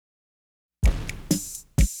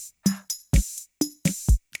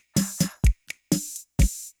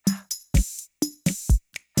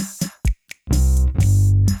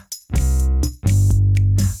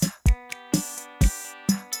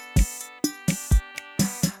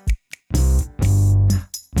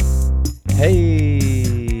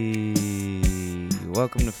Hey,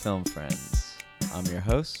 welcome to Film Friends. I'm your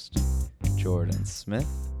host, Jordan Smith,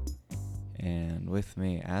 and with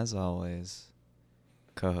me, as always,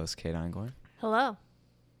 co-host Kate Eingorn. Hello.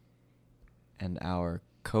 And our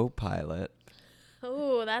co-pilot,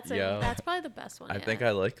 Oh, that's probably the best one. I think I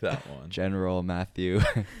like that one. General Matthew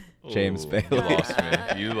James Ooh, Bailey.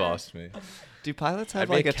 You lost me. Do pilots have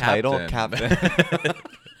I'd like be a title? Captain.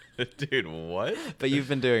 Dude, what? But you've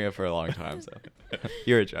been doing it for a long time, so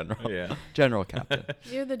you're a general. Yeah. General captain.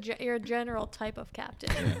 You're a general type of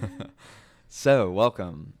captain. So,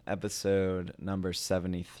 welcome. Episode number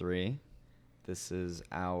 73. This is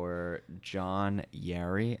our John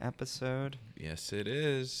Yari episode. Yes, it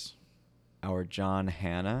is. Our John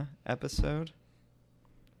Hannah episode.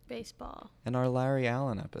 Baseball. And our Larry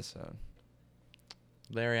Allen episode.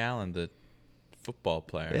 Larry Allen, the football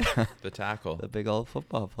player, Yeah. the tackle. The big old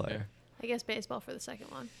football player. I guess baseball for the second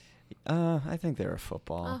one. I think they were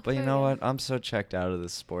football. Oh, but you fair know enough. what? I'm so checked out of the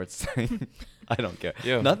sports thing. I don't care.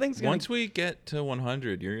 Yo, Nothing's gonna... once we get to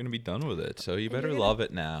 100, you're going to be done with it. So you You're better gonna- love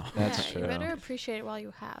it now. That's Yeah, true. You better appreciate it while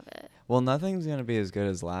you have it. Well, nothing's going to be as good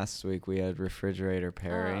as last week. We had Refrigerator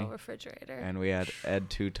Perry. Oh, refrigerator. And we had Ed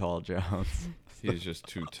Too Tall Jones. He's just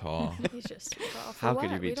too tall. He's just too tall. For How could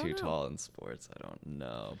what? you be We don't too know. tall in sports? I don't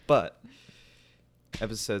know. But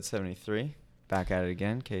episode 73, back at it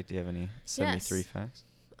again. Kate, do you have any 73 Yes. facts?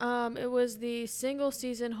 It was the single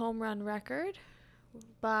season home run record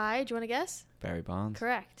by, do you want to guess? Barry Bonds.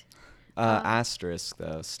 Correct. Asterisk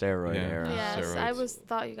though, steroid Yeah. era. Yes, I steroids.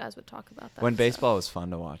 thought you guys would talk about that. When so. baseball was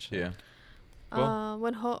fun to watch. though. Yeah.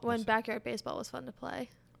 When see. backyard baseball was fun to play.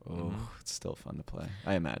 Oh, Mhm. it's still fun to play.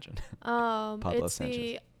 I imagine. It's Sanchez.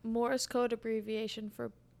 the Morse code abbreviation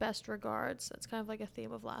for best regards. That's kind of like a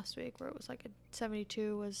theme of last week, where it was like a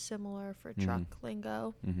 72 was similar for truck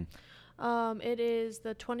lingo. hmm It is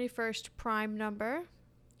the 21st prime number,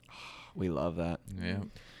 We love that Yeah.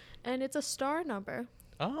 and it's a star number.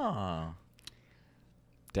 Ah.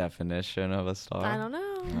 definition of a star. I don't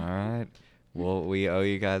know. All right. Well, we owe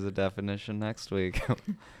you guys a definition next week.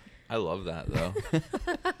 I love that, though.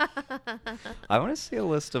 I want to see a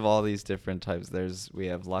list of all these different types. We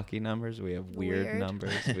have lucky numbers, we have weird Weird.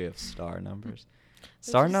 numbers, we have star numbers.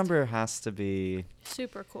 Star just- number has to be.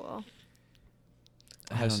 Super cool.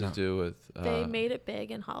 It has don't to know. do with... They made it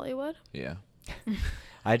big in Hollywood. Yeah.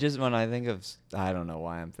 When I think of, I don't know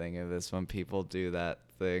why I'm thinking of this, when people do that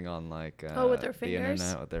thing on like With their the fingers?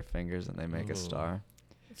 internet with their fingers and they make a Ooh. star.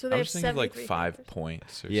 So I they was have thinking of like 73 5 fingers.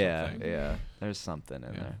 points or Yeah, something. yeah. There's something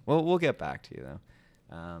in Yeah. there. Well, we'll get back to you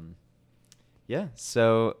though. Yeah.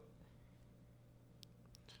 So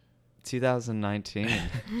 2019.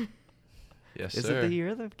 Yes, Is sir. it the year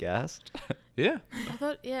of the guest? Yeah. I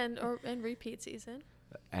thought, yeah, and repeat season.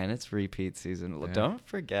 And it's repeat season. Yeah. Don't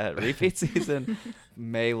forget, repeat season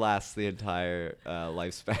may last the entire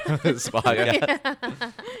lifespan of this podcast.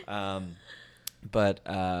 But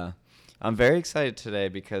I'm very excited today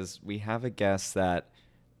because we have a guest that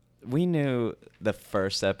we knew the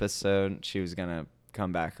first episode she was going to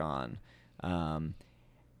come back on.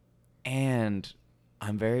 And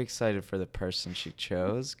I'm very excited for the person she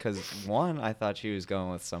chose because, one, I thought she was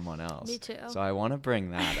going with someone else. Me too. So I want to bring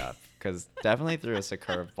that up because definitely threw us a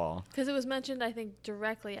curveball. Because it was mentioned, I think,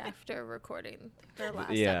 directly after recording their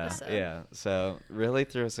last Yeah, episode. yeah. So really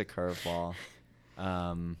threw us a curveball.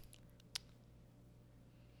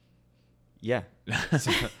 Yeah.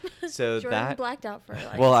 So Jordan that. blacked out for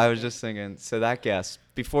like Well, a I was second. just thinking. So that guest.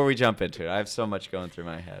 Before we jump into it, I have so much going through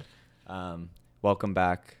my head. Welcome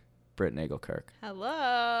back, Britt Nagelkirk.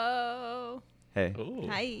 Hello. Hey. Ooh.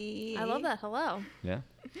 Hi. I love that. Hello. Yeah.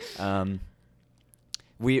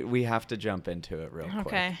 We have to jump into it real quick.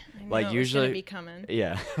 Okay. I Like, knew it was usually- gonna be coming.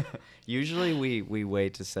 Yeah. Usually we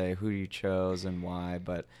wait to say who you chose and why,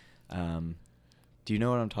 but do you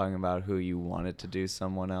know what I'm talking about? Who you wanted to do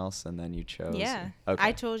someone else and then you chose? Yeah. Okay.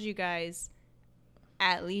 I told you guys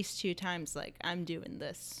at least 2 times, like, I'm doing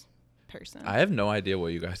this person. I have no idea what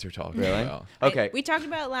you guys are talking Really? about. Okay. We talked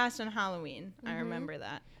about it last on Halloween. I Mhm. remember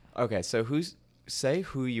that. Okay, so say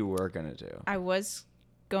who you were gonna do. I was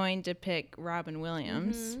going to pick Robin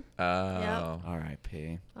Williams. Mhm. Oh.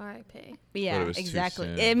 R.I.P. R.I.P. But yeah, it was too exactly.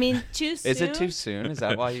 soon. I mean, too soon. Is it too soon? Is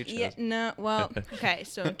that why you chose? Yeah, no. Well, okay.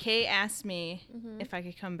 So Kay asked me Mhm. if I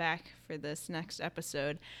could come back for this next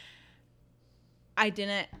episode. I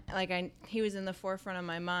didn't he was in the forefront of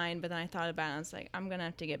my mind, but then I thought about it and I was like, I'm gonna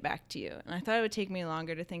have to get back to you. And I thought it would take me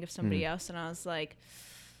longer to think of somebody else, and I was like,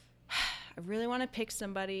 I really want to pick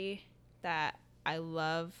somebody that I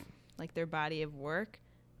love, like their body of work,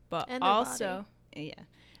 but And their also yeah.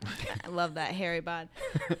 I love that hairy bod.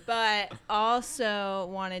 But also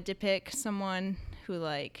wanted to pick someone who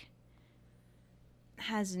like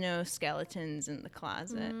has no skeletons in the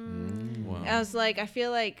closet. Wow. I was like, I feel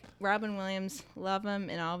like Robin Williams, love him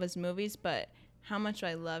in all of his movies, but how much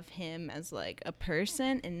I love him as like a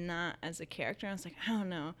person and not as a character. I was like, I don't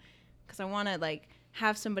know, because I want to like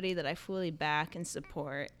have somebody that I fully back and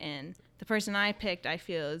support. And the person I picked, I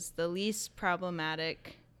feel, is the least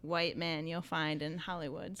problematic white man you'll find in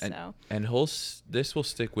Hollywood. So And this will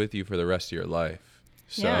stick with you for the rest of your life.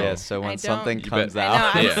 So Yeah, so I when don't- something You comes bet- I know,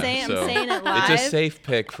 out, I'm Yeah, saying so I'm saying it live. it's a safe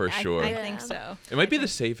pick for sure. I think so. It might be the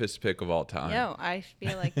safest pick of all time. Yo, I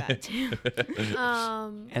feel like that too.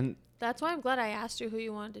 and That's why I'm glad I asked you who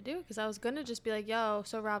you wanted to do, because I was gonna just be like, "Yo,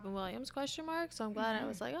 so Robin Williams?" question mark. So I'm glad I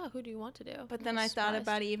was like, "Oh, who do you want to do?" But then I thought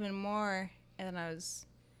about it even more, and then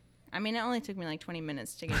I mean, it only took me like 20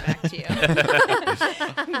 minutes to get back to you.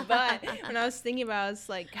 But when I was thinking about it, I was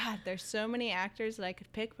like, God, there's so many actors that I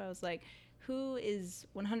could pick, but I was like, who is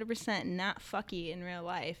 100% not fucky in real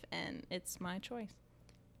life? And it's my choice.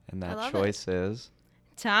 And I that love choice is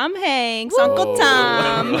Tom Hanks, Uncle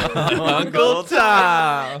Tom. Uncle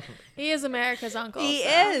Tom. He is America's uncle. He so.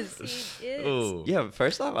 is. He is. Ooh. Yeah, but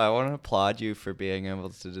first off, I want to applaud you for being able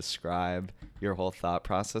to describe your whole thought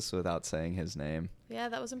process without saying his name. Yeah,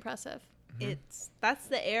 that was impressive. That's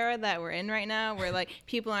the era that we're in right now, where like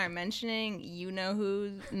people aren't mentioning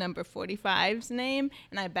who's number 45's name,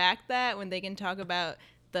 and I back that when they can talk about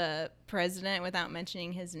the president without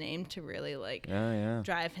mentioning his name to really like Yeah.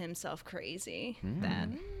 drive himself crazy. Mm.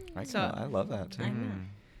 That I love that too. I know.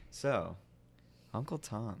 So, Uncle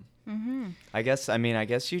Tom. Mm-hmm. I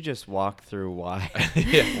guess you just walk through why.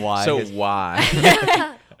 Yeah. Why? So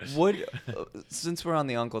why? Would since we're on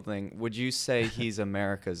the uncle thing, would you say he's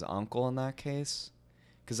America's uncle in that case?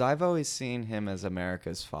 Because I've always seen him as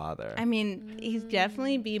America's father. I mean, he's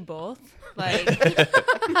definitely be both. Like,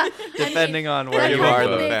 Depending on where That you kind are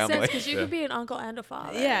of in the makes family. sense, because you Yeah. could be an uncle and a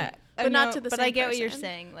father. yeah, But not no, to the But same I get what you're person.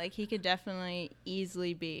 saying. Like, he could definitely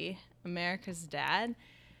easily be America's dad.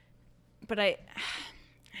 But I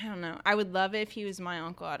don't know. I would love it if he was my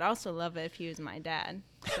uncle. I'd also love it if he was my dad.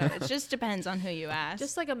 So it just depends on who you ask.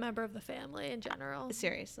 Just like a member of the family in general.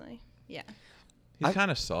 Seriously. Yeah. He's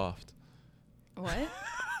kind of soft. What?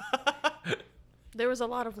 There was a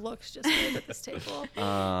lot of looks just made at this table.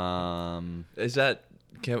 Is that?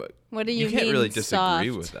 What do you can't mean really disagree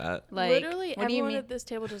soft? with that. Like, Literally, what do you everyone mean? at this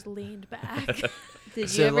table just leaned back. Did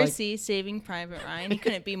So, you ever like- see Saving Private Ryan? He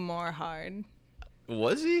couldn't be more hard.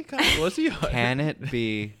 Was he? Was he? Can it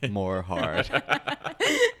be more hard?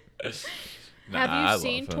 Nah, I Have you love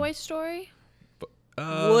seen him. Toy Story?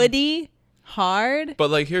 Woody hard? But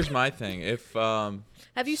like, here's my thing. If Have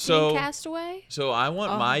you So- seen Castaway? so, I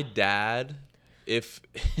want my dad. If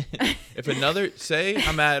another say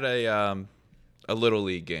I'm at a little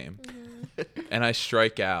league game, and I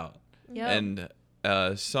strike out, Yep.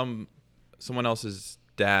 and someone else's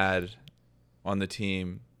dad on the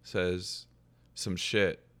team says some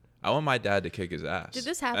shit. I want my dad to kick his ass. Did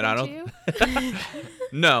this And happen I to don't- you?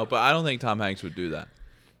 No, but I don't think Tom Hanks would do that.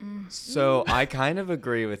 So I kind of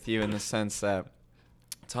agree with you in the sense that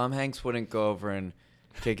Tom Hanks wouldn't go over and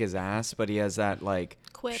kick his ass, but he has that like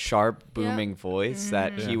Quip. sharp, booming voice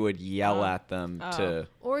that he Yeah. would yell at them to.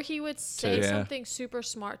 Or he would say Yeah. something super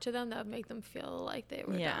smart to them that would make them feel like they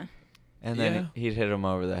were Yeah. dumb. And then Yeah. he'd hit him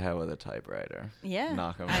over the head with a typewriter. Yeah.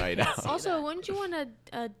 Knock him I right can out. see Also, that. wouldn't you want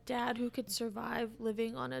a dad who could survive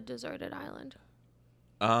living on a deserted island?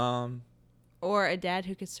 Or a dad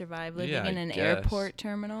who could survive living Yeah, I in an guess. airport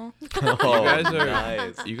terminal. Oh, guys are-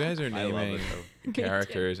 nice. You guys are I love naming it,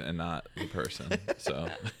 characters and not the person. So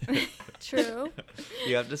True.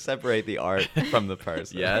 You have to separate the art from the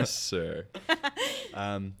person. yes, sir.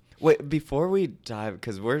 Wait, before we dive,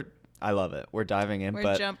 because I love it. We're diving in, We're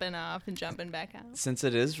but jumping off and jumping back out. since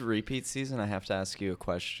it is repeat season, I have to ask you a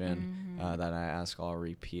question that I ask all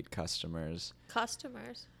repeat customers.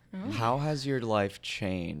 Customers. How has your life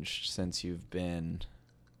changed since you've been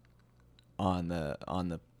on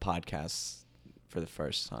the podcast for the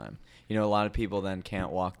first time? You know, a lot of people then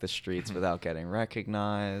can't walk the streets without getting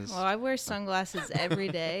recognized. Well, I wear sunglasses every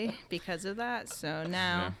day because of that. So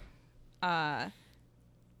now,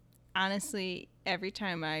 honestly, every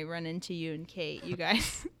time I run into you and Kate, you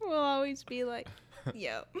guys will always be like,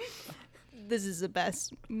 yo, this is the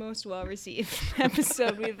best, most well-received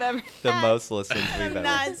episode we've ever The had. most listened And we've I'm ever.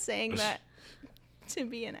 not saying that to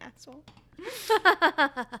be an asshole.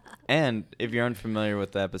 And if you're unfamiliar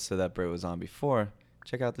with the episode that Britt was on before,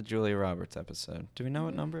 check out the Julia Roberts episode. Do we know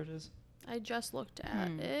what number it is? I just looked at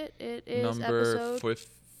it. It is Number episode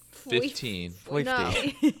 15. No,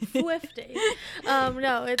 50.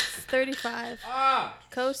 No, it's 35.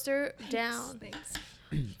 Coaster down. Thanks.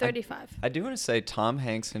 35. I do want to say Tom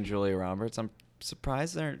Hanks and Julia Roberts. I'm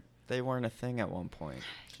surprised they weren't a thing at one point.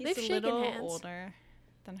 He's They've a shaken little hands. older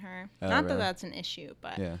than her. Oh, Not really? that that's an issue,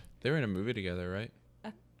 but Yeah. They were in a movie together, right?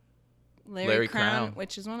 Larry Crown. Crown,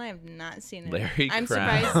 which is one I have not seen. Larry I'm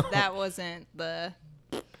Crown. surprised that wasn't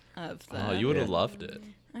of the. Oh, you would have Yeah. loved it.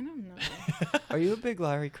 I don't know. Are you a big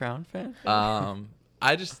Larry Crown fan?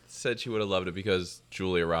 I just said she would have loved it because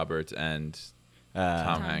Julia Roberts and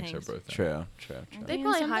Tom Hanks are Hanks. both in it. True. They in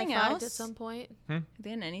probably something high-fived at else? some point. Are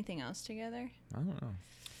they in anything else together? I don't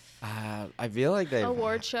know. I feel like they've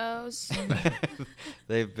Award shows.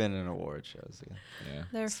 they've been in award shows. Yeah. Yeah.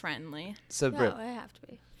 They're friendly. So, No, Britt, they have to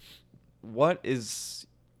be.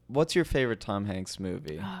 what's your favorite Tom Hanks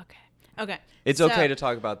movie? Oh, okay. It's so- okay to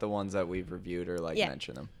talk about the ones that we've reviewed or like Yeah.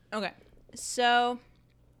 mention them. Okay. So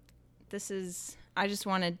I just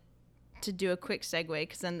wanted to do a quick segue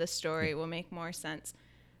because then the story will make more sense.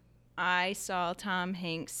 I saw Tom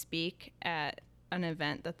Hanks speak at an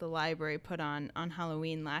event that the library put on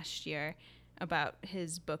Halloween last year about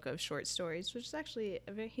his book of short stories, which is actually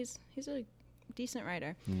he's a decent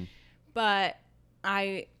writer. But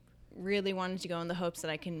I really wanted to go in the hopes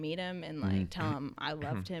that I can meet him and like tell him I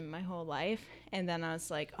loved him my whole life. And then I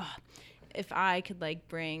was like, oh, if I could like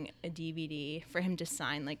bring a DVD for him to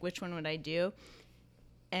sign, like which one would I do?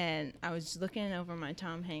 And I was looking over my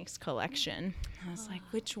Tom Hanks collection. I was like,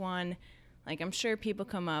 which one? Like, I'm sure people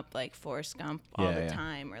come up like Forrest Gump all Yeah, the yeah.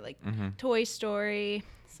 time or like Toy Story.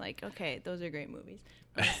 It's like, okay, those are great movies.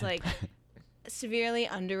 But it's like a severely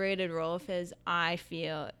underrated role of his, I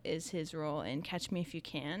feel, is his role in Catch Me If You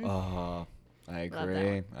Can. Oh, I Love that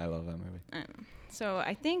agree. one. I love that movie. So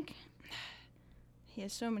I think he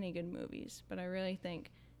has so many good movies, but I really think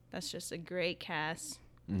that's just a great cast.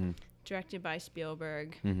 Mm-hmm. Directed by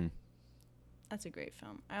Spielberg. Mm-hmm. That's a great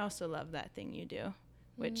film. I also love That Thing You Do,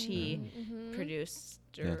 which he produced,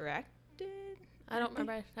 Yeah. directed. I don't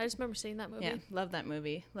remember. I just remember seeing that movie. Yeah, love that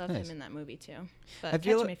movie. Love Nice. him in that movie too. But I Catch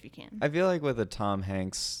feel Me like- If You Can. I feel like with a Tom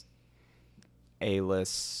Hanks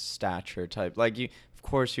A-list stature type, like of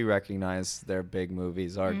course you recognize their big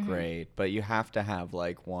movies are great, but you have to have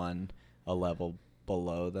like a level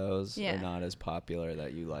below those. Yeah. They're not as popular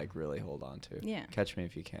that you like really hold on to. Yeah. Catch Me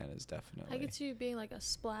If You Can is definitely. I could see you being like a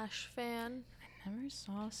Splash fan. Never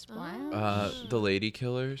saw Splash. The Lady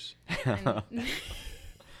Killers.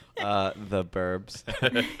 The Burbs.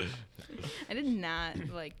 I did not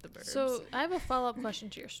like The Burbs. So I have a follow-up question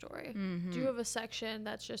to your story. Do you have a section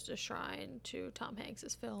that's just a shrine to Tom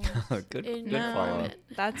Hanks's films? Good in good your follow-up. apartment?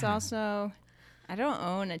 That's also, I don't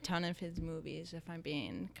own a ton of his movies, if I'm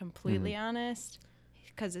being completely honest,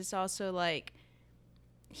 because it's also like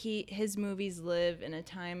his movies live in a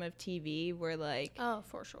time of TV where like Oh,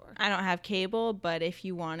 for sure. I don't have cable, but if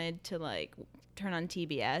you wanted to like turn on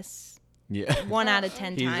TBS, Yeah. 1 out of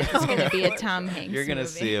 10 He's- times it's gonna be a Tom Hanks. You're gonna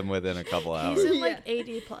movie. see him within a couple He's hours. in like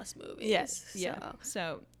 80 plus movies. Yes, So. yeah.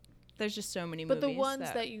 So there's just so many But movies. the ones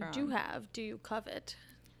that you are do on. have, do you covet?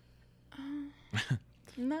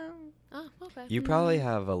 No, Oh, okay. You probably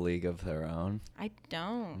have a League of Their Own. I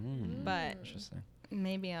don't. But Interesting.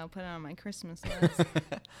 maybe I'll put it on my Christmas list.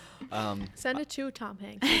 Send it to Tom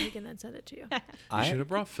Hanks, and he can then send it to you. You should have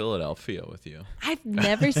brought Philadelphia with you. I've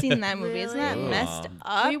never seen that movie. Isn't that Really? messed Ugh.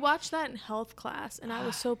 up? We watched that in health class, and I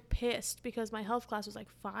was so pissed because my health class was like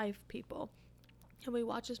 5 people. And we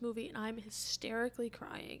watched this movie, and I'm hysterically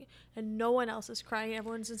crying, and no one else is crying.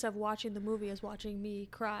 Everyone, instead of watching the movie, is watching me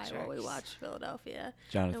cry while we Jerks. watch Philadelphia.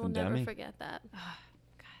 Jonathan and we'll never Demme. forget that.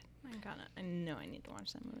 I know I need to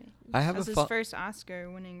watch that movie. I have That was a his fun. first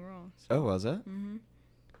Oscar-winning role. Oh, was it? Mm-hmm.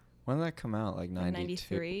 When did that come out? Like Like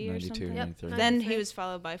 92, 93 or 92, something? Yep, 93. Then 93. he was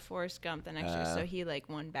followed by Forrest Gump the next year, so he like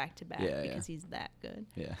won back to back Yeah, because he's that good.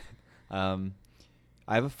 Yeah.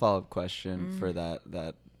 I have a follow-up question for that.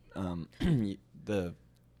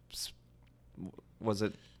 Was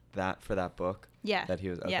it that for that book Yeah. that he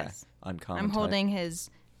was? Okay. Yes. Uncommon. I'm Type. holding his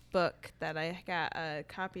book that I got a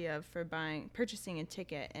copy of for purchasing a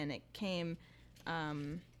ticket, and it came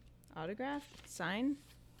autographed, signed.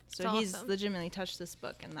 So That's he's awesome. legitimately touched this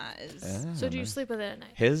book, and that is So do you nice. sleep with it at night?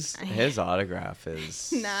 His autograph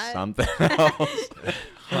is Not- something else.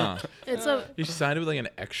 Huh. It's a You signed it with like an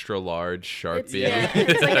extra large it's, Sharpie. yeah,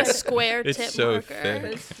 it's like a square It's tip so marker. thick.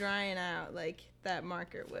 was drying out. Like that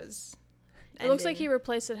marker was It looks like ending. he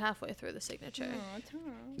replaced it halfway through the signature. Oh, Tom.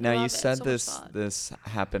 Now you Love it. said So much this thought. this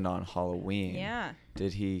happened on Halloween. Yeah.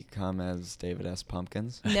 Did he come as David S.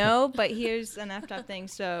 Pumpkins? No, but here's an effed up thing.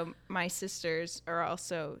 So my sisters are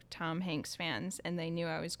also Tom Hanks fans, and they knew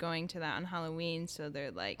I was going to that on Halloween, so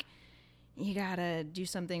they're like, you gotta do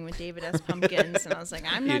something with David S. Pumpkins. And I was like,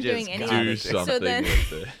 I'm You not just doing any gotta of Do do it. something So then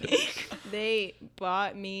with it. they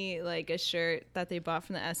bought me like a shirt that they bought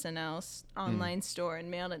from the SNL online store and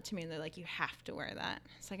mailed it to me. And they're like, you have to wear that.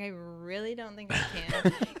 It's like, I really don't think I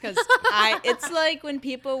can, because it's like when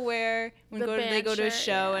people wear The they band go to a shirt,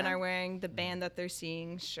 show and yeah. are wearing the band that they're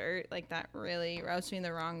seeing shirt, like that really rubs me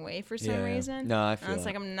the wrong way for some Yeah, yeah. reason. No, I And I feel was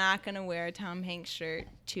like, I'm not gonna wear a Tom Hanks shirt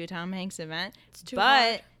to a Tom Hanks event. It's too But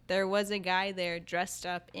hard. there was a guy there dressed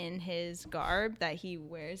up in his garb that he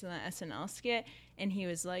wears in the SNL skit, and he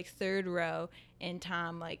was like third row, and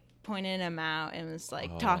Tom like pointed him out and was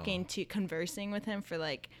like conversing with him for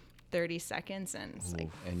like 30 seconds, and it's like,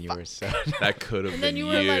 And you were so. That could have And been then you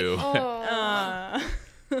were like, you. oh.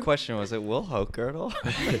 Question was it Will Hochgirdle?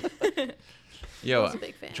 Yo, was a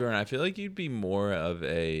big fan. Jordan, I feel like you'd be more of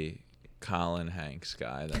a Colin Hanks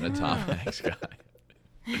guy than a Tom Hanks guy.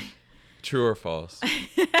 True or false?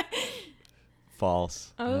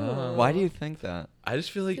 False. oh, Why do you think that? I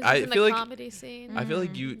just feel like 'Cause he's I in feel the like comedy scene. I feel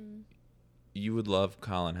like you would love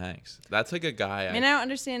Colin Hanks. That's like a guy. I mean, I don't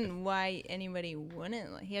understand why anybody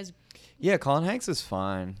wouldn't. Like, he has Yeah, Colin Hanks is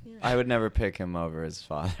fine. Yeah. I would never pick him over his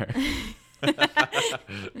father.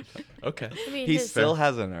 Okay. I mean, He his, still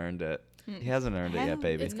hasn't earned it. He hasn't earned it Hell, yet,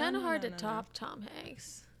 baby. it's kind of No, hard no, to no, top Tom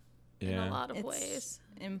Hanks in Yeah. a lot of it's ways.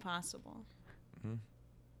 impossible.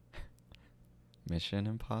 Mission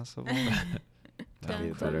Impossible. That'd be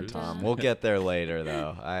a Dun, better dun, Tom. dun. We'll get there later,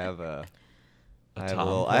 though. I have a Tom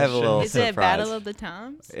little question? Is it a surprise. battle of the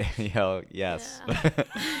Toms? Yo, yes.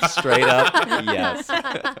 Yeah. Straight up, yes.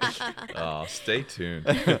 Oh, stay tuned.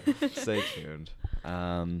 Stay tuned.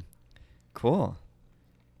 Cool.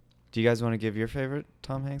 Do you guys want to give your favorite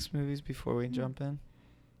Tom Hanks movies before we jump in?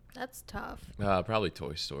 That's tough. Probably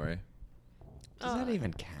Toy Story. Does that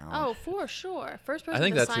even count? Oh, for sure. First person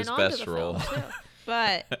think to that's sign his on best to the role. film, too.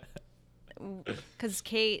 But because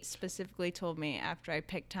Kate specifically told me after I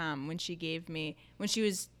picked Tom, when she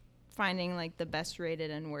was finding like the best rated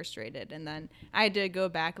and worst rated, and then I had to go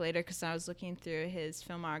back later because I was looking through his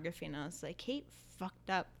filmography, and I was like, Kate fucked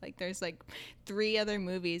up. Like, there's like 3 other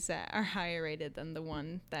movies that are higher rated than the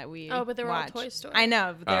one that we Oh, but they were all watched. Toy Story. I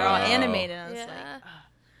know, but they're all Oh. animated. And I was Yeah. like,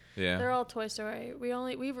 Yeah. They're all Toy Story.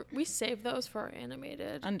 We saved those for our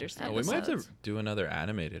animated. Understand. Oh, we might have to episodes. do another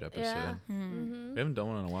animated episode. Yeah. We haven't done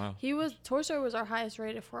one in a while. Toy Story was our highest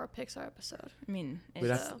rated for our Pixar episode. I mean,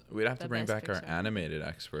 We'd it's have the to bring best back our Pixar. animated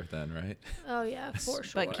expert then, right? Oh yeah, for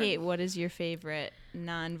sure. But Kate, what is your favorite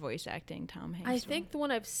non-voice acting Tom Hanks? I role? think the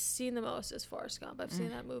one I've seen the most is Forrest Gump. I've seen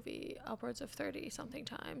that movie upwards of 30 something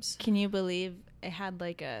times. Can you believe it had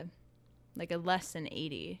like a less than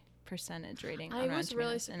 80% rating? I on Rotten was really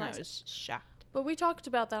Tomatoes, and I surprised. was shocked. But we talked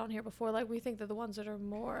about that on here before. Like, we think that the ones that are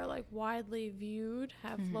more like widely viewed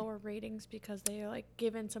have lower ratings because they are like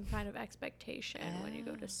given some kind of expectation when you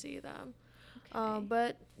go to see them.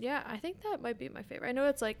 But yeah, I think that might be my favorite. I know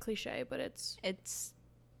it's like cliche, but it's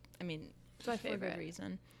I mean, my for a good favorite.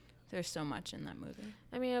 reason. There's so much in that movie.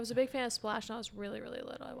 I mean, I was a big fan of Splash when I was really, really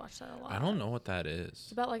little. I watched that a lot. I don't know what that It's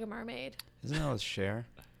is. about like a mermaid. Isn't that with Cher?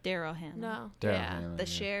 Daryl Hannah. No. Daryl yeah. Hannah, The yeah.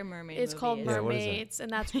 Cher mermaid. It's movie called is- Yeah, what is it? Mermaids, and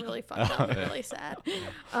that's really fucked up and really sad.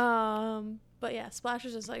 But yeah, Splash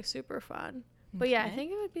is just like super fun. But yeah, I Okay.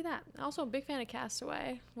 think it would be that. Also, a big fan of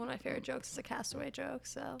Castaway. One of my favorite jokes is a Castaway joke.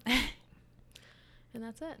 So, and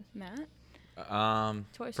that's it. Matt.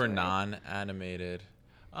 Toy For Story. non-animated,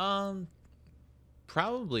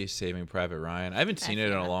 probably Saving Private Ryan. I haven't seen it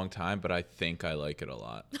in a Yeah. long time, but I think I like it a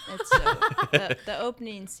lot. It's the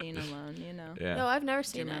opening scene alone. You know. Yeah. No, I've never Do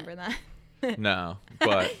you seen remember it. that? No,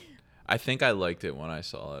 but I think I liked it when I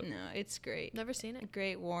saw it. No, it's great. Never seen it.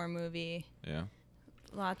 Great war movie. Yeah.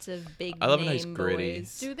 Lots of big I love a name nice gritty-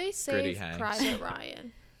 boys. Do they Gritty save Hanks. Private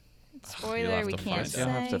Ryan? Spoiler, have we to can't find say. You'll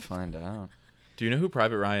have to find out. Do you know who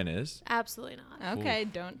Private Ryan is? Absolutely not. Okay,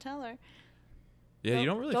 don't tell her. Yeah, you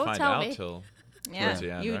don't really Don't find tell out me. till Yeah, towards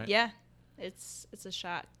the end, right? yeah. It's a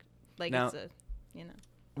shock. Like Now- it's a, you know.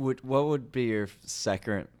 What would be your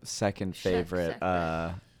second favorite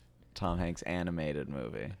second. Tom Hanks animated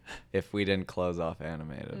movie if we didn't close off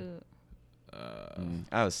animated? Ooh.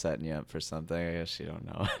 I was setting you up for something. I guess you don't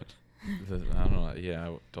know. I don't know. Yeah,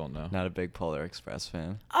 I don't know. Not a big Polar Express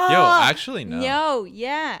fan. Yo, actually, no. Yo,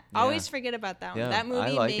 yeah. Yeah. Always forget about that one. Yeah, That I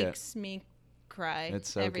movie like it. makes me cry It's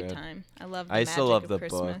so every good. time. I love the I still love the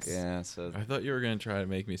magic of book. Christmas. Yeah. So I thought you were gonna try to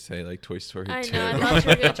make me say like Toy Story I 2. know. I thought you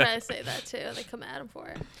were gonna try to say that too. They come at him for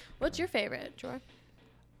it. What's your favorite, Jordan?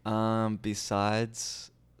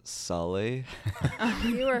 besides Sully.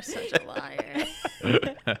 You are such a liar.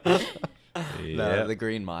 No, The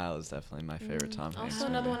Green Mile is definitely my favorite Tom Hanks. Also,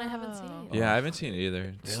 another one I haven't Oh. seen. Yeah, I haven't seen it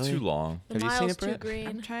either. It's Really? too long. The Have you mile's seen it, too Britt? green.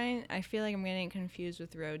 I'm trying. I feel like I'm getting confused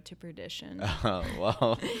with Road to Perdition. Oh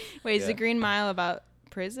well. Wait, is yeah. the Green Mile about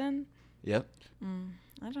prison? Yep.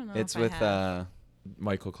 I don't know. It's if I with have.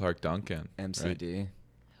 Michael Clark Duncan. Right? MCD.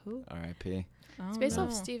 Who? R.I.P. It's Oh, based no.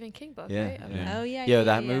 off Stephen King book, Yeah, right? yeah. Okay. Oh yeah. Yo, yeah,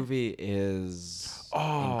 that yeah. movie is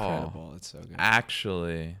incredible. It's so good.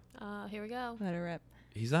 Actually, Here we go. Let her rip.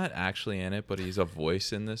 he's not actually in it, but he's a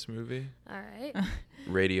voice in this movie. All right.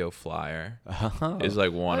 Radio Flyer Oh. is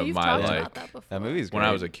like one Oh, of you've my talked like. about that before. That movie's When I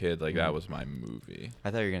great. was a kid, like that Mhm. was my movie. I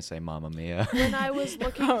thought you were gonna say Mamma Mia. When I was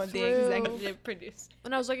looking Oh, through, the executive producer.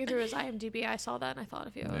 when I was looking through his IMDb, I saw that and I thought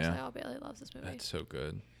of you. I was Yeah. like, oh, Bailey loves this movie. That's so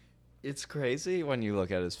good. It's crazy when you look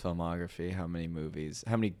at his filmography, how many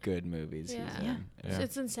good movies Yeah. he's Yeah. in. Yeah.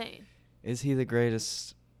 It's insane. Is he the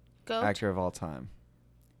greatest Goat. actor of all time?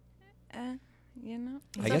 You know,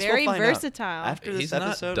 I he's guess very we'll find out. versatile. After this He's not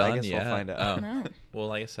episode, done I guess yet. we'll find out. Oh. No.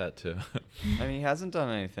 Well, I guess that too. I mean, he hasn't done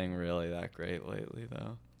anything really that great lately,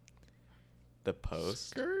 though. The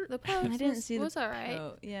Post. The Post I didn't was, see was the. all right.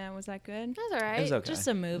 Oh, yeah, was that good? It was all right. It was okay. Just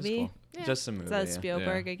a It was movie. cool. Yeah. Just a movie. Is that yeah.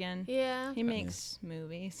 Spielberg again? Yeah. He makes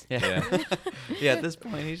movies. Yeah. Yeah. Yeah, at this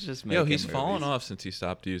point, he's just making Yo, he's fallen movies. off since he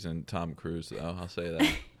stopped using Tom Cruise, though. I'll say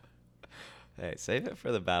that. Hey, save it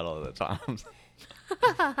for the Battle of the Toms.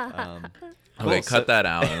 Okay, Cool, cut so- that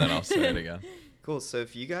out, and then I'll say it again. Cool. So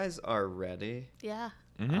if you guys are ready, Yeah.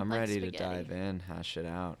 Mhm. I'm Like ready spaghetti. to dive in, hash it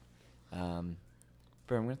out. Bro, I'm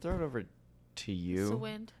gonna throw it over to It's the you.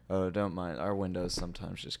 wind. Oh, don't mind. Our windows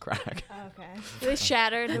sometimes just crack. Okay. They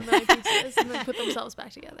shatter into a million pieces and then put themselves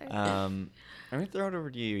back together. I'm gonna throw it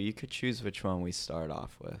over to you. You could choose which one we start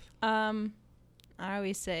off with. I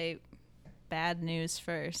always say bad news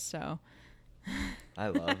first, so. I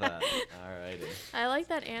love that. Alrighty. I like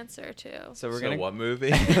that answer too. So we're So gonna. what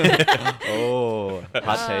movie? Oh,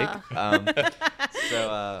 hot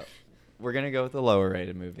take. We're gonna go with the lower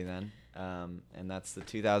rated movie then, and that's the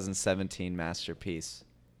 2017 masterpiece,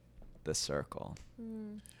 The Circle.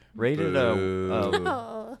 Rated Boo.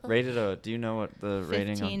 Oh. rated O. Do you know what the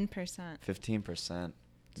rating? 15%. 15%.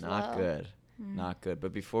 It's Not low. good. Not good.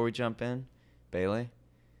 But before we jump in, Bailey,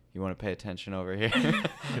 you want to pay attention over here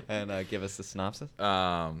and give us the synopsis?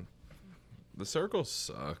 The Circle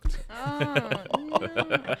sucked. Oh,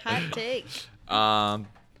 no. Hot take. Tell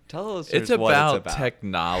the listeners It's what about, it's about.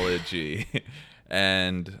 technology,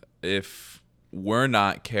 and if we're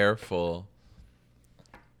not careful,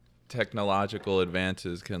 technological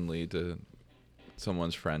advances can lead to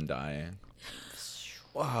someone's friend dying.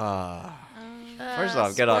 Wow. First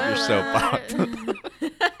off, get off your spoiler soapbox. alert.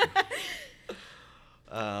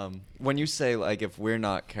 When you say like if we're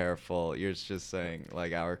not careful, you're just saying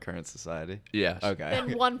like our current society. Yes. Okay.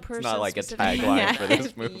 And one It's person not like a specifically. tagline for this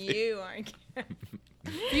If movie. You aren't.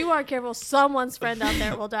 If you aren't careful, someone's friend out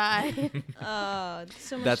there will die. Oh,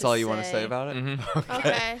 so much That's to all you want to say say. about it? Mhm.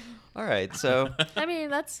 Okay. All right. So I mean,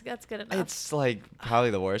 that's good enough. it's like probably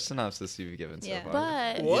the worst synopsis you've given Yeah. so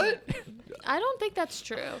far. But What? I don't think that's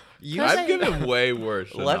true. You- I've given way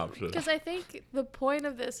worse Let- synopsis. Because I think the point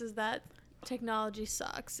of this is that technology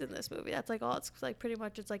sucks in this movie. That's like all it's like. Pretty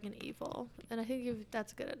much, it's like an evil, and I think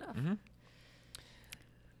that's good enough. Mhm.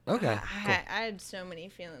 Okay. I had so many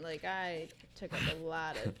feelings. Like, I took up a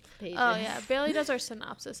lot of pages. Oh yeah, Bailey does our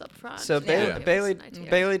synopsis up front. So to Bailey, give us Bailey, an idea.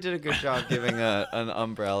 Bailey did a good job giving an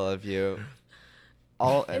umbrella view.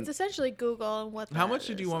 It's essentially Google and what. How that much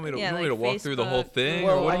did you is want me to? like. Yeah, you want me to like walk through the whole Facebook, thing? or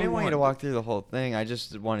well, what I do didn't want you to want? walk through the whole thing. I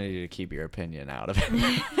just wanted you to keep your opinion out of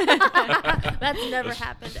it. That's never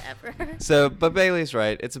happened ever. So, but Bailey's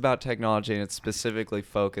right. It's about technology, and it's specifically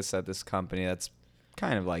focused at this company that's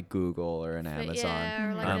kind of like Google or an Amazon. Yeah,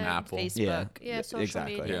 or like Um, a Apple. Facebook. Yeah, social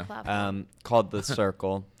exactly. media Yeah. platform. Called The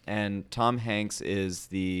Circle, and Tom Hanks is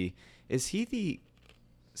he the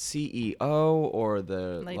CEO or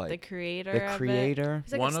the Like, the creator the of creator?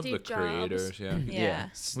 He's like a One of Steve the Jobs. creators, yeah. it. Yeah.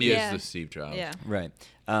 He Yeah. is the Steve Jobs. Yeah. Right.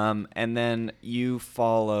 And then you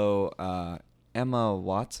follow Emma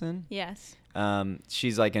Watson. Yes.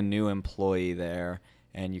 She's like a new employee there,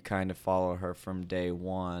 and you kind of follow her from day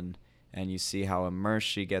one, and you see how immersed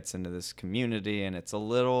she gets into this community, and it's a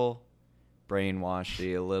little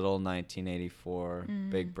brainwashy, a little 1984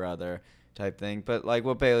 Big Brother type thing. But like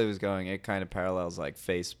what Bailey was going, it kind of parallels like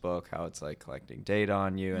Facebook, how it's like collecting data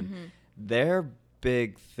on you, and their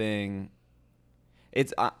big thing.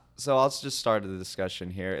 So I'll just start the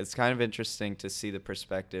discussion here. It's kind of interesting to see the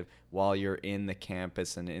perspective while you're in the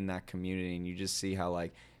campus and in that community, and you just see how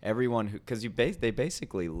like everyone who, because they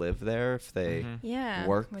basically live there if they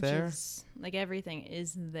work which there. Is, like everything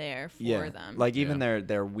is there for them. Like even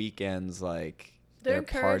their weekends, like They're they're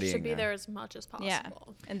encouraged partying to be there as much as possible. Yeah,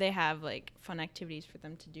 and they have like fun activities for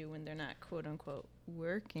them to do when they're not quote unquote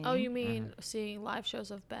working. Oh, you mean seeing live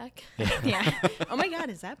shows of Beck? Yeah. Oh my God,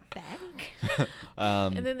 is that Beck?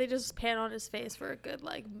 And then they just pan on his face for a good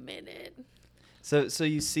like minute. So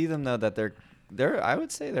you see them though that they're I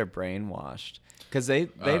would say they're brainwashed because they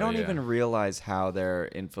don't even realize how they're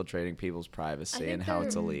infiltrating people's privacy and how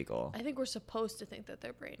it's illegal. I think we're supposed to think that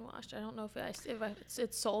they're brainwashed. I don't know if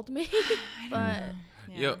it sold me, but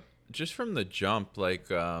Yeah, just from the jump, like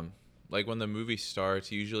when the movie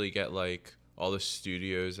starts, you usually get like all the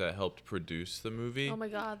studios that helped produce the movie. oh my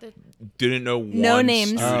God, Didn't know one No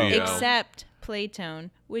names studio. except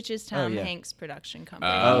Playtone, which is Tom yeah. Hanks' production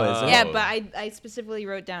company. Oh, is it? Yeah, but I specifically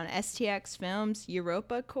wrote down STX Films,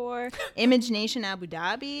 Europa Corps, Image Nation Abu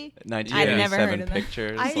Dhabi. 1987 of them.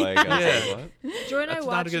 pictures. I- Like, I was Yeah. like, what? Jordan and I That's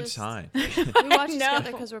watched not a good this- sign. We watched this No.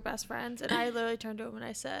 together because we're best friends, and I literally turned to him and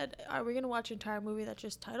I said, "Are we gonna watch an entire movie that's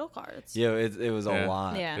just title cards?" Yeah, it was a Yeah.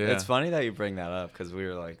 lot. Yeah. Yeah. It's funny that you bring that up because we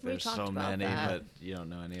were like, We there's talked so about many, that. but you don't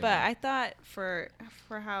know any of But them. I thought for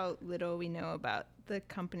how little we know about the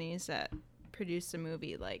companies that produce the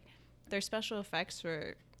movie, like their special effects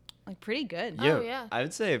were like pretty good. Oh, yeah. I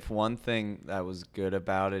would say if one thing that was good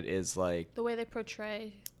about it is like, The way they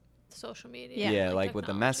portray social media. Yeah. like with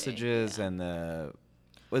the technology. messages Yeah. and the,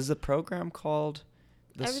 was the program called?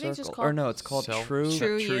 The Everything's just Circle? Or called no, it's called True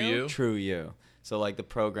True You. True You. So like the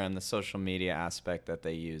program, the social media aspect that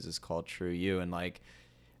they use is called True You, and like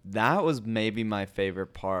that was maybe my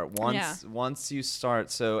favorite part. Once you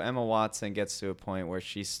start, so Emma Watson gets to a point where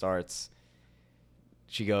she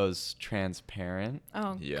goes transparent.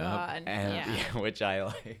 Oh Yeah. God. And yeah. which I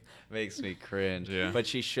like makes me cringe. Yeah. But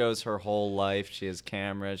she shows her whole life. She has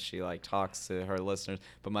cameras. She like talks to her listeners.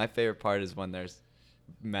 But my favorite part is when there's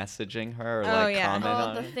messaging her or like comment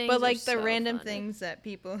on the it. things But are like the so random funny. things that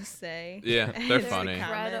people say. Yeah, as they're the funny. comments.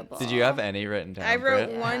 Incredible. Did you have any written down? I wrote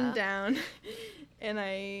Britt? one Yeah. down, and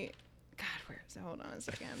God, where is it? Hold on a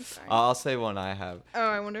second. I'm sorry. I'll say one I have. Oh,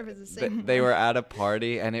 I wonder if it's the same. They one. were at a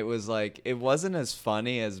party and it was like it wasn't as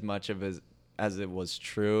funny as much of as it was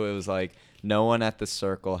true. It was like no one at the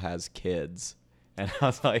circle has kids. And I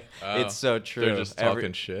was like, Oh, it's so true. They're just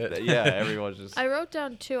talking shit. Yeah, everyone's just. I wrote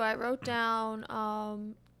down two. I wrote down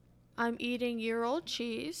I'm eating year-old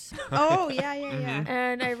cheese. Oh yeah, yeah, Mm-hmm. yeah.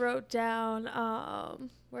 And I wrote down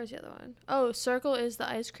where's the other one? Oh, Circle is the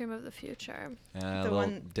ice cream of the future. The little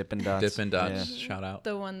one- Dippin' Dots. Dippin' Dots. Yeah. Shout out.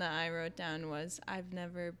 The one that I wrote down was I've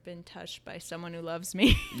never been touched by someone who loves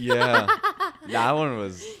me. Yeah, that one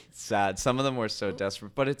was sad. Some of them were so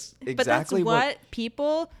desperate, but it's exactly but that's what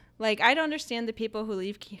people like. I don't understand the people who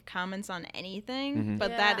leave comments on anything, Mm-hmm. but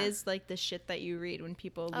that Yeah. is like the shit that you read when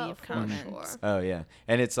people Oh, leave for comments. sure. Oh yeah,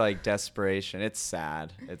 and it's like desperation. It's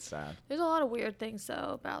sad. It's sad. There's a lot of weird things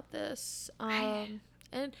though about this.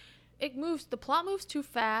 And the plot moves too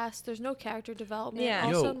fast. There's no character development. Yeah,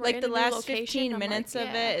 Also, Yo. we're like in the a new last location, 15 I'm like, minutes of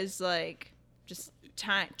yeah. it is like just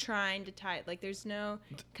trying to tie. Like there's no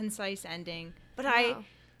concise ending, but No.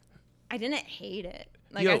 I didn't hate it.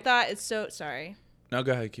 Like Yo. I thought it's so sorry. No,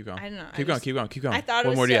 go ahead. Keep going. I don't know, I Keep going. just- Keep going. Keep going. I thought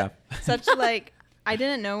What it more was do you have? such like I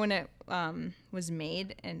didn't know when it was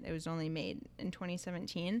made, and it was only made in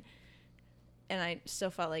 2017. And I still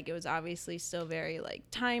felt like it was obviously still very like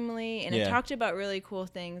timely, and Yeah. it talked about really cool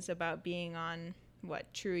things about being on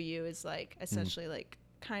what True You is like, essentially like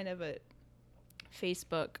kind of a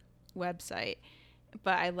Facebook website.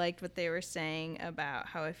 But I liked what they were saying about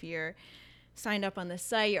how if you're signed up on the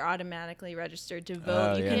site, you're automatically registered to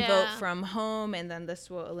vote. Oh, You yeah. can Yeah. vote from home, and then this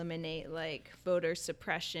will eliminate like voter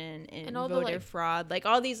suppression and all the, voter like- fraud, like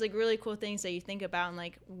all these like really cool things that you think about and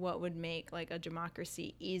like what would make like a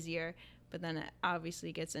democracy easier. But then it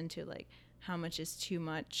obviously gets into like how much is too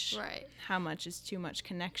much, Right. how much is too much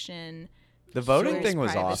connection. The voting Source thing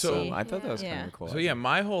was privacy. awesome. I thought that Yeah. was Yeah. kind of cool. So yeah,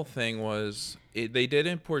 my whole thing was they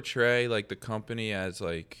didn't portray like the company as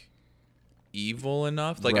like evil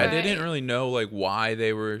enough. Like I Right. didn't really know like why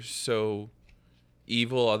they were so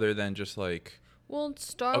evil, other than just like Well,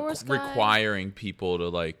 Star Wars guy, requiring people to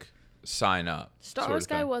like sign up. Star sort Wars of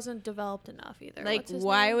guy thing. wasn't developed enough either. Like What's his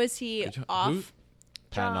why name? was he Who- off?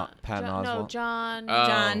 Patton No, Oswalt. John. Oh.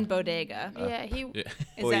 John Bodega. Yeah, he. Yeah.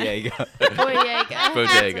 Is Boyega. Boyega.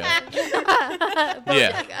 Bodega.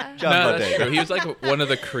 Bodega. John No, that's Bodega. true. He was like one of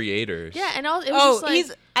the creators. Yeah, and all it was Oh, just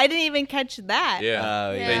like, I didn't even catch that. Yeah.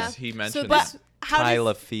 Oh, They- yeah. He So mentioned this, that. how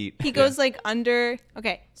Tyler does feet. he goes like under?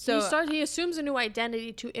 Okay, so he assumes a new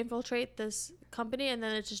identity to infiltrate this company, and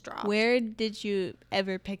then it just drops. where did you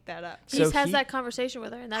ever pick that up? He So has he- that conversation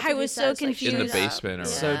with her, and that's I what he was so says, like, confused. In the straight up. basement or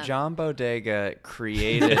So Yeah. John Bodega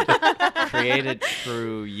created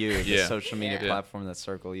True You, the Yeah. social media Yeah. platform that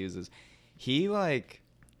Circle uses. He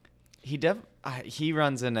he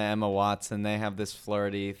runs into Emma Watson. They have this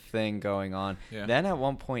flirty thing going on. Yeah. Then at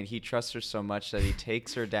one point he trusts her so much that he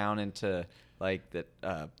takes her down into like the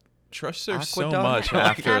Trust her so Aqueduct? much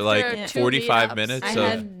After after like Yeah. 45 2 minutes I of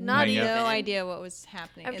had Not hanging out. even. no idea what was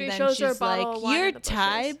happening. After and he then shows her a she's bottle like, of wine in "You're the bushes."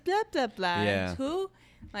 Ty, blah blah blah." Yeah. Who?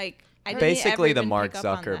 Like, I didn't basically ever the even Mark pick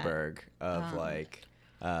up on that. Zuckerberg of Oh. like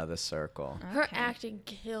the Circle. Her Okay. acting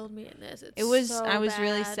killed me in this. It's It was. so I was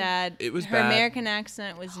really bad. sad. It was her bad. American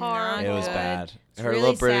accent was not Horrible. It was good. bad. It's Her really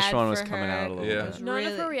little British sad one was for coming her. out a little Yeah. It was bit. None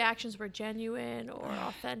really, of her reactions were genuine or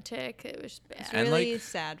authentic. It was bad. It's And, really like,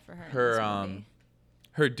 sad for her. in her this movie.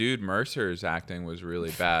 her dude Mercer's acting was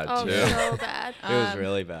really bad Oh, too. so bad. It was Um,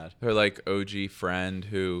 really bad. Her like OG friend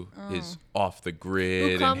who is off the Who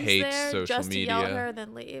grid and comes hates there social just to yell at her media. and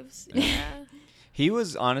then leaves. Yeah. He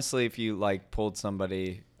was honestly, if you like pulled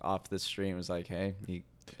somebody off the street and was like, "Hey, you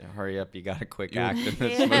hurry up, you got a quick You- act in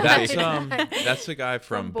this Yeah. movie." That's the guy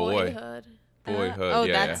from Boyhood. Boyhood. Oh,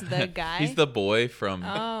 yeah, that's yeah. the guy? He's the boy from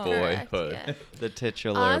Oh. Correct, Boyhood. yeah. the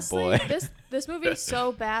titular Honestly, boy. this movie is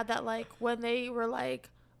so bad that like when they were like,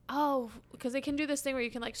 oh, because they can do this thing where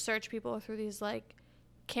you can like search people through these like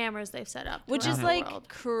cameras they've set up, Which throughout is the like world.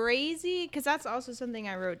 crazy because that's also something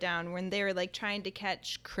I wrote down when they were like trying to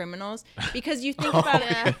catch criminals because you think about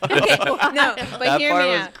Yeah. it. Okay, no, but That hear part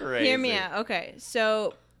me was out. Hear me crazy. out. Okay,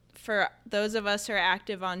 so for those of us who are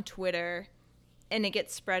active on Twitter, and it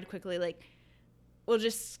gets spread quickly, like we'll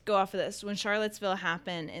just go off of this. When Charlottesville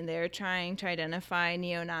happened and they're trying to identify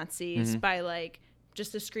neo-Nazis by like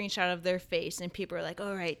just a screenshot of their face and people are like,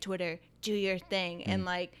 all right, Twitter, do your thing. And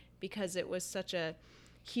like, because it was such a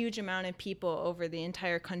huge amount of people over the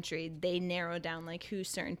entire country, they narrowed down like who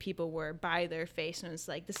certain people were by their face. And it's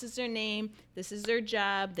like, this is their name, this is their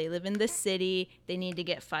job, they live in this city, they need to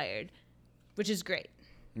get fired, which is great.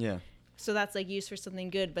 Yeah. So that's like used for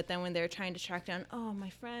something good. But then when they're trying to track down, oh,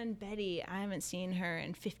 my friend Betty, I haven't seen her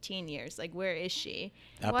in 15 years. Like, where is she?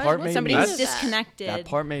 That What- part what made Somebody me who's is that? disconnected. That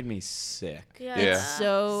part made me sick. Yeah, Yeah. it's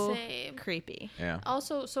So same. creepy. Yeah.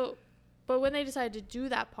 Also, but when they decided to do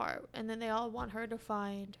that part, and then they all want her to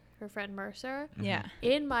find her friend Mercer, Yeah.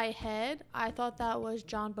 in my head, I thought that was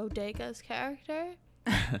John Bodega's character.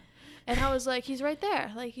 And I was like, he's right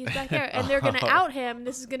there. Like, he's back there. And they're going to out him. And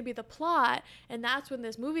this is going to be the plot. And that's when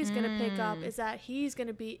this movie's going to pick up, is that he's going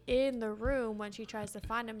to be in the room when she tries to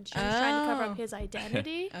find him. She's trying to cover Oh. up his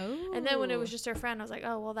identity. Oh. And then when it was just her friend, I was like,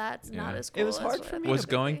 oh, well, that's not Yeah. as cool. It was as hard what for I me thought Was it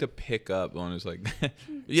would going be. to pick up when it was like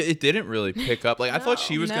yeah, it didn't really pick up. Like I thought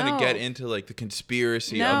she was gonna No. get into like the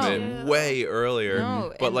conspiracy of No. it Yeah. way earlier.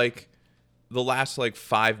 No, But and- like the last like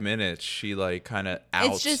 5 minutes she like kind of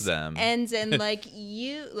outs It's just them. ends in like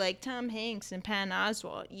you, like Tom Hanks and Patton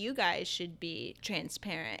Oswalt, you guys should be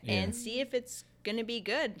transparent and see if it's going to be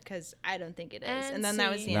good because I don't think it is. And, And then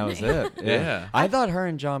that was the scene. That end. was it. Yeah. I thought her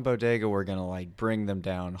and John Bodega were gonna like bring them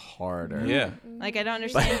down harder. Yeah. Like, I don't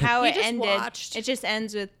understand how He it just ended. watched. It just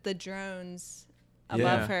ends with the drones above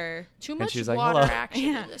Yeah. her. Too And much she's like, water "Hello." action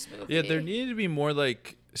Yeah. in this movie. Yeah, there needed to be more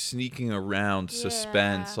like sneaking around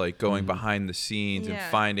suspense, like going behind the scenes and Yeah.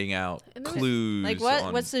 finding out And there was- clues. Like,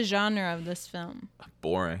 on- what's the genre of this film?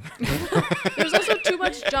 boring? There's also too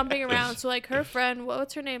much jumping around. So, like, her friend,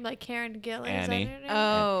 what's her name? Like, Karen Gillan. Is that Annie. her name?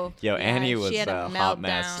 Oh. Yo, yeah, Annie was she had a a hot meltdown.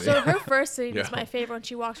 mess. So her first scene is Yeah. my favorite when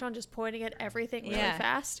she walks around just pointing at everything really Yeah.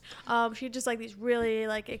 fast. She just like these really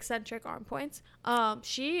like eccentric arm points.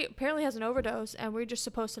 She apparently has an overdose and we're just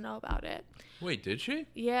supposed to know about it. Wait, did she?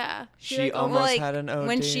 Yeah. She like, almost like, had an OD.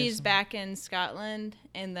 when or she's something. back in Scotland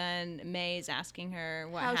and then May's asking her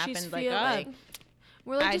what how happened. she's Like, feeling.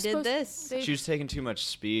 We're like I just did supposed- this. they- She was taking too much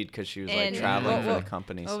speed because she was like And traveling for what- the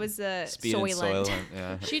company. what so was the speed and Soylent? Soylent,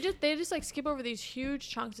 yeah. they just like skip over these huge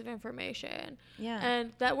chunks of information. Yeah.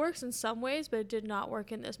 And that works in some ways, but it did not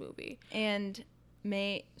work in this movie. And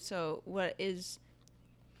May, so what is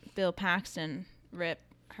Bill Paxton, Rip,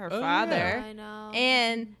 her Oh, father, I know.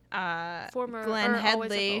 and Former- Glenn or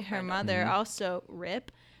always a Headley, full her friend. mother, also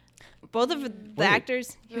Rip. Both of the Wait.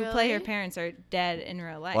 actors who play her Really? parents are dead in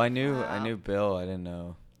real life. Well, I Wow. knew Bill. I didn't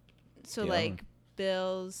know. So, Yeah. like,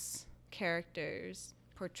 Bill's character's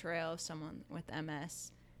portrayal of someone with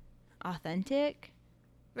MS, authentic?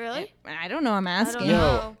 Really? I don't know. I'm asking. know. Yo,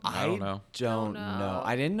 No. I don't know. Don't Don't know. know.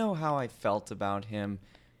 I didn't know how I felt about him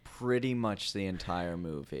pretty much the entire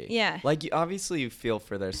movie. Yeah. Like, obviously you feel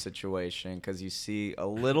for their situation because you see a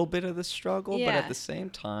little bit of the struggle, but Yeah. at the same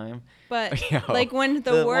time, But Yo, like when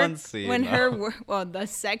the one scene, the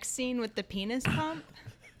sex scene with the penis pump.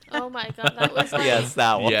 Oh my god, that was like, yes,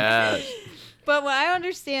 that one. Yes. But what I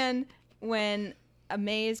understand when a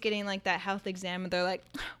May is getting like that health exam, and they're like,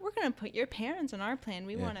 "We're gonna put your parents on our plan.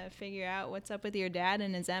 We Yeah. want to figure out what's up with your dad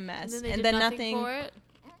and his MS." and then, they And did then nothing for it.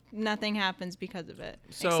 nothing happens because of it.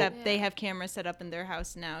 So- Except they Yeah. have cameras set up in their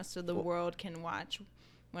house now, so the world can watch.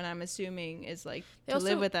 What I'm assuming is like They to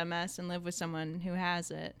live also- with MS and live with someone who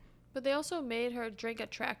has it. But they also made her drink a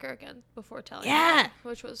tracker again before telling Yeah. her,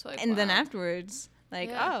 which was like, And then wild. afterwards, like,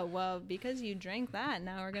 Yeah. oh well, because you drank that,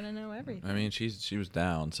 now we're gonna know everything. I mean, she was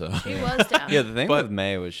down, so. She was down. Yeah, the thing But- with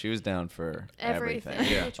May was she was down for everything.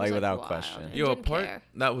 everything. Yeah. Which Like, was, without wild. question. And Yo, a didn't part care.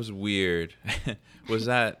 that was weird was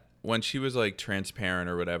that when she was like transparent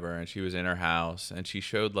or whatever, and she was in her house, and she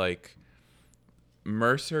showed like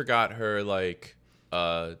Mercer got her like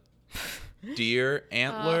a deer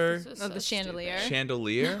antler this was Oh, the chandelier.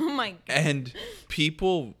 chandelier, Oh my god. and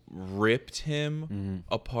people ripped him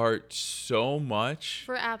Mm-hmm. apart so much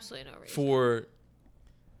For absolutely no reason. for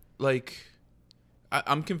like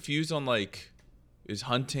I'm confused on like, is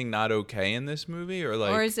hunting not okay in this movie, or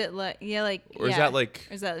like, Or is it like or is that like,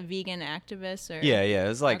 or is that vegan activists or Yeah, it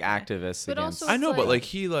was like Okay. activists But against. also I know, it's but like- like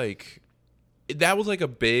he like that was like a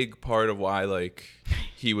big part of why like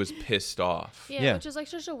he was pissed off. yeah, which is like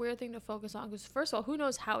such a weird thing to focus on because first of all, who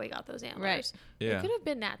knows how he got those antlers? Right. Yeah. It could have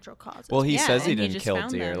been natural causes. Well, he Yeah, says he and he didn't just kill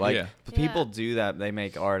found deer. them. Like Yeah. the people Yeah. do that. They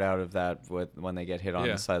make art out of that with when they get hit on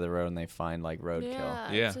Yeah. the side of the road and they find like roadkill.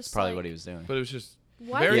 yeah, Yeah. it's That's just probably like, what he was doing. But it was just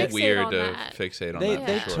Why very fixate weird on to that? fixate on They that.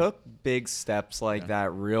 they for sure. took big steps like Yeah.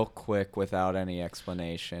 that real quick without any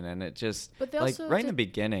explanation, and it just But they like also right in the did-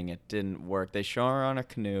 beginning it didn't work. They show her on a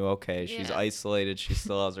canoe. Okay, she's Yeah. isolated. She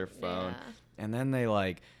still has her phone, Yeah. and then they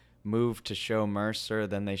like move to show Mercer.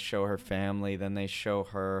 Then they show her family. Then they show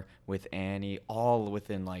her with Annie, all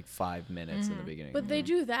within like 5 minutes in the beginning. But they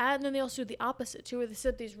do that, and then they also do the opposite too, where they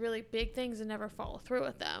set these really big things and never follow through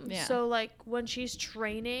with them. Yeah. So like when she's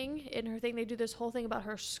training in her thing, they do this whole thing about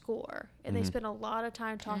her score, and they spend a lot of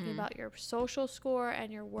time talking about your social score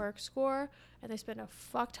and your work score, and they spend a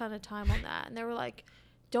fuck ton of time on that. And they were like,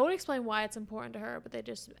 don't explain why it's important to her, but they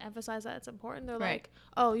just emphasize that it's important. They're Right. like,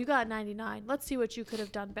 oh, you got 99. Let's see what you could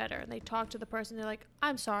have done better. And they talk to the person. They're like,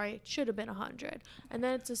 I'm sorry, it should have been 100. And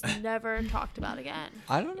then it's just never talked about again.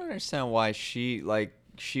 I don't understand why she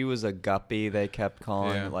was a guppy. They kept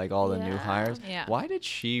calling Yeah. it, like all the new Yeah. hires. Yeah. Why did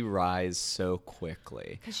she rise so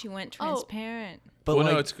quickly? because she went Oh. transparent. But well,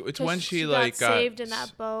 like, no, it's when she got like got saved in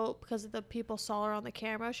that boat because of the people saw her on the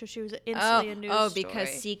camera, so she was instantly a news because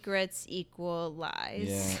story. secrets equal lies.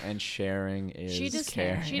 yeah, and sharing is She just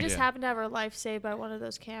caring. she just Yeah. happened to have her life saved by one of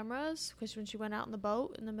those cameras because when she went out in the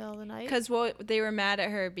boat in the middle of the night. Because they were mad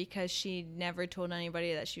at her because she never told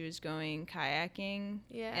anybody that she was going kayaking.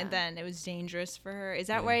 Yeah. And then it was dangerous for her. Is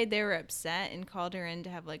that why they were upset and called her in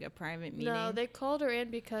to have like a private meeting? No, they called her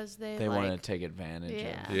in because they They like, wanted to take advantage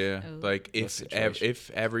Yeah. of. yeah, Oh. like The situation.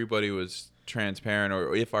 if everybody was transparent,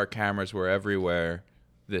 or if our cameras were everywhere,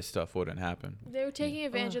 this stuff wouldn't happen. They were taking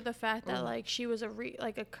advantage Ugh. of the fact that like she was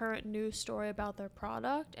like a current news story about their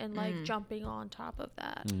product and like jumping on top of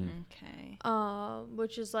that. Okay.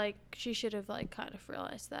 Which is like she should have like kind of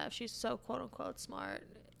realized that if she's so quote unquote smart.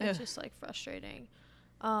 It's Ugh. just like frustrating.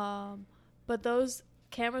 But those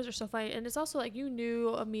cameras are so funny, and it's also like you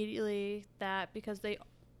knew immediately that because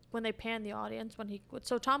when they pan the audience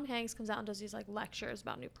so Tom Hanks comes out and does these like lectures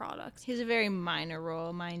about new products. He's a very minor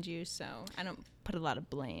role, mind you, so I don't put a lot of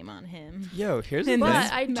blame on him. Yo, here's the And thing.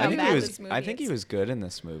 But I I do think bad he this was. movie I think he is. was good in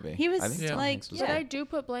this movie. He was I think Yeah. Tom like, Hanks was But yeah. I do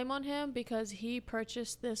put blame on him because he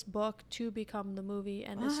purchased this book to become the movie,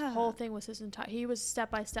 and this Ah. whole thing was his entire. He was step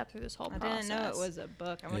by step through this whole I process. didn't know it was a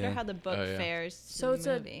book. I wonder Yeah. how the book Oh, yeah. fares to So the it's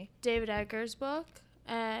movie. a David Eggers book,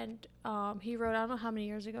 and he wrote I don't know how many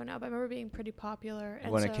years ago now, but I remember being pretty popular.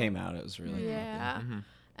 And when it so- came out, it was really. Yeah, Mm-hmm.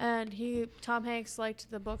 and Tom Hanks liked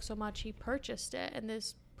the book so much he purchased it, and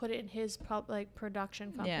this put it in his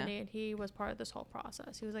production Yeah. company, and he was part of this whole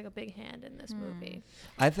process. He was like a big hand in this movie.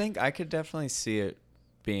 I think I could definitely see it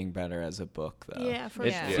being better as a book, though. Yeah, for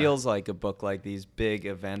it sure. feels like a book, like these big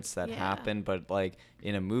events that Yeah. happen, but like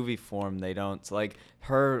in a movie form, they don't. Like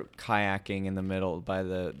her kayaking in the middle by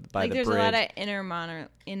the There's bridge. a lot of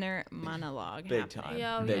inner monologue Big happening. time.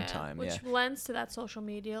 Yeah, Big time, which yeah. lends to that social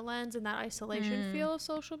media lens and that isolation feel of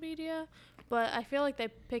social media. But I feel like they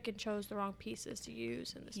pick and chose the wrong pieces to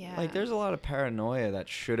use in this Yeah. movie. Like there's a lot of paranoia that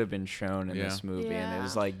should have been shown in Yeah. this movie, and it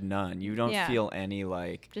was Yeah. like none. You don't Yeah. feel any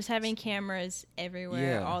like. Just having cameras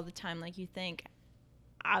everywhere Yeah. all the time, like you think,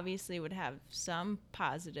 obviously would have some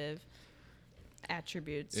positive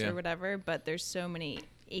attributes Yeah. or whatever, but there's so many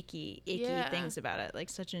icky Yeah. things about it, like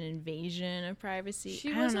such an invasion of privacy. She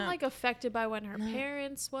I don't wasn't know. like affected by when her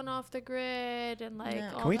parents went off the grid and like.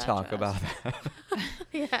 No. All Can we that talk jazz. about that?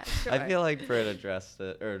 Yeah, sure. I feel like Britt addressed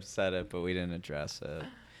it or said it, but we didn't address it.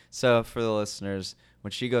 So for the listeners,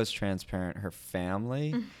 when she goes transparent, her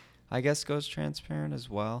family, I guess, goes transparent as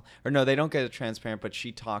well. Or no, they don't get it transparent, but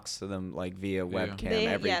she talks to them like via webcam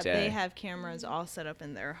every day. they have cameras all set up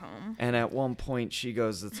in their home. And at one point, she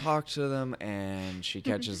goes to talk to them, and she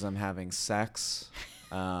catches them having sex.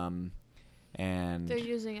 And they're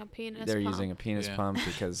using a penis. they're pump. using a penis Yeah. pump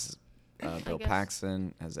because Bill guess.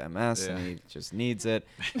 Paxton has MS and Yeah. he just needs it.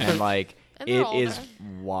 And like And they're it is older.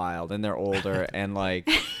 wild, and they're older, and like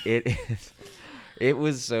it is. It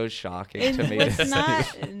was so shocking It to me. was to see.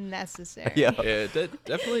 not necessary. Yeah. Yeah, that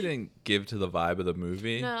definitely didn't give to the vibe of the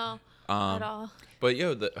movie. No, Um, at all. But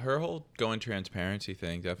her whole going transparency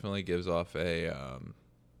thing definitely gives off a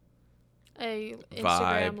A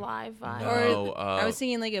Instagram vibe. live vibe. No. Or I was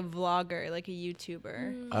thinking like a vlogger, like a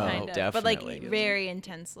YouTuber, Oh, kind of, but like definitely. very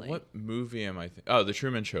intensely. what movie am I thinking? Oh, The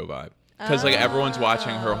Truman Show vibe. Because like everyone's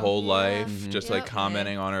watching her whole yeah. life, just like Yep.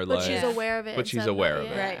 commenting on her But life. she's aware of it. But and she's said aware that,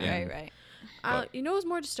 of it, yeah. Right, Yeah. right. But- You know what was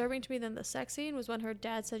more disturbing to me than the sex scene was when her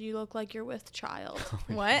dad said, "You look like you're with child."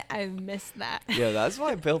 What? I missed that. Yeah, that's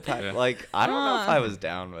why Bill Paxton. Yeah. Like, I don't know if I was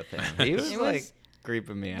down with him. He was It like was-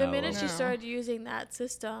 creeping me out. The a minute little. she No. started using that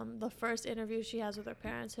system, the first interview she has with her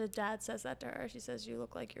parents, her dad says that to her. She says, "You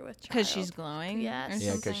look like you're with child." Because she's glowing. Yes. or Yeah,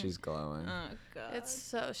 because something? she's glowing. Oh god. It's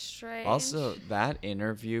so strange. Also, that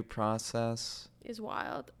interview process. is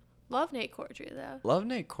wild. Love Nate Cordry though. Love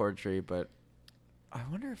Nate Cordry, but I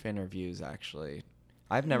wonder if interviews actually.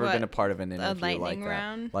 I've never What, been a part of an a interview like lightning that.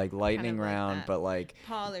 round? Like lightning like round, that. but like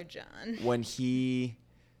Paul or John. when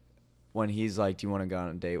he's like, "Do you want to go on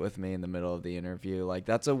a date with me?" in the middle of the interview, like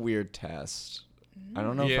that's a weird test. I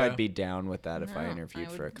don't know if Yeah. I'd be down with that if I No, interviewed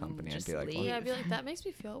I for a would company. I'd just be like, leave. well, Yeah, I'd be like, that makes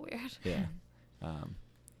me feel weird. yeah.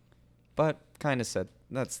 But kind of said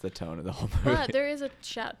that's the tone of the whole movie. But there is a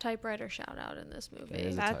typewriter shout out in this movie. There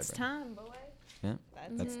is a That's typewriter. Tom, boy. Yeah,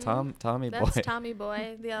 that's Mhm. Tommy That's Boy. Tommy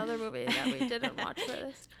Boy, the other movie that we didn't watch for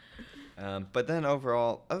this. But then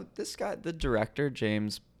overall, this guy, the director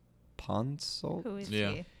James Ponsoldt, Who is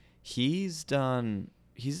Yeah. he? he's done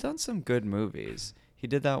some good movies. He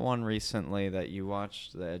did that one recently that you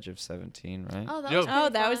watched, The Edge of 17, right? Oh, that Yep. was pretty Oh,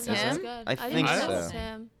 that fun. was That him? good. I didn't think know that so. was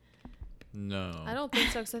him. No. I don't think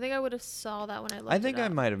so, because I think I would have saw that when I looked I think it I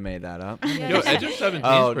up. might have made that up. Yeah, Yo, you Edge did. of 17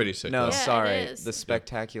 Oh, is pretty sick. no, though. Yeah, it sorry. is. The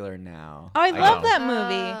Spectacular Now. Oh, I got love it. that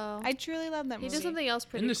movie. Oh. I truly love that He movie. did something else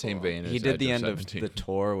pretty In the cool. same vein as He did Edge the of end 17. of the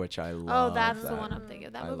tour, which I love. Oh, that's the that. one I'm thinking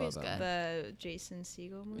of. That I movie's love good. The Jason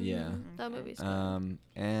Segel movie. Yeah. That movie's good.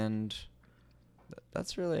 And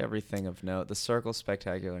that's really everything of note. The Circle,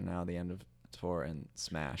 Spectacular Now, the end of tour, and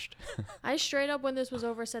Smashed. I straight up, when this was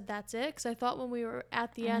over, said that's it, because I thought when we were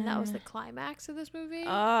at the end, that was the climax of this movie. Oh,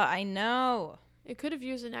 I know. It could have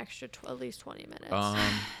used an extra at least 20 minutes.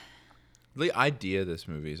 The idea of this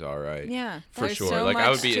movie is all right. Yeah, For there's sure. so Like, much I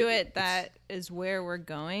would be- to it that is where we're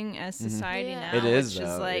going as society Yeah. now. It is, which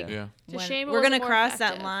though, like Yeah. It's a when- shame it we're wasn't gonna more cross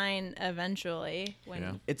effective. that line eventually. When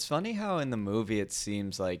Yeah. It's funny how in the movie it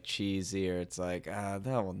seems like cheesy, or it's like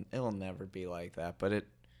it'll never be like that, but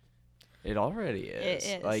it already is,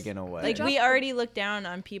 It is. like in a way. Like we already look down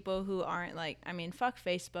on people who aren't like, I mean, fuck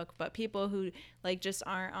Facebook, but people who like just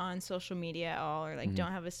aren't on social media at all, or like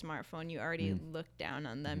don't have a smartphone. You already look down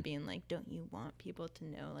on them, being like, don't you want people to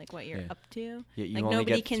know like what you're Yeah. up to? Yeah, you like only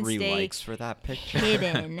nobody get can 3 stay likes for that picture.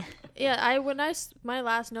 hidden. Yeah, my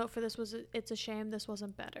last note for this was, it's a shame this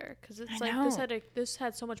wasn't better, because it's I like know. this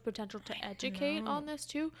had so much potential to educate on this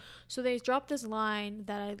too. So they dropped this line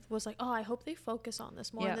that I was like, oh, I hope they focus on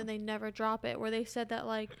this more, Yeah. and then they never drop it, where they said that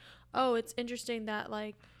like, oh, it's interesting that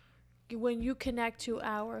like, when you connect to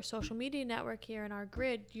our social media network here in our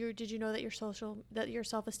grid, did you know that your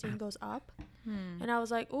self-esteem goes up? And I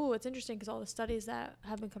was like, oh, it's interesting, because all the studies that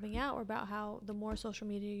have been coming out were about how the more social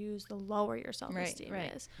media you use, the lower your self-esteem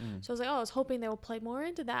right. is. So I was like, oh, I was hoping they will play more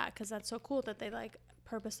into that, because that's so cool that they like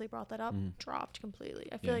purposely brought that up. Dropped completely.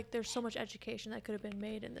 I feel Yeah. like there's so much education that could have been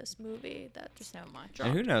made in this movie that just So much.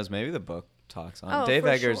 And who knows? Maybe the book talks on. Oh, Dave for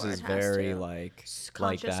Eggers sure, is it has very to. like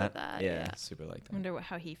conscious that. of that, Yeah, yeah. super like that. I wonder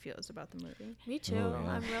how he feels about the movie. Me too. Oh,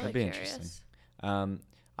 yeah. I'm That'd really be curious. interesting.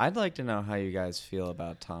 I'd like to know how you guys feel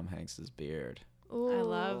about Tom Hanks's beard. Ooh. I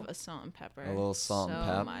love a salt and pepper. A little salt and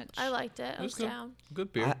so pep. much. I liked it. I was good. down.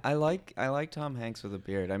 Good beer. I like Tom Hanks with a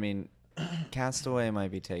beard. I mean, Castaway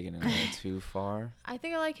might be taking it a little too far. I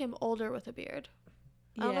think I like him older with a beard.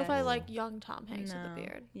 I don't know if I Yes. like young Tom Hanks with No. a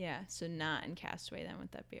beard. Yeah, so not in Castaway then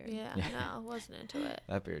with that beard. Yeah, Yeah. no, wasn't into it.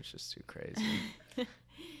 That beard's just too crazy.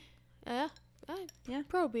 Yeah, Yeah.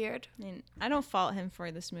 pro beard. I mean, I don't fault him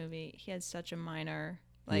for this movie. He had such a minor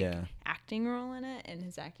Yeah. acting role in it, and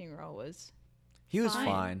his acting role was He was Fine.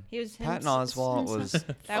 fine. he was Patton hims- Oswalt himself. was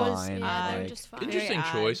That was fine. Yeah, they're like- just fine. Very Interesting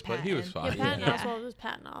odd, choice, but he was Patton. fine. Yeah, Patton Yeah. Oswalt was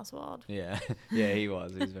Patton Oswalt. Yeah, yeah, he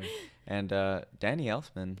was. He was very. And Danny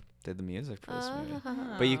Elfman did the music for this movie,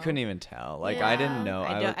 but you couldn't even tell. Like I Yeah. didn't know.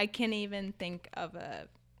 I can't even think of a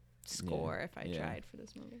score if I yeah. tried for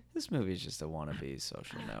this movie. This movie's just a wannabe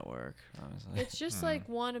Social Network. Honestly, It's just like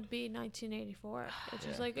wannabe 1984. It's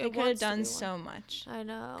just Yeah. like They it could have wants to done be so one. much. I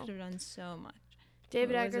know. Could have done so much.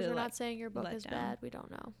 David What was Eggers, it we're let- not saying your book let is down? bad. We don't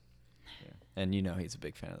know. and you know he's a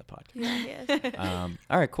big fan of the podcast. Yeah, he is.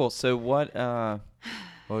 All right, cool. So what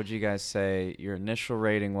would you guys say your initial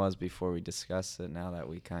rating was before we discussed it? Now that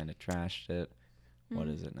we kind of trashed it, what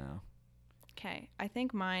is it now? Okay, I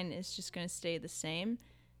think mine is just gonna stay the same.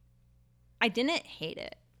 I didn't hate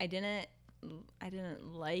it. I didn't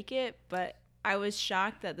like it, but I was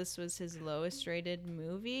shocked that this was his lowest rated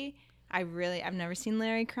movie. I've never seen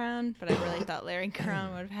Larry Crown, but I really thought Larry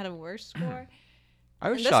Crown would have had a worse score. I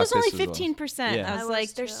was And this shocked. was only this was 15%. Yeah. I I was was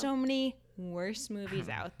like, there's too. so many worse movies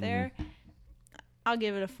out there. I'll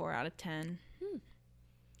give it a 4 out of 10.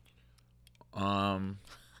 I'm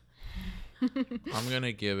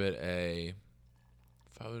gonna give it a.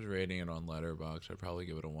 If I was rating it on Letterboxd, I'd probably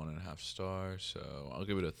give it a 1.5 stars. So I'll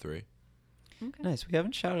give it a 3. Okay. Nice. We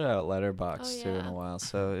haven't shouted out Letterboxd Oh, too in yeah. a while.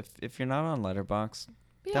 So if you're not on Letterboxd,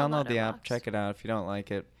 Be on download the app, Letterboxd. check it out. If you don't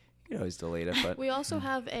like it, you can always delete it. But We also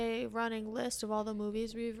have a running list of all the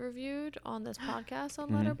movies we've reviewed on this podcast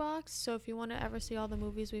on Mhm. Letterboxd. So if you want to ever see all the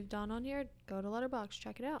movies we've done on here, go to Letterboxd,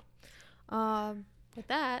 check it out. With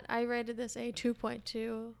that, I rated this a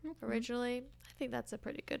 2.2 originally. I think that's a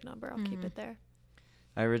pretty good number. I'll keep it there.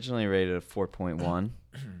 I originally rated a 4.1,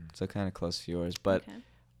 so kind of close to yours. But Okay.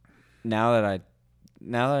 now that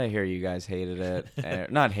I hear you guys hated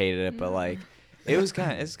it, not hated it, but like it's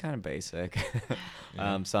kind of basic.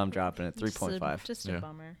 So I'm dropping it 3.5. Just Yeah. a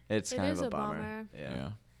bummer. It's It kind is of a a bummer.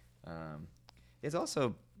 bummer. Yeah. It's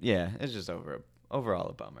also it's just overall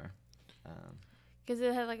a bummer. Because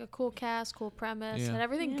it had like a cool cast, cool premise, Yeah. and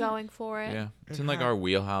everything Yeah. going for it. Yeah. It's in like our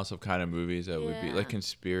wheelhouse of kind of movies that would be Yeah. like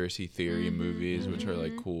conspiracy theory movies, which are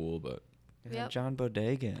like Mhm. cool, but. It Yep. had John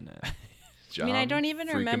Bodega in it. I mean, I John don't even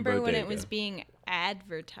freaking remember when it was Bodega. being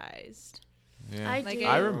advertised. Yeah. I Like, do.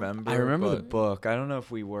 I remember. I remember the but book. I don't know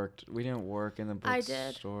if we didn't work in the I did.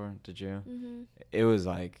 bookstore. Did you? Mm-hmm. It was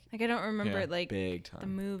like Like I don't remember Yeah. it like big the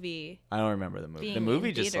time. movie. I don't remember the movie. The being movie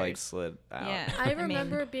in just like theaters. slid out. Yeah. I mean-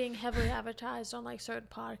 remember it being heavily advertised on like certain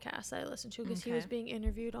podcasts that I listened to because he was Okay. being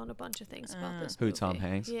interviewed on a bunch of things about this Who, movie. Tom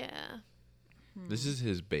Hanks? Yeah. This is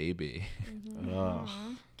his baby.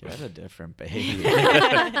 Oh, get a different baby.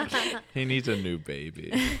 He needs a new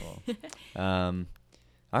baby.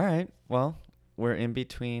 All right. Well, we're in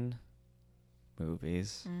between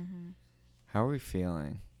movies. Mm-hmm. How are we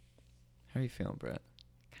feeling? How are you feeling, Brett?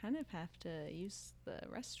 Kind of have to use the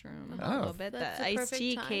restroom Oh. a little bit. That's The the iced perfect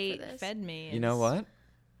tea time for Kate this. fed me. You know is- what?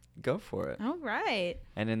 Go for it. All right.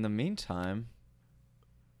 And in the meantime,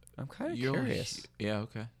 I'm kind of curious. Yeah.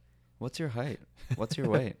 Okay. What's your height? What's your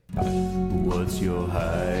weight? What's your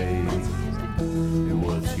height?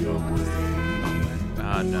 What's your weight?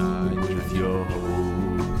 Nah. With your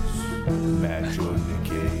host, Matt Jordan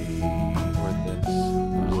K. For this.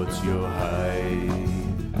 What's your height?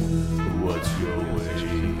 What's your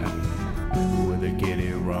weight? Will they get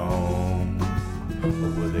it wrong? Or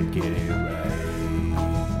will they get it right?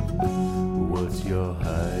 What's your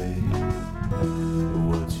height?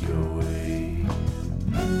 What's your weight?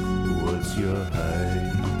 What's your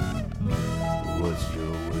height? What's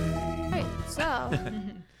your weight? Right. So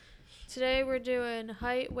today we're doing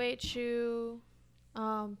height, weight, shoe,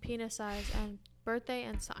 penis size, and birthday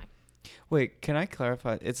and sign. Wait, can I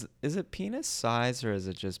clarify? Is it penis size or is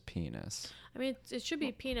it just penis? I mean, it should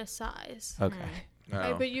be penis size. Okay.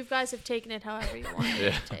 Right, No. but you guys have taken it however you want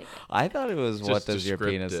Yeah. to take it. I thought it was what Just does your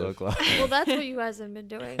penis descriptive. look like? Well, that's what you guys have been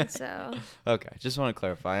doing. So Okay, just want to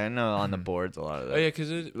clarify. I know on the boards a lot of that. Oh yeah, because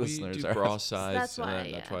we Listeners do are- bra size, That's and why,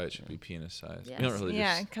 then that's yeah. why it should be penis size. Yes. We don't really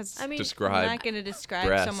Yeah, just because I mean, I'm describe. not going to describe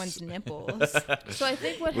breasts. someone's nipples. so I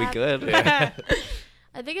think what we happened. good.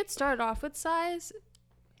 I think it started off with size,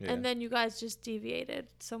 Yeah. and then you guys just deviated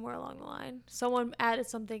somewhere along the line. Someone added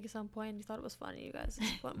something at some point, and you thought it was funny. You guys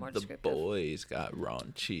went more the descriptive. boys got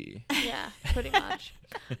raunchy. Yeah, pretty much.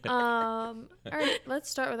 All right, let's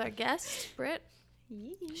start with our guest, Britt.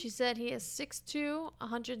 She said he is 6'2",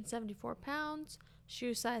 174 pounds,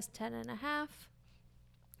 shoe size 10.5.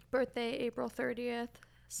 Birthday April 30th.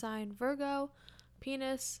 Sign Virgo.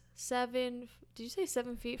 Penis 7. Did you say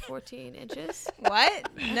 7 feet 14 inches? What?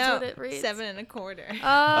 No, what it reads. 7 1/4.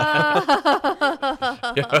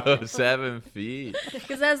 Oh. Yo, 7 feet.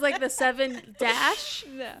 Because that's like the 7 dash,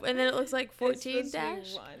 No. and then it looks like It's 14 supposed to be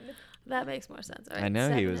dash. 1. That makes more sense. All right, I know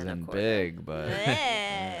he 7 was and a in quarter. big, but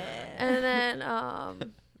And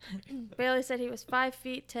then Bailey said he was 5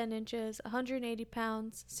 feet 10 inches, 180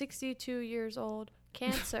 pounds, 62 years old,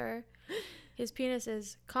 Cancer. His penis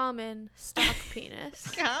is common stock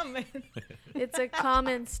penis. Common. It's a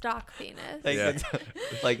common stock penis. like, Yeah.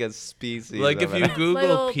 it's like a species. Like if of you it. Google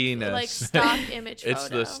Little, penis, like stock image photo. it's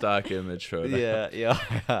the stock image photo. Yeah,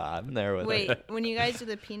 I'm there with Wait, it. when you guys do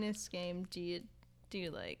the penis game, do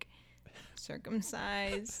you like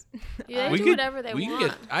circumcise? Yeah, they We do could- whatever they we could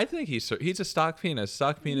want. get. I think he's a stock penis.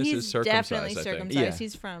 Stock penis He's is circumcised. definitely I think. circumcised. Yeah.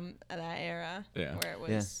 He's from that era Yeah. where it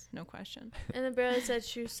was no question. And then Bailey said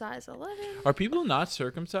shoe size 11. Are people not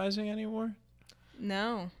circumcising anymore?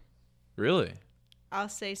 No, Really? I'll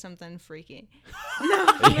say something freaky.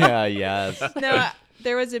 Yeah, yes. No,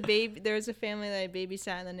 there was a family that I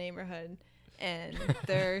babysat in the neighborhood, and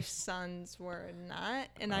their sons were not,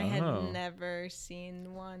 and I had Oh. never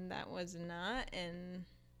seen one that was not, and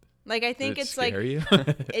like I think Did it it's like scare you?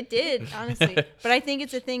 it did honestly, but I think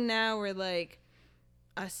it's a thing now where like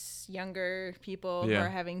us younger people who Yeah. are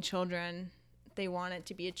having children, they want it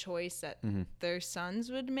to be a choice that their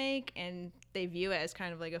sons would make, and they view it as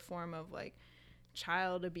kind of like a form of like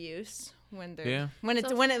child abuse when they're Yeah. when it's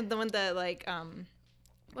So- when the like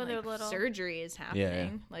When they're like, little. surgery is happening. Yeah.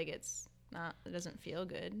 Like it's not, it doesn't feel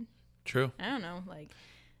good. True. I don't know. Like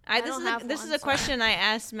I this don't is have this one, is a so- question I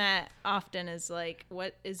ask Matt often, is like,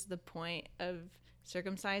 what is the point of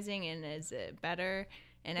circumcising, and is it better?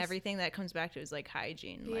 And everything that comes back to is like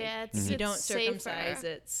hygiene. Like, Yeah, it's you it's don't circumcise, safer.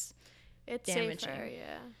 it's It's damaging. safer,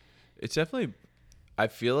 yeah. It's definitely. I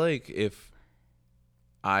feel like if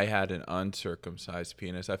I had an uncircumcised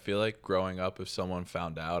penis, I feel like growing up, if someone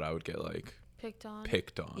found out, I would get like Picked on.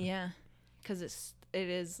 picked on. yeah, because it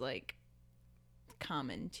is like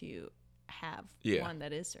common to have Yeah. one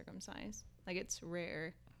that is circumcised. Like it's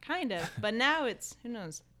rare, kind of, but now it's, who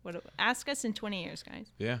knows what. Ask us in 20 years,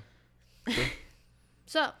 guys. Yeah.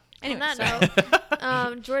 So, Anyway, on sorry. that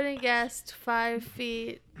note, Jordan Guest, 5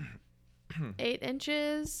 feet 8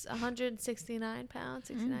 inches, 169 pounds,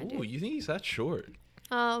 69 Ooh, you think he's that short?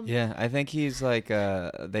 Yeah, I think he's like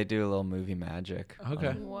they do a little movie magic.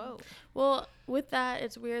 Okay. Whoa. Well, with that,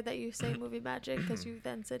 it's weird that you say movie magic because you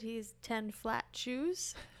then said he's 10 flat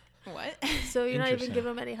shoes. What? So you're not even Interesting.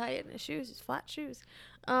 giving him any height in his shoes. It's flat shoes.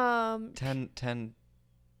 10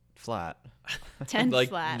 flat. 10 like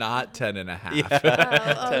flat. not 10 and a half. Yeah.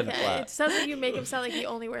 Oh, 10 okay. flat. It sounds like you make him sound like he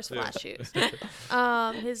only wears flat shoes.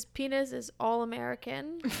 His penis is all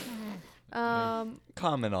American.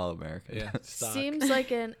 Common all American. Yeah. Stock. Seems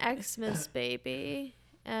like an Xmas baby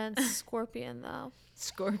and scorpion though.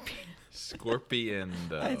 Scorpion. Scorpion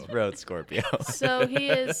I though. wrote Scorpio. So he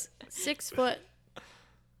is 6 foot.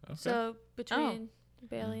 Okay. So between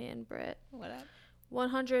Bailey and Britt, What up?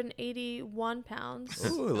 181 pounds.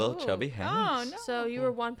 Ooh, a little Oh. chubby hands. Oh, no. So you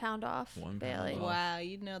were 1 pound off, 1 Bailey. pound off. Wow,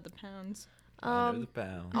 you know the pounds. Under the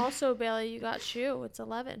pound. Also, Bailey, you got shoe. It's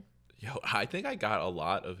 11. Yo, I think I got a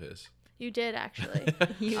lot of his. You did actually.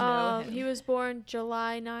 You know him. He was born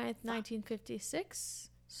July 9th, 1956.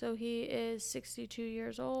 So he is 62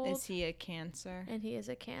 years old. Is he a Cancer? And he is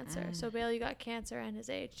a Cancer. So Bailey, you got Cancer and his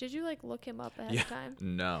age. Did you like look him up ahead Yeah. of time?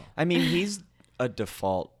 No. I mean, he's a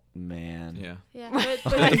default man. Yeah. Yeah. The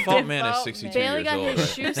But default man is Default 62 Bailey years got old.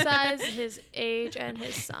 his shoe size, his age, and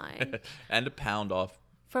his sign And a pound off.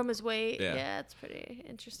 from his weight. Yeah. Yeah, it's pretty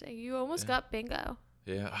interesting. You almost got bingo.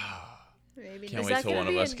 Yeah. Maybe Can't Is wait that till gonna one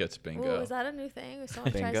of be us an- gets Ooh, bingo. is that a new thing? If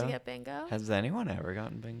someone tries to Bingo? get bingo? Has anyone ever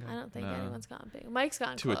gotten bingo? I don't think No. anyone's gotten bingo. Mike's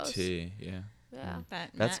gotten To close. a T, yeah. Yeah.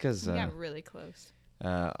 that That's Matt, 'cause, you got really close.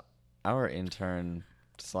 Our intern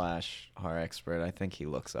 / our expert, I think he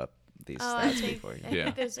looks up these Oh, I stats think, before. I Yeah.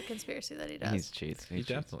 think there's a conspiracy that he does. He's cheats. He cheats.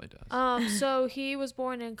 definitely does. So he was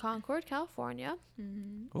born in Concord, California.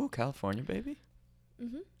 Ooh, California baby.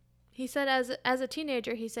 He said as a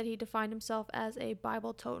teenager, he said he defined himself as a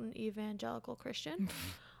Bible-toting evangelical Christian.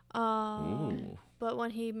 Ooh. But when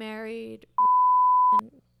he married,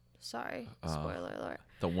 sorry, Oh. spoiler alert.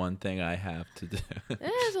 The one thing I have to do.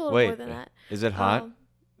 It's a little Wait, more than that. Is it hot?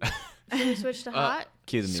 Should we switch to hot?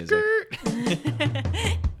 Cue the music.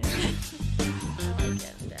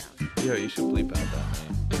 Get him down. Yo, you should bleep out that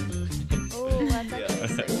name. Oh, that's actually a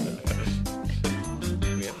sick idea.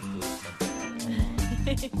 We have to bleep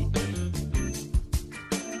something.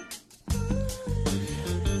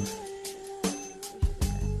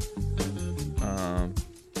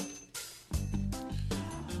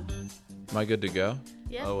 Am I good to go?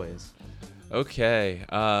 Yeah. Always. Okay.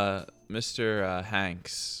 Mr.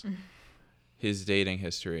 Hanks, his dating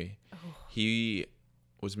history. He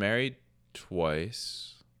was married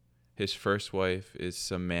twice. His first wife is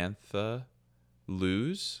Samantha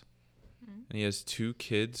Luz, and he has 2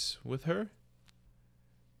 kids with her.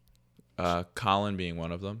 Colin being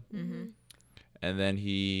one of them. Mm-hmm. And then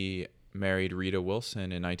he married Rita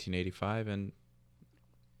Wilson in 1985, and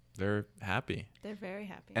they're happy. They're very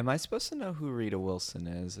happy. Am I supposed to know who Rita Wilson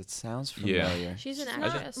is? It sounds Yeah. familiar. She's an She's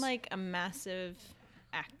actress. not like a massive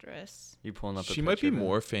actress. You pulling up? She might be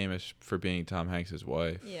more famous for being Tom Hanks'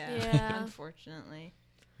 wife. Yeah. Yeah. Unfortunately.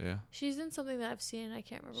 Yeah. She's in something that I've seen. I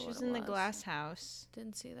can't remember She what was it in was. The Glass House.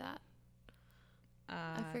 Didn't see that.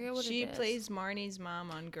 Forget what she it is. She plays Marnie's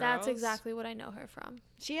mom on Girls. That's exactly what I know her from.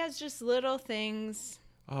 She has just little things.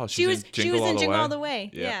 Oh, She was in Jingle All the Way.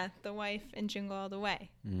 Yeah. Yeah, the wife in Jingle All the Way.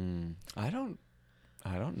 I don't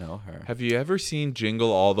know her. Have you ever seen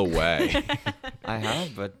Jingle All the Way? I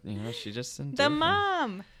have, but she just didn't. The do her.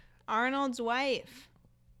 mom, Arnold's wife.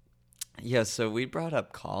 Yeah, so we brought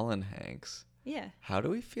up Colin Hanks. Yeah. How do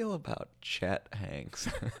we feel about Chet Hanks?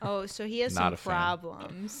 Oh, so he has Not some a fan.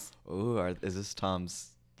 problems. Ooh, is this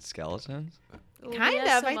Tom's skeleton? Ooh, he Kind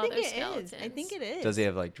has of. some I think other it is. I skeletons. think it is. Does he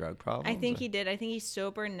have like drug problems? I think or- he did. I think he's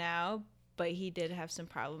sober now, but he did have some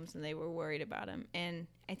problems, and they were worried about him. And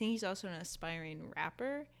I think he's also an aspiring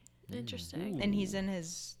rapper, Interesting. and he's in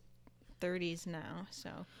his 30s now.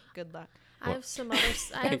 So good luck. I have some other.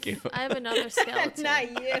 Thank you. I have another skeleton.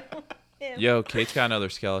 Not you. Yo, Kate's got another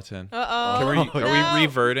skeleton. Uh oh. Are we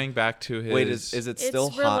reverting back to his Wait, is it It's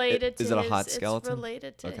still hot? related to Is it a his, hot skeleton? It's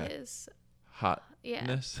related to Okay. his.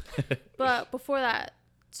 hotness? Yeah. But before that,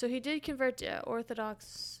 so he did convert to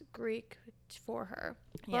Orthodox Greek for her.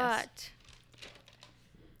 Yes. But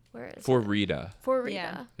where is For it? Rita. For Rita.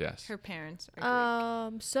 Yeah. Yes. Her parents are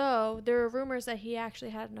Greek. So there are rumors that he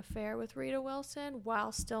actually had an affair with Rita Wilson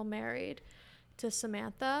while still married to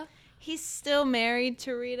Samantha. He's still married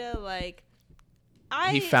to Rita. Like,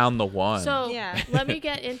 He found the one. So Yeah. let me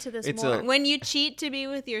get into this It's more. a- When you cheat to be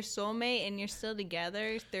with your soulmate and you're still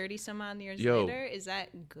together 30 some odd years Yo. later, is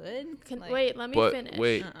that good? Wait, let me but finish.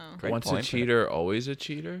 wait, Uh-oh. Great once a point, cheater, always a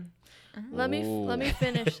cheater? Let me Ooh.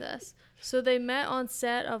 finish this. So they met on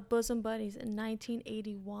set of Bosom Buddies in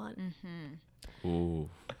 1981. Ooh.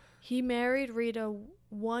 He married Rita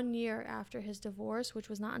 1 year after his divorce, which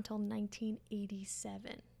was not until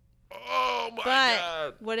 1987. Oh my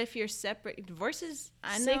But what if you're separate? Divorces,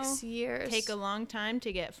 I know, 6 years. take a long time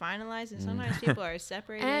to get finalized, and sometimes people are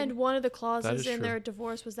separated. And one of the That clauses is in true. their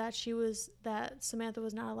divorce was that Samantha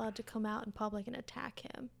was not allowed to come out in public and attack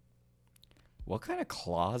him. What kind of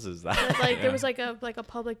clause is that? But, like there was like a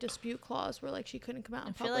public dispute clause where like she couldn't come out in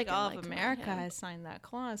I public. feel like and, all of come at America him. has signed that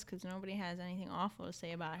clause because nobody has anything awful to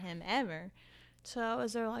say about him ever. So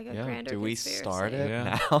is there like a Yeah, grander do we conspiracy? start it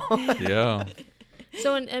Yeah. now? Yeah.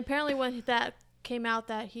 So and apparently when that came out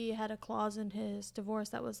that he had a clause in his divorce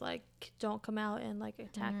that was like don't come out and like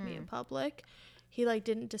attack me in public, he like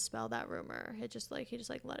didn't dispel that rumor. He just let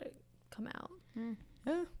it come out.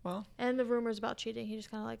 Yeah, well. And the rumors about cheating, he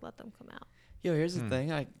just kind of like let them come out. Yo, here's the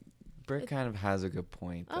thing. Britt kind of has a good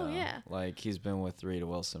point. Oh, though. yeah. Like he's been with Rita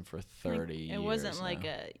Wilson for 30 years. It wasn't like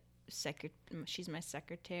now. she's my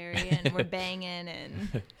secretary and we're banging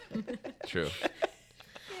and True.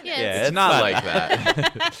 Yeah, It's not like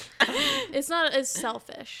that. it's not as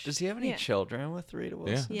selfish. Does he have any Yeah. children with Rita Yeah.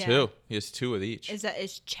 Wilson? Yeah. 2. He has 2 with each.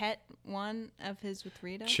 is Chet one of his with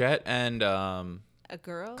Rita? Chet and A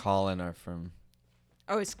girl? Colin are from.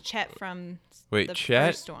 Oh, it's Chet from Wait, the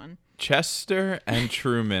Chet? first one. Chester and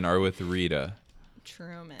Truman are with Rita.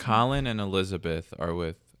 Truman. Colin and Elizabeth are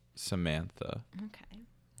with Samantha. Okay.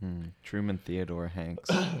 Truman Theodore Hanks.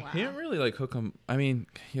 He didn't really like hook him. I mean,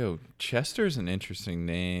 yo, Chester's an interesting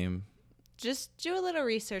name. Just do a little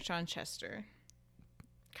research on Chester.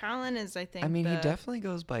 Colin is, I think. I mean, he the- definitely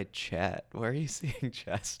goes by Chet. Where are you seeing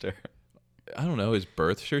Chester? I don't know his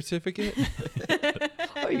birth certificate.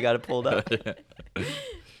 Oh, you got it pulled up.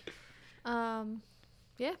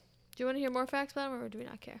 Yeah. Do you want to hear more facts about him, or do we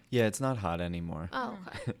not care? Yeah, it's not hot anymore. Oh,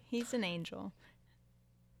 okay. He's an angel.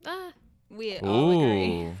 Ah, We all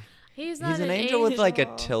agree. Ooh. he's not He's an angel with like a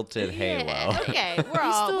angel. tilted halo. Okay, He's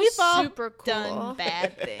still we've all super cool. done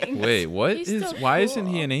bad things. Wait, what He's is? still Why isn't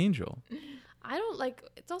he cool. an angel? I don't like.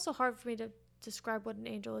 It's also hard for me to describe what an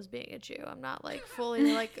angel is being a Jew. I'm not like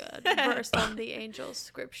fully like versed on the angel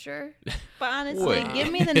scripture. But honestly, Wait.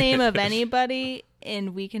 give me the name of anybody,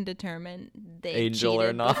 and we can determine they Angel or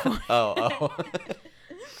cheated not? before. Oh.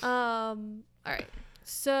 All right.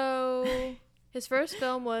 So his first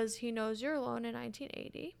film was He Knows You're Alone in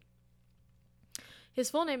 1980. His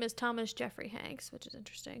full name is Thomas Jeffrey Hanks, which is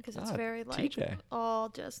interesting because it's very like TJ. all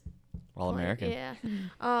just All plain- American.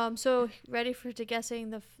 Yeah. So ready to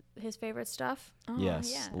guessing his favorite stuff? Oh,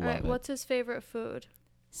 Yes. yeah. All Love right. it. What's his favorite food?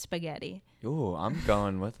 Spaghetti. Ooh, I'm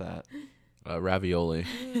going with that. Ravioli.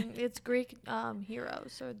 It's Greek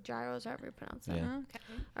heroes or gyros, however you pronounce that. Yeah. Okay.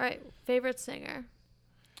 All right. Favorite singer?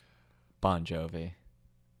 Bon Jovi.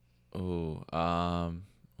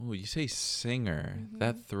 Oh, you say singer.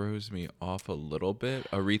 That throws me off a little bit.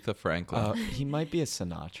 Aretha Franklin. He might be a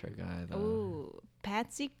Sinatra guy though. Ooh,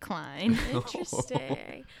 Patsy Cline.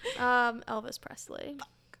 Interesting. Elvis Presley.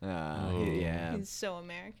 Yeah. He's so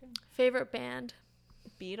American. Favorite band?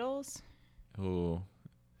 Beatles. Oh,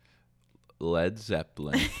 Led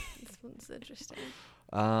Zeppelin. This one's interesting.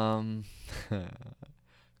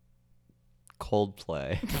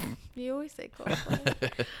 Coldplay. You always say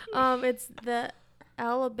Coldplay. It's the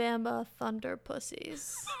Alabama Thunder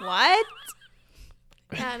Pussies. What?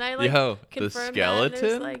 Yeah, and I like Yo, the confirmed that, and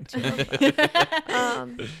there's, skeleton. like, two of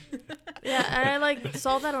them. Yeah, and I like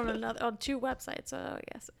saw that on two websites. So I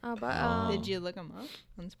guess, Did you look them up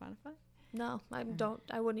on Spotify? No,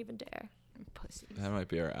 I wouldn't even dare. Pussies. That might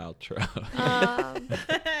be our outro.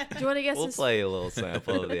 Do you want to guess We'll his play a little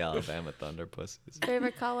sample of the Alabama Thunder Pussies.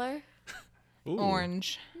 favorite color? Ooh.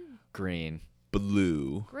 Orange. Green.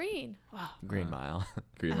 Blue. Green. Green Mile.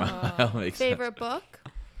 Green Mile makes sense. Favorite book?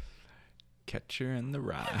 Catcher in the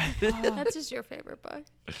Rye. That's just your favorite book.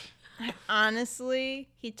 Honestly,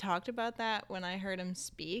 he talked about that when I heard him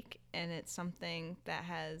speak, and it's something that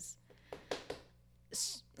has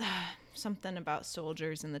something about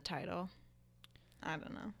soldiers in the title. I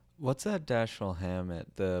don't know. What's that Dashiell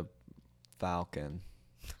Hammett? The Falcon.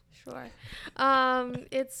 Sure.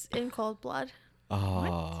 It's In Cold Blood.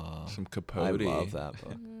 Oh. Some I Capote. love that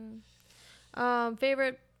book.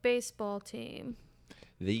 Favorite baseball team?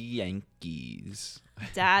 The Yankees.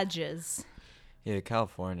 Dodgers. Yeah,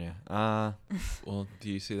 California. Well, do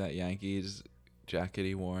you see that Yankees jacket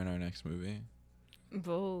he wore in our next movie?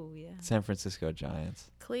 Oh, yeah. San Francisco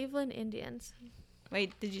Giants. Cleveland Indians.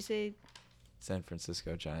 Wait, did you say? San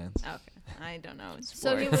Francisco Giants. Okay. I don't know. It's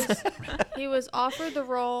So sports. he was offered the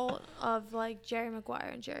role of like Jerry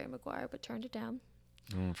Maguire and Jerry Maguire, but turned it down.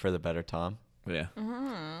 For the better Tom. Yeah.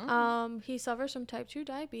 He suffers from type 2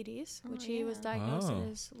 diabetes, which he was yeah. diagnosed in Oh.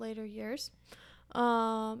 his later years.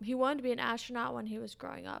 He wanted to be an astronaut when he was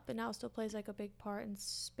growing up, and now still plays like a big part in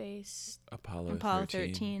space. Apollo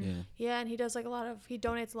 13. Yeah. Yeah, and he does like he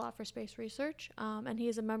donates a lot for space research. And he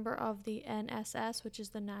is a member of the NSS, which is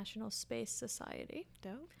the National Space Society.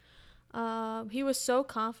 Dope. He was so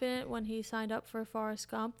confident when he signed up for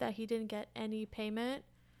Forrest Gump that he didn't get any payment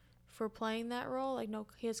for playing that role. Like, no,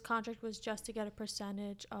 his contract was just to get a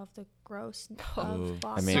percentage of the gross Oh. of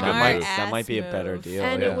box I mean, office. that might be a better move. deal.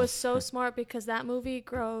 And yeah. it was so smart because that movie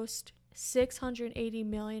grossed $680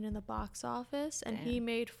 million in the box office, and he Damn.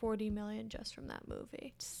 made $40 million just from that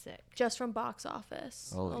movie, Sick. just from box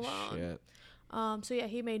office Holy alone. shit. So yeah,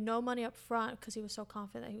 he made no money up front because he was so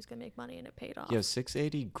confident that he was gonna make money, and it paid off. Yo,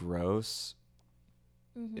 680 gross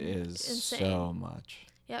is Insane. so much.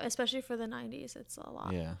 Yeah, especially for the 90s, it's a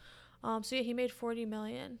lot. Yeah. So yeah, he made $40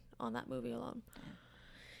 million on that movie alone.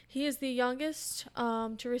 He is the youngest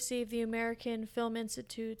to receive the American Film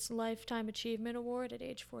Institute's Lifetime Achievement Award at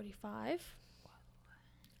age 45.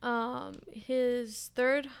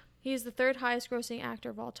 He's the third highest grossing actor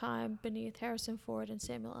of all time, beneath Harrison Ford and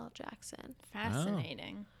Samuel L. Jackson.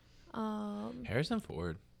 Fascinating. Harrison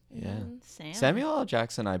Ford. Yeah. Sam. Samuel L.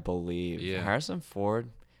 Jackson, I believe. Yeah. Harrison Ford,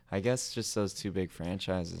 I guess just those two big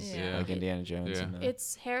franchises, Yeah. like Indiana Jones. Yeah. And,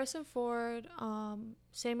 It's Harrison Ford,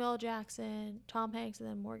 Samuel L. Jackson, Tom Hanks, and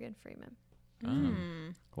then Morgan Freeman.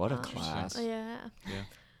 what a Um, class. Yeah. Yeah.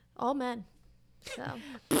 All men. So,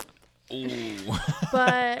 Ooh.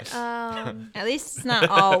 but At least it's not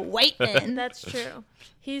all white men. that's true.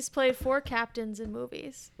 He's played 4 captains in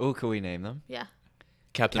movies. Oh, could we name them? Yeah.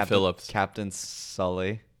 Captain Phillips. Captain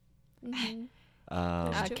Sully. Mm-hmm.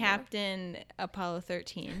 There's 2 more. Captain Apollo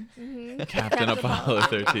 13. Captain Apollo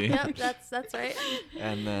 13. Yep, that's right.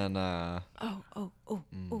 And then,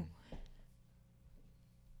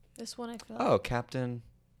 This one I feel. oh, Captain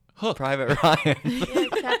Hook. Private Ryan. Yeah,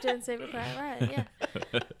 Captain Saving Private Ryan.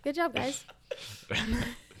 Yeah. Good job, guys.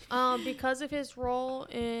 Because of his role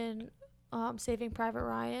in Saving Private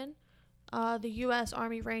Ryan, the U.S.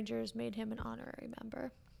 Army Rangers made him an honorary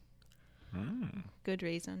member. Good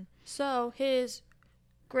reason. So his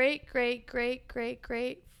great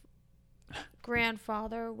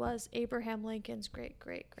grandfather was Abraham Lincoln's great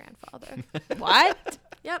grandfather. What?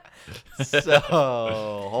 Yep. So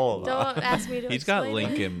hold on. Don't ask me to. He's got explain it.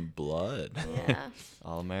 Lincoln blood. Yeah.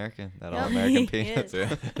 All American. That Yep. all American He penis.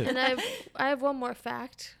 is. And I have one more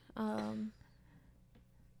fact.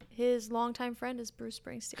 His longtime friend is Bruce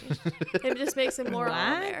Springsteen. It just makes him more What?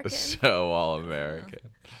 American. So all American.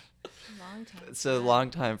 Long time. So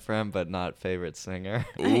longtime friend, but not favorite singer.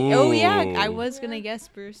 Oh yeah, I Ooh. was gonna guess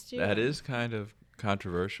Bruce too. That is kind of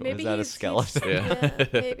controversial. Maybe Is that a he's- skeleton? Yeah,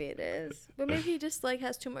 maybe it is. But maybe he just like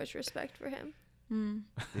has too much respect for him. Mm.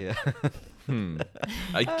 Yeah.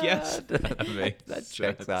 I guess that makes that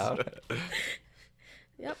checks sense. out. Yep.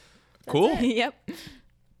 That's Cool. it. Yep.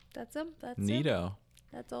 That's him. That's him. Neato.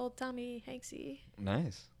 That's old Tommy Hanksy.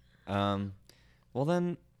 Nice. Well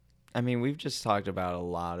then, I mean, we've just talked about a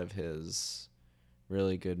lot of his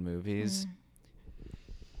really good movies.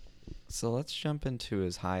 So let's jump into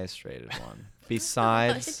his highest rated one.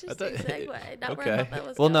 Besides, Interesting segue. Not where I Okay. thought that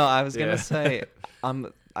was well, no, going. I was gonna Yeah. say,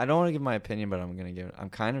 I don't want to give my opinion, but I'm gonna give it. I'm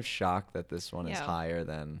kind of shocked that this one is Yeah. higher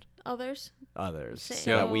than Others. others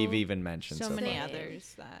Same. that we've So- even mentioned. So So many far.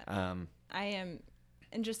 others that I I am,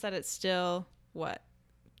 and just that it's still what,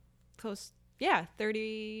 close. Yeah,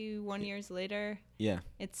 31 years later, yeah.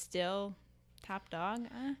 it's still top dog.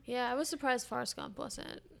 Yeah, I was surprised Forrest Gump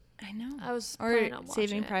wasn't. I know. I was Or planning on watching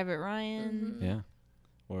Saving it. Private Ryan. Mhm. Yeah.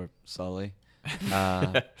 Or Sully.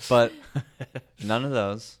 But none of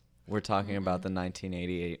those. We're talking about the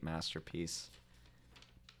 1988 masterpiece,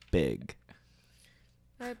 Big.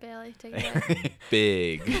 All right, Bailey, take it away.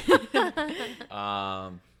 Big.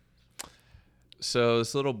 So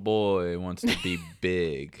this little boy wants to be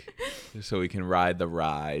big so he can ride the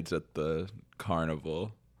rides at the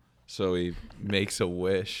carnival. So he makes a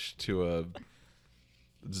wish to a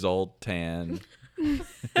Zoltan.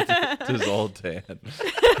 To Zoltan.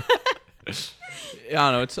 I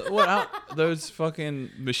don't know. It's those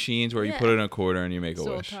fucking machines where you put Yeah. in a quarter and you make a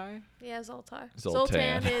wish. Zoltar. Yeah, Zoltar.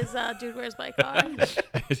 Zoltan. Zoltan is Dude, Where's My Car?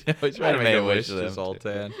 He's trying to make a wish to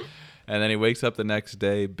Zoltan. And then he wakes up the next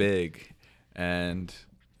day big. And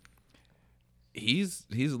he's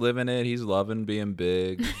living it. He's loving being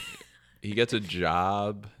big. He gets a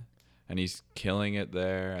job. And he's killing it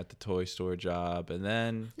there at the toy store job. And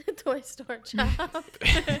then Toy store job.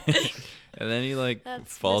 he like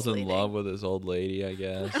That's falls in misleading. love with his old lady, I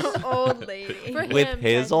guess. Old lady. For With him,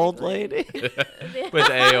 his old technically. lady? With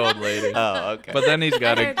a old lady. Oh, okay. But then he's I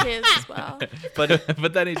got heard to his as well.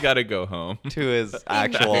 but then he's got to go home. to his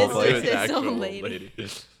actual His- old To lady. his his actual old old lady.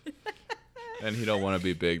 lady. And he don't want to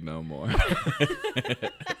be big no more.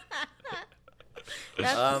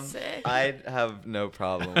 That's sick. I have no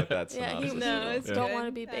problem with that Yeah, synopsis. he No, at it's all. don't good. want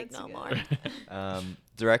to be big That's no good. more.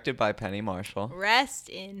 Directed by Penny Marshall. Rest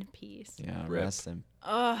in peace. Yeah, Rip. rest in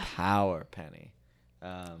Ugh. power, Penny.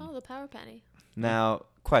 Oh, the Power Penny. Now,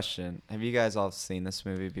 question: have you guys all seen this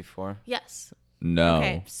movie before? Yes. No.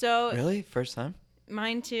 Okay, so Really, first time?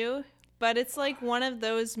 mine too. But it's like one of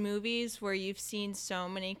those movies where you've seen so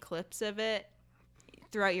many clips of it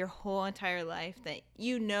throughout your whole entire life that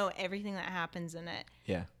you know everything that happens in it.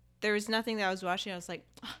 Yeah. There was nothing that I was watching. I was like,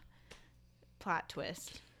 plot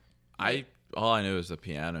twist. All I knew was the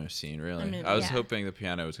piano scene. Really, I mean, I was yeah. hoping the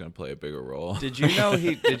piano was going to play a bigger role. Did you know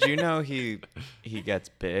he? Did you know he gets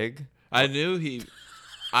big? I knew he.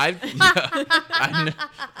 I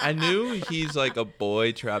knew he's like a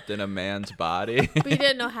boy trapped in a man's body. But you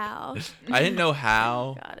didn't know how. I didn't know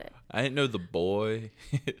how. Got it. I didn't know the boy.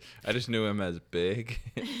 I just knew him as big.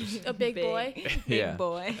 A big boy. Big Yeah.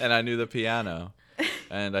 boy. And I knew the piano.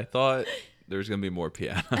 And I thought there was gonna be more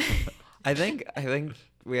piano. I think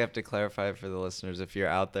we have to clarify for the listeners, if you're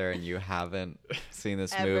out there and you haven't seen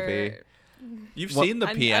this movie, Ever. You've Well, seen the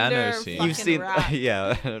un- piano under scene. fucking you've seen rock.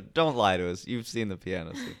 yeah, don't lie to us, you've seen the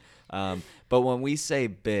piano scene. But when we say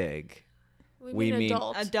big, We mean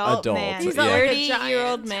adult. Adult Adult, man. He's not like a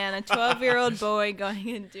 30-year-old giant. man, a 12-year-old boy going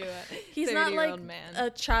into a He's not 30-year-old like man. a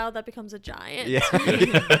child that becomes a giant. yeah,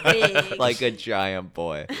 Big. like a giant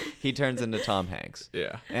boy, he turns into Tom Hanks.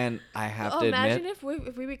 Yeah. And I have Oh, to imagine admit,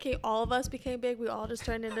 if we became, all of us became big, we all just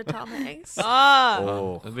turned into Tom Hanks. Ah.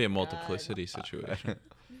 oh, That'd be a multiplicity situation.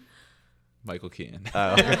 Michael Keaton.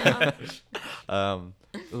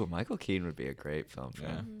 ooh, Michael Keaton would be a great film for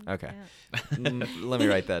him. Yeah. Okay. Let me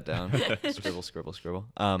write that down. Scribble, scribble, scribble.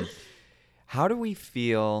 How do we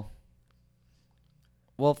feel?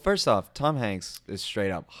 Well, first off, Tom Hanks is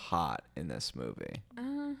straight up hot in this movie.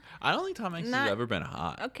 I don't think Tom Hanks Not- has ever been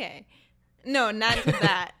hot. Okay. No, not to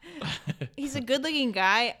that. He's a good-looking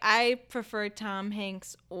guy. I prefer Tom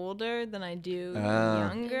Hanks older than I do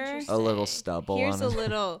younger. A little Interesting. stubble Here's on a his.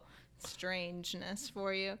 little strangeness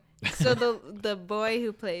for you. So the boy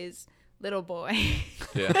who plays little boy,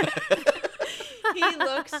 Yeah. He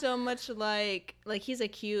looks so much like he's a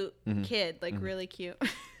cute kid, like really cute.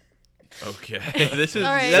 Okay, this is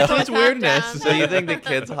All right, that's put his that weirdness. down. So you think the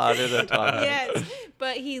kid's hotter than Tom Hanks? Yes,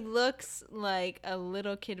 but he looks like a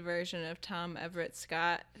little kid version of Tom Everett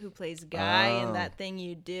Scott, who plays Guy in Oh. That Thing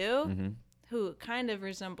You Do, Mm-hmm. who kind of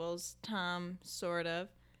resembles Tom, sort of.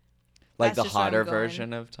 Like That's the just where I'm hotter going.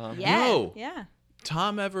 version of Tom? Yeah, No. yeah.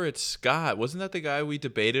 Tom Everett Scott, wasn't that the guy we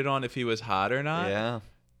debated on if he was hot or not? Yeah.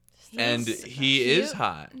 And He's he is cute.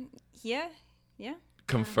 hot. Yeah.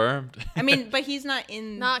 Confirmed. I mean, but he's not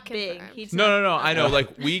in Not big. confirmed. He's No. I know. Like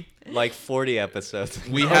Like 40 episodes.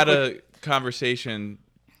 we had a conversation.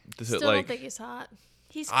 Still like don't think he's hot.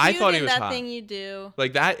 He's cute I thought he in was That hot. Thing You Do.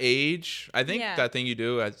 like that age. I think Yeah. That Thing You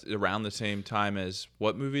Do at around the same time as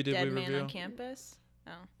what movie did Dead we Man review? on Campus.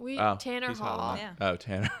 Oh. Oh, Tanner he's hot Hall. enough. Yeah. Oh,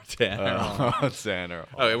 Tanner. Oh, Tanner.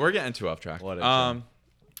 Okay, we're getting too off track. What a gem.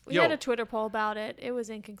 We Yo. had a Twitter poll about it. It was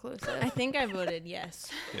inconclusive. I think I voted yes.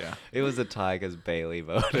 Yeah. It was a tie because Bailey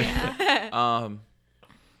voted.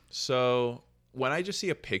 So when I just see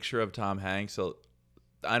a picture of Tom Hanks,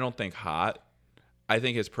 I don't think hot. I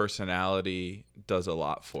think his personality does a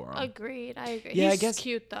lot for him. Agreed. I agree. Yeah, I He's guess-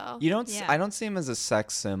 cute though. You don't. Yeah. I don't see him as a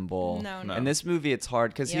sex symbol. No, No. In this movie, it's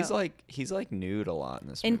hard because Yo. he's like nude a lot in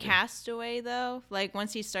this In movie. Castaway, though, like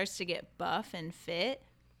once he starts to get buff and fit,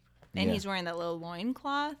 and Yeah. he's wearing that little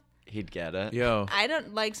loincloth, He'd get it. Yo, I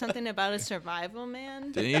don't like something about a survival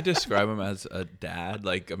man. didn't you describe him as a dad,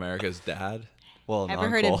 like America's dad? Well, an Ever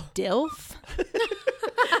heard uncle. of DILF?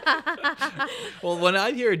 Well, when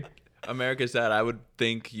I hear America's dad, I would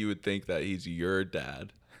think you would think that he's your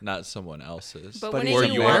dad, not someone else's. But But wouldn't or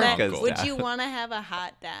you your wanna, uncle's would dad. you want to have a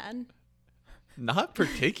hot dad? Not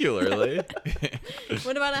particularly.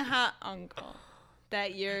 What about a hot uncle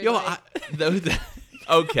that you're Yo, like,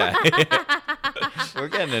 okay. We're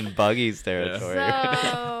getting in Buggy's territory.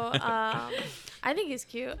 So, I think he's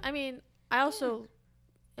cute. I mean, I also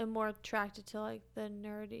am more attracted to like the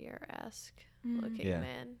nerdier esque looking Yeah.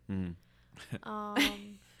 man. Mm.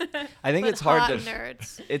 Um, I think but it's hard hot to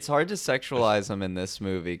nerds. it's hard to sexualize him in this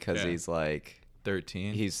movie because Yeah. he's like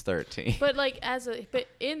 13. he's 13. But like but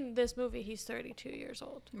in this movie, he's 32 years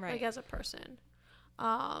old. Right. Like as a person.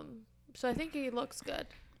 So I think he looks good.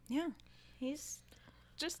 yeah, he's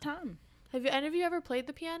just Tom. Have any of you ever played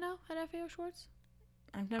the piano at FAO Schwartz?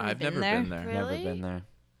 I've Been never there. been there. Never Really? been there.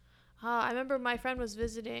 I remember my friend was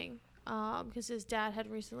visiting because his dad had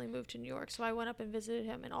recently moved to New York. So I went up and visited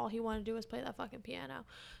him, and all he wanted to do was play that fucking piano.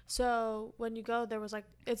 So when you go, there was like,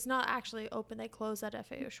 it's not actually open. They close at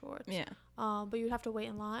FAO Schwartz. Yeah. But you'd have to wait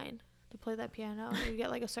in line to play that piano. You get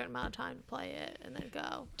like a certain amount of time to play it and then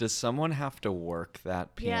go. Does someone have to work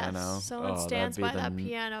that piano? Yes, someone Oh, that'd stands be by the that n-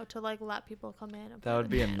 piano to like let people come in. And That play would the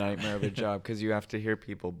be a piano. nightmare of a job because you have to hear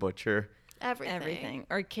people butcher Everything.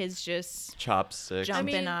 Or kids just chopsticks.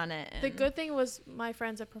 jumping mean, on it. The and- good thing was my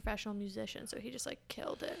friend's a professional musician, so he just like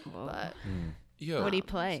killed it. But Yo, What'd he it's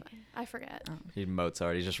play? fine. I forget. He's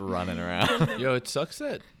Mozart. He's just running around. yo, it sucks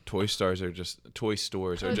that toy stores are just a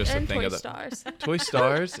And thing Toy of the Stars. toy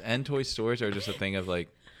stars and toy stores are just a thing of like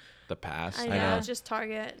the past. I I know, know. it's just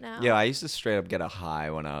Target now. Yeah, I used to straight up get a high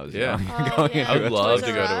when I was Yeah. young. Oh, going yeah. I into would a love Toys to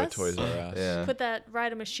R go to a Us? Toys R Us. Yeah. Put that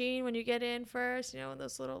ride a machine when you get in first, you know,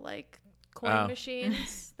 those little like coin Oh.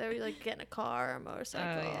 machines. They were like getting a car or a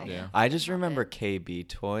motorcycle. yeah. Yeah. I just remember it. KB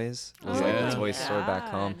Toys. It was Oh like my a toy store back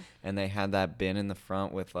home, God. and they had that bin in the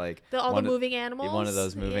front with like All the one of- moving animals. one of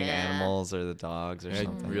those moving Yeah. animals or the dogs or They had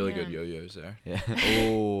something. really man. good yo-yos there. Yeah.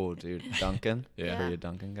 Oh, dude, Duncan. Yeah. Are you a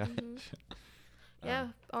Duncan guy? Mhm. Yeah,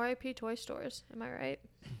 R.I.P. Toy stores. Am I right?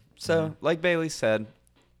 So, like Bailey said,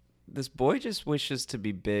 this boy just wishes to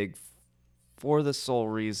be big for the sole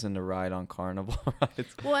reason to ride on carnival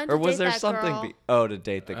rides. Well, and Or to was date there that something? girl. To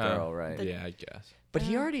date the girl, right? Yeah, I guess. But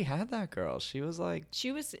he already had that girl. She was like,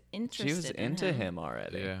 She was interested. she was in into him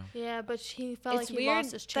already. Yeah. Yeah, but he felt It's like he weird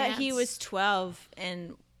lost his chance. that he was 12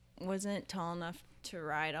 and wasn't tall enough to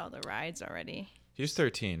ride all the rides already. He was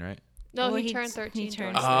 13, right? No, Well, he he turned t- 13. he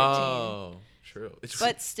turned George. 13. Oh, true. It's,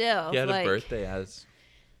 But still, he had like, a birthday as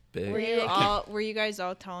big. were you guys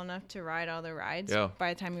all tall enough to ride all the rides Yeah.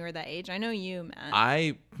 by the time you were that age? I know you, Matt.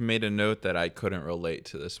 I made a note that I couldn't relate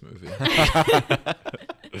to this movie.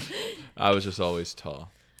 I was just always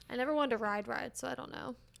tall. I never wanted to ride rides, so I don't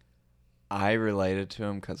know. I related to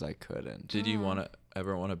him because I couldn't. Did you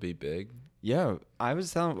ever want to be big? Yeah, I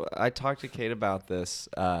talked to Kate about this.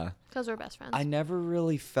 Because we're best friends. I never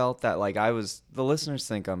really felt that like the listeners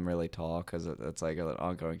think I'm really tall because it's like an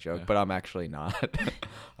ongoing joke, Yeah. but I'm actually not.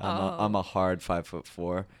 I'm a hard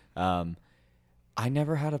 5'4". I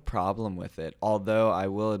never had a problem with it. Although I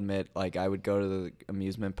will admit, like, I would go to the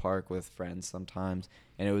amusement park with friends sometimes,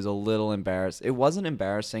 and it was a little embarrassing. It wasn't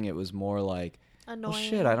embarrassing. It was more like, Annoying. oh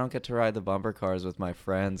shit, I don't get to ride the bumper cars with my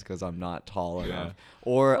friends because I'm not tall Yeah. enough.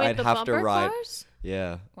 Or Wait, I'd the have to bumper ride. cars?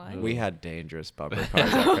 Yeah, What? we had dangerous bumper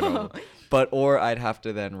cars at Grenoble. Or I'd have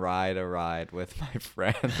to then ride a ride with my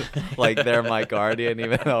friend, like they're my guardian,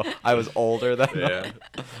 even though I was older than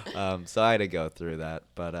them. So I had to go through that,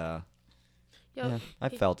 but Yo, yeah,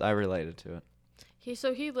 he- I related to it.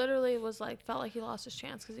 He literally was like felt like he lost his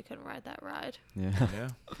chance because he couldn't ride that ride. Yeah. Yeah.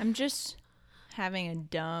 I'm just having a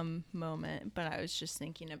dumb moment, but I was just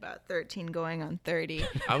thinking about 13 going on 30.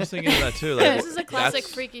 I was thinking of that too. Like, This is a classic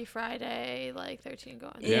that's- Freaky Friday, like 13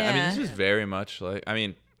 going. Yeah, I mean, this Yeah. is very much like. I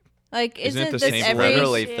mean, Like, Isn't it isn't the this same every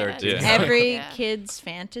Literally Yeah. 13. Yeah. every Yeah. kid's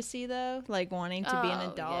fantasy though? Like wanting to be an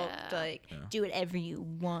Oh, adult, yeah. like Yeah. do whatever you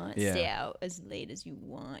want, Yeah. stay out as late as you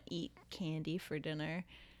want, eat candy for dinner.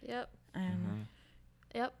 Yep. I don't know.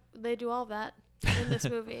 Yep, they do all that in this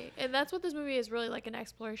movie, and that's what this movie is really like, an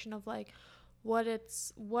exploration of like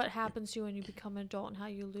what happens to you when you become an adult and how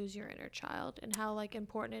you lose your inner child and how like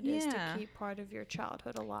important it is Yeah. to keep part of your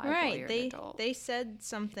childhood alive while Right. you're an adult. They said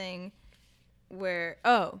something where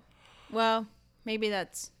well, maybe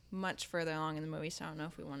that's much further along in the movie, so I don't know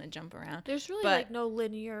if we want to jump around. There's really but- like no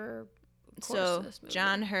linear course So to this movie.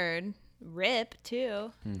 John Hurd, Rip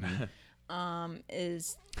too, Mhm.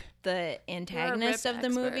 is the antagonist Rip of the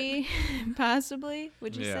expert. movie, possibly.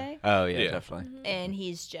 Would you Yeah. say? Oh yeah, Yeah. definitely. Mm-hmm. And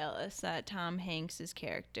he's jealous that Tom Hanks's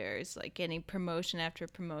character is like getting promotion after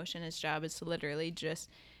promotion. His job is to literally just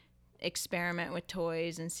experiment with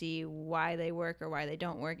toys and see why they work or why they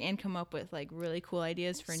don't work, and come up with like really cool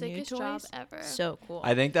ideas for Sickest new job toys. ever. So cool.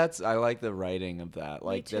 I think I like the writing of that.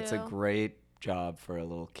 Like that's a too. great job for a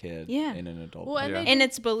little kid Yeah. in an adult. Well, and Yeah. they and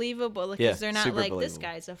it's believable because Yeah, they're not super like, this believable.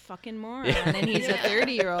 guy's a fucking moron Yeah. and he's a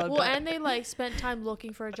 30-year-old. well, and they like spent time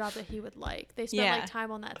looking for a job that he would like. They spent Yeah. like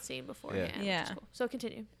time on that scene beforehand. which Yeah. is cool. So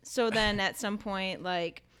continue. So then at some point,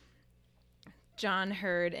 like, John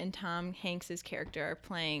Hurd and Tom Hanks's character are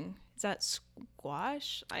playing, is that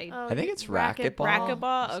squash? I think it's racquetball. racquetball.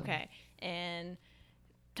 Racquetball? Okay. And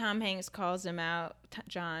Tom Hanks calls him out,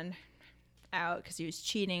 John out, because he was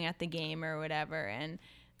cheating at the game or whatever. And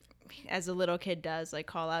as a little kid does, like,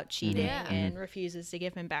 call out cheating Yeah. and refuses to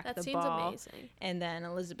give him back That the scene's ball. amazing. And then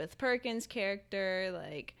Elizabeth Perkins' character,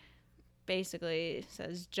 like, basically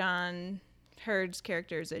says John Hurd's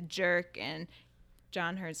character is a jerk. And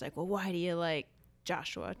John Hurd's like, well, why do you like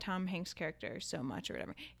Joshua, Tom Hanks' character, so much or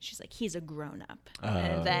whatever? She's like, he's a grown up.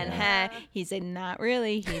 And then he said, not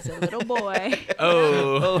really. He's a little boy.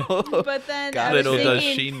 oh, But then I was little does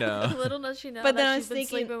thinking, she know. Little does she know But then that I she's was been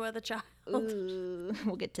thinking- sleeping with a child. Ooh,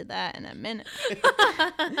 we'll get to that in a minute.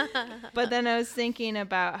 But then I was thinking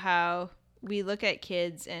about how we look at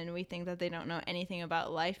kids and we think that they don't know anything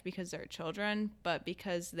about life because they're children, but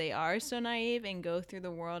because they are so naive and go through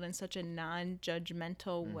the world in such a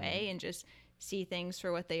non-judgmental way and just see things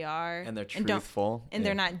for what they are, And they're don't- truthful. and Yeah.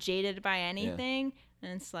 they're not jaded by anything,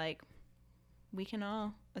 and it's like we can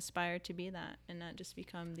all aspire to be that and not just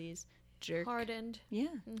become these jerk. Hardened. Yeah.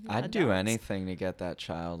 I'd do adults. anything to get that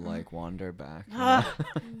childlike wonder back.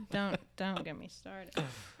 Don't get me started.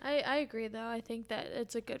 I agree though. I think that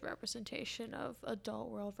it's a good representation of adult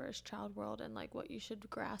world versus child world and like what you should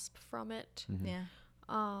grasp from it. Yeah.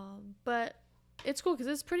 But it's cool because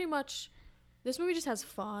it's pretty much this movie just has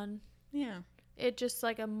fun. Yeah. It just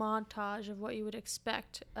like a montage of what you would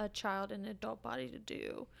expect a child in an adult body to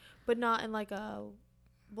do, but not in like a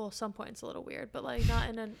some points a little weird, but like not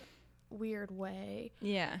in a weird way.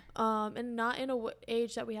 Yeah. And not in a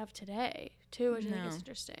age that we have today too, which I think is No.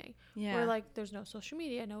 interesting. Yeah. Where like there's no social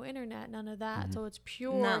media, no internet, none of that. So it's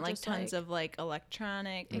pure not like just, tons of like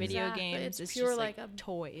electronic video Exactly. games. It's It's pure, just like, like, a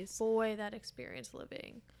toys. boy that experienced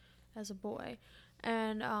living as a boy.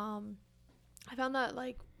 And I found that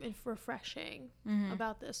like refreshing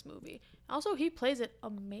about this movie. Also, he plays it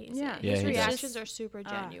amazing. Yeah. Yeah, His he does. reactions are super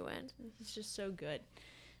genuine. It's just so good.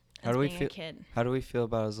 How as do we being feel- a kid. How do we feel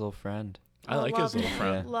about his little friend? I like his love little him.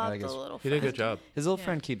 friend. Yeah, I Love like the his- little He friend. did a good job. His little Yeah.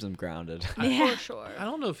 friend keeps him grounded. For sure. I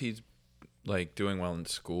don't know if he's like doing well in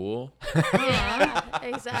school Yeah,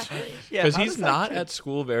 exactly. because he's not at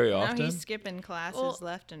school very Now often. he's skipping classes Well,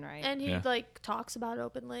 left and right. And he Yeah. like talks about it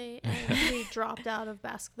openly, and he dropped out of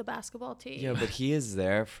the basketball team. Yeah, but he is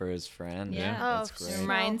there for his friend. Yeah. That's Oh, great. so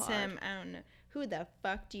reminds hard. him, I don't know, who the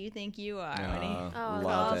fuck do you think you are? When he Oh, I love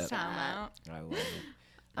love it. Tom that. out. I love it.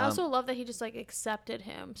 I also love that he just like accepted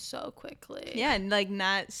him so quickly. Yeah, and like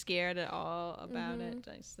not scared at all about it.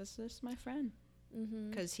 Like, this is my friend. Mm-hmm.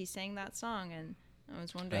 Because he sang that song and I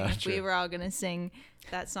was wondering if we true. were all gonna sing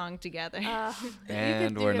that song together.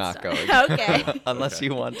 And we're not start. going. Okay. Unless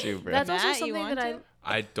you want to, Britt. That's also Matt, you something want that I. to?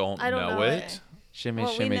 I don't don't know know it. it. Shimmy,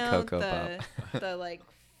 Well, we shimmy, know Cocoa the Pop. the like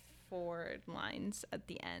 4 lines at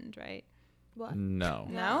the end, right? What? No.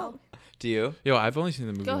 No. Do you? Yo, I've only seen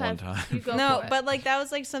the movie Go one ahead. time. You go No, for it. but like that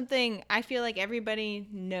was like something I feel like everybody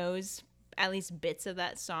knows at least bits of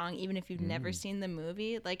that song, even if you've never seen the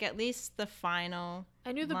movie. Like at least the final.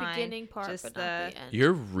 I knew the line, beginning part, just but not the end.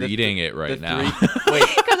 You're reading it right The now. Wait,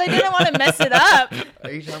 Because I didn't want to mess it up. are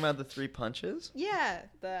you talking about the 3 punches? Yeah,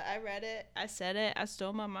 I read it, I said it, I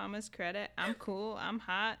stole my mama's credit. I'm cool, I'm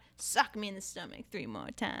hot. Suck me in the stomach 3 more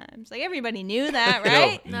times. Like everybody knew that,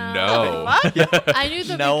 right? No. I knew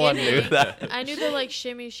the No beginning. one knew that. I knew the like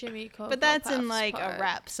shimmy shimmy Cocoa But that's in Puffs like part. a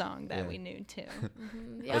rap song that Yeah. we knew too.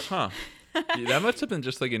 Yeah. Huh. Yeah, that must have been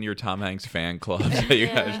just like in your Tom Hanks fan club that you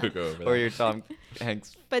guys Yeah. would go over Or that. your Tom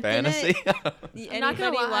Hanks But didn't fantasy? not gonna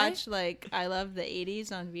Anybody lie. watch like I Love the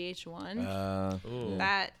 80s on VH1? Ooh.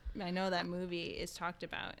 That I know that movie is talked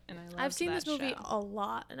about, and I love. I've seen this movie show. a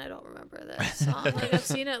lot, and I don't remember this song. Like I've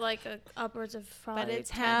seen it like upwards of probably. But it's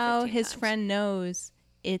 10, how 15 his times. friend knows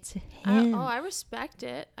it's him. I respect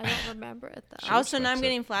it. I don't remember it though. Also, now I'm respects it.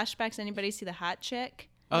 getting flashbacks. Anybody see The Hot Chick?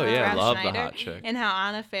 Oh yeah, I Rob love Schneider, the hot chick. And how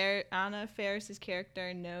Anna Faris's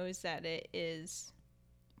character knows that it is,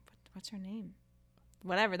 what's her name?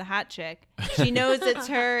 Whatever, the hot chick. She knows it's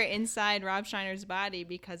her inside Rob Schneider's body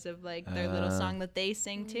because of like their little song that they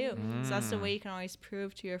sing too. So that's the way you can always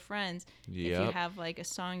prove to your friends if you Yep. have like a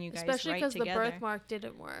song you guys Especially write because the together. birthmark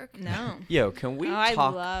didn't work. No. Yo, can we I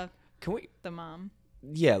talk? love Can we? the mom.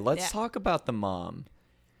 Yeah, let's Yeah. talk about the mom.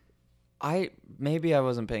 Maybe I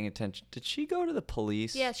wasn't paying attention. Did she go to the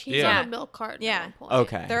police? Yeah, she's Yeah. on a milk carton. Yeah. At one point.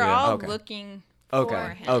 Okay. They're Yeah, all okay. looking for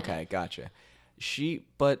Okay. him. Okay. Gotcha.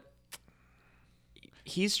 But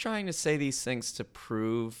he's trying to say these things to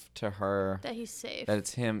prove to her That he's safe. that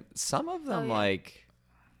it's him. Some of them, yeah. like,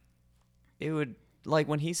 it would, like,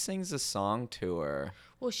 when he sings a song to her,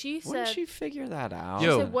 Well, she wouldn't said. she figure that out? She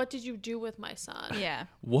Yo. said, "What did you do with my son?" Yeah.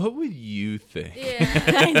 What would you think?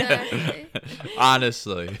 Yeah. Exactly.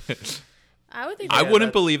 Honestly, I would think. I that-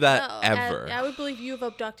 wouldn't believe that No, ever. I would believe you've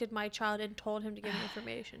abducted my child and told him to give me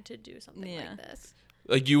information to do something Yeah. like this.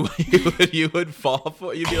 Like you would fall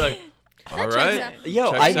for. You'd be like, all checks right. out.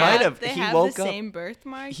 Yo, Checks I out. might have. They He have woke the up. same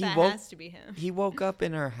birthmark. he That woke- has to be him. He woke up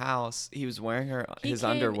in her house. He was wearing his came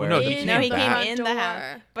underwear. No, he in came he the back. front came in the house.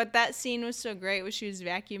 door. But that scene was so great where she was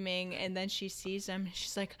vacuuming and then she sees him and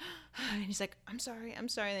she's like, and he's like, I'm sorry. And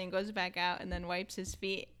then goes back out and then wipes his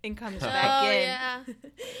feet and comes back Oh in. yeah.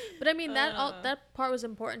 But I mean that part was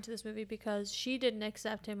important to this movie because she didn't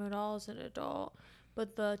accept him at all as an adult,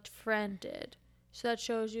 but the friend did. So that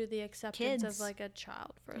shows you the acceptance Kids. of like a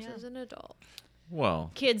child versus an adult.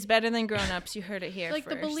 Well, Kids better than grown-ups. You heard it here Like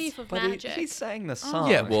first. the belief of But magic. he sang the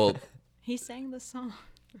song. yeah. Well, He sang the song.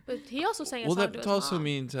 But he also sang a well, song to that his also mom.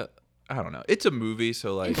 means I don't know. It's a movie,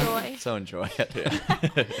 so like. Enjoy. So enjoy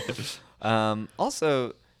it.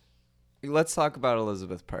 Also, let's talk about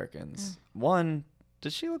Elizabeth Perkins. One,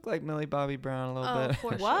 does she look like Millie Bobby Brown a little Oh, bit?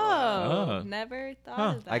 for Whoa. Oh. Never thought Huh.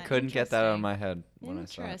 of that. I couldn't get that out of Interesting. my head when I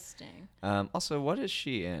saw it. Interesting. Also, what is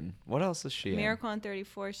she in? What else is she Miracle on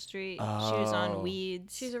 34th Street. She was Oh. on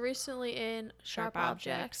Weeds. She's recently in Sharp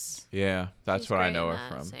Objects. Yeah, that's She's what I great know in her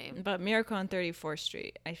that, from. Same. But Miracle on 34th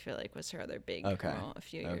Street, I feel like, was her other big Okay. role a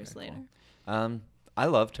few Okay, years cool. later. in? I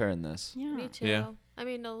loved her in this. Yeah. Me too. Yeah. I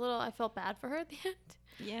mean, I felt bad for her at the end.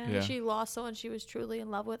 Yeah. Yeah. She lost someone she was truly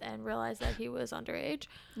in love with and realized that he was underage.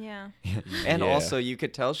 Yeah. And Yeah. also, you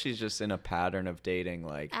could tell she's just in a pattern of dating,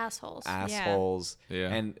 like, Assholes. assholes. Yeah.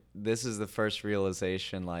 And this is the first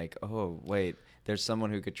realization, like, oh, wait, there's someone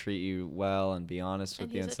who could treat you well and be honest And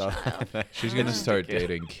with you and he's a stuff. child. She's gonna start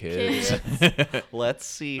dating kids. Let's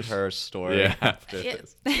see her story Yeah. after Yeah,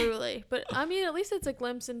 this. truly. But I mean, at least it's a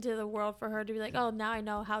glimpse into the world for her to be like, oh, now I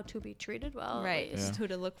know how to be treated well. at Right. least. Who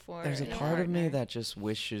to look for. There's a in part of me partner. that just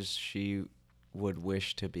wishes she would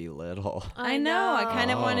wish to be little. I know. I kind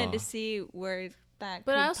of wanted Oh. to see where that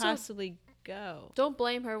But could I also- possibly go. Don't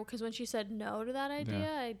blame her because when she said no to that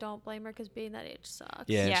idea, I don't blame her because being that age sucks.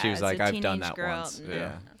 Yeah, and Yeah, she was as like, a I've done teenage that girl, once. no.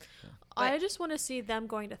 Yeah. I just want to see them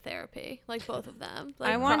going to therapy, like both of them.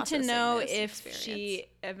 Like I want to processing know this if experience. she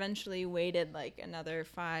eventually waited like another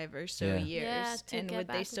 5 or so Yeah. years, Yeah, to and get would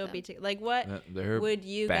back they with still be them. like what They're would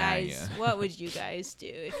you banging. guys? What would you guys do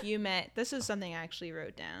if you met? This is something I actually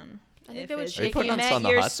wrote down. I think If they would it's- shake if putting you us met on the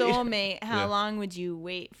your hot seat? soulmate, how Yeah. long would you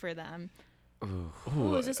wait for them?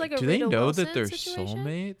 Ooh, is this like a Do they Rita know Wilson that they're situation?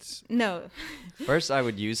 soulmates? No. First, I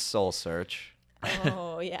would use Soul Search.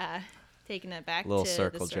 Oh yeah, taking it back Little to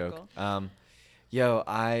circle the circle. joke. Yo,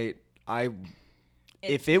 I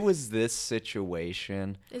if it was this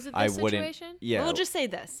situation, Is it I this wouldn't. situation? Yeah. We'll just say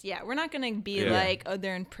this. Yeah, we're not gonna be Yeah. like, oh,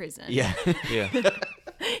 they're in prison. Yeah. Yeah.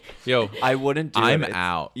 Yo, I wouldn't do I'm it. It's-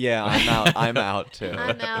 out. Yeah, I'm out. I'm out too.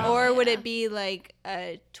 I'm out. Or would Yeah. it be like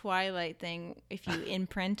a Twilight thing if you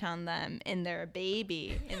imprint on them and they're a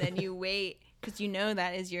baby and then you wait because you know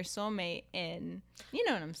that is your soulmate and you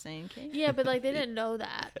know what I'm saying, Kate? Yeah, but like they didn't know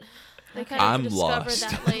that. They kind I'm of discovered lost.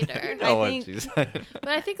 that later. Oh, what think- she said. But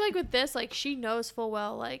I think like with this, like she knows full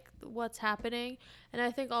well like what's happening, and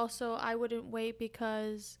I think also I wouldn't wait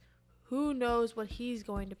because who knows what he's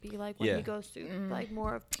going to be like when Yeah. he goes through like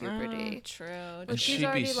more of puberty. True. But and she's she'd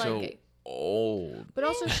already be so like, old. but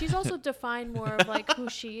also she's also defined more of like who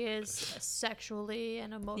she is sexually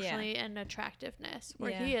and emotionally and attractiveness,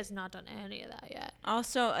 where he Yeah. has not done any of that yet.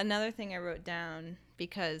 Also, another thing I wrote down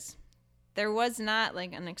because there was not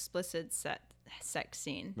like an explicit sex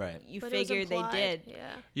scene. Right. You But it was figured they implied, did.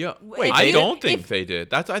 Yeah. Yeah. Wait, I if- don't think if- they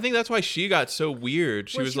did. I think that's why she got so weird.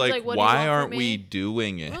 She Well, was she was like, like, "What do you why want from aren't we me?"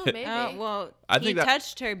 doing it? Oh, maybe. Well, I he think that-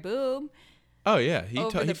 touched her boob. Oh yeah, he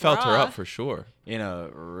Over the felt her bra. up for sure. In a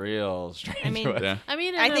real strange I mean, way. Yeah. I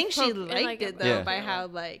mean, I in a think she pro- in, liked like, a it though Yeah. by how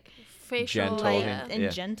like facial, Gentle light yeah. and Yeah.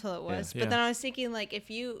 gentle it was. Yeah. But then I was thinking like if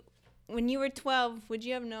you when you were 12, would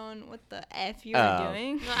you have known what the F you were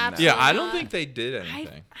doing? No, absolutely Yeah, I don't not. think they did I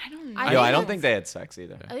anything. don't know. I Yo, think I don't that's- think they had sex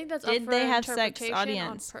either. I think that's Did up for they have sex, interpretation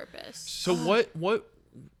audience? on purpose. So what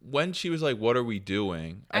when she was like, "What are we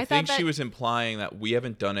doing?" I I think thought she that- was implying that we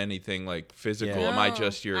haven't done anything like physical. Yeah. Am I No,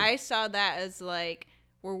 just your? I saw that as like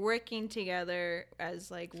we're working together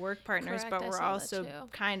as like work partners, Correct, but I we're saw that also too.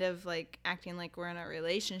 kind of like acting like we're in a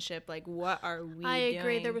relationship. Like, what are we I agree.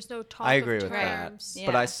 doing? There was no talk I agree of with terms. that.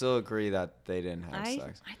 But I Yeah. still agree that they didn't have I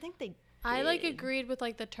sex. think they. I like did. agreed with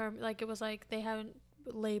like the term. Like it was like they haven't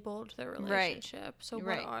labeled their relationship. So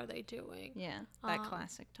Right. what are they doing? Yeah, that Um,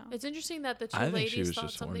 classic talk. It's interesting that the two I think she ladies was thought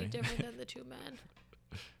just something horny. different than the two men.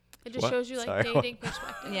 It just What? shows you like Sorry. dating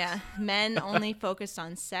perspectives. Yeah, men only focused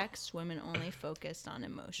on sex, women only focused on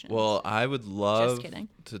emotions. Well, I would love kidding.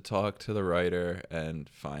 to talk to the writer and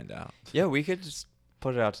find out. Yeah, we could just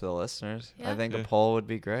put it out to the listeners. Yeah. I think Yeah. a poll would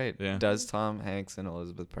be great. Yeah. Does Tom Hanks and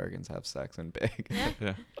Elizabeth Perkins have sex in Big? Yeah,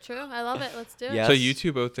 Yeah. true. I love it. Let's do it. Yeah. So Yes. you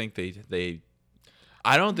two both think they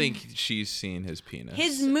I don't think she's seen his penis.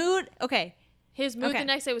 his mood. Okay, His mood Okay. the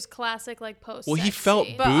next day was classic, like post. Well, he felt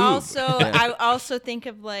scene. but Boob. also Yeah. I also think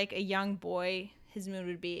of like a young boy. His mood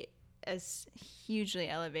would be as hugely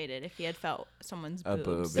elevated if he had felt someone's A boobs.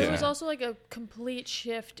 boob, There yeah. was also like a complete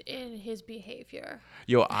shift in his behavior.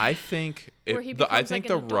 Yo, I think Where he I becomes think like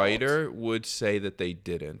the an adult. writer would say that they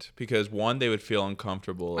didn't because one, they would feel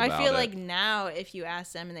uncomfortable about I feel it. like now, if you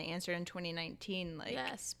ask them and they answer in 2019, like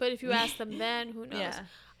Yes, but if you ask them then, who knows? Yeah.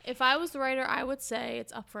 If I was the writer, I would say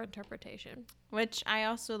it's up for interpretation. which I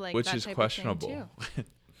also like. which that is type questionable. Of thing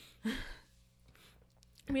too.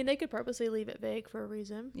 I mean, they could purposely leave it vague for a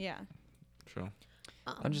reason. Yeah. True.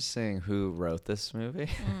 I'm just saying who wrote this movie,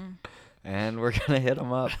 Mm. and we're gonna hit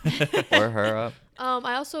him up or her up.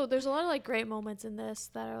 I also there's a lot of like great moments in this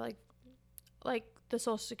that are like the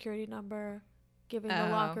social security number, giving the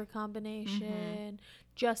Oh. locker combination,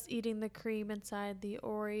 just eating the cream inside the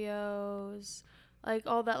Oreos, like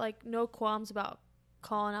all that, like no qualms about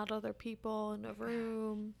calling out other people in a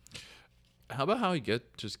room. How about how he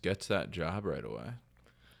just gets that job right away?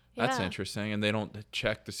 That's Yeah. interesting, and they don't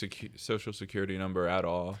check the social security number at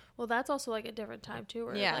all. Well, that's also like a different time too,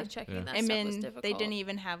 where Yeah. like checking Yeah. that I stuff was mean, difficult. they didn't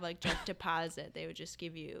even have like direct deposit. They would just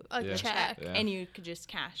give you a Yeah. check. Yeah. and you could just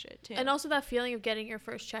cash it too. And also that feeling of getting your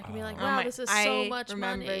first check and being like, Oh. wow, my- this is I so much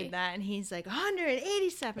remember money. that, and he's like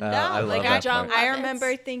 $187. I love like that John part. I Lovitz.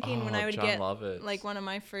 remember thinking when Oh, I would John get Lovitz. like one of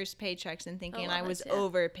my first paychecks and thinking Lovitz, I was yeah.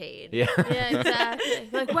 overpaid. Yeah. Yeah, exactly.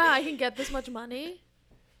 Like, wow, I can get this much money.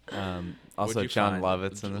 Also, What'd you John find?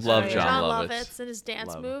 Lovitz in this. Love movie. John John Lovitz. Lovitz and his dance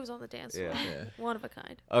Love him. moves on the dance floor. Yeah. Yeah. One of a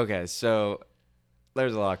kind. Okay, so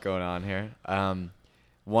there's a lot going on here.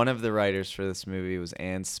 One of the writers for this movie was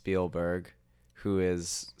Anne Spielberg, who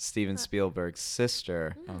is Steven Spielberg's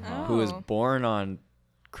sister, who was Oh. born on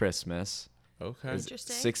Christmas, Okay. is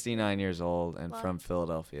Interesting. 69 years old, and Wow. from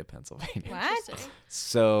Philadelphia, Pennsylvania. What? Interesting.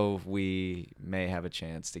 So we may have a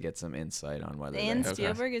chance to get some insight on whether And they have.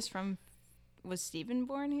 Spielberg is from. Was Steven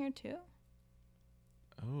born here too?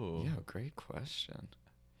 Oh. Yeah, great question.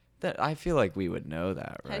 That I feel like we would know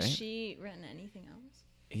that, right? Has she written anything else?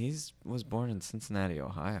 was born in Cincinnati,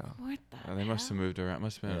 Ohio. What the? They must have moved around.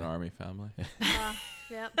 Must have been an Yeah. army family.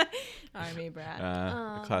 Yep. Army brat.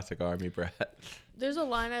 A classic army brat. There's a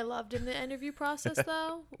line I loved in the interview process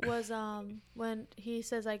though, was when he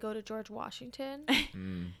says I go to George Washington,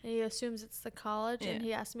 and he assumes it's the college, and Yeah.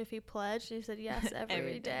 he asked him if he pledged, and he said yes every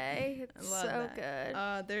Every day. I It's love so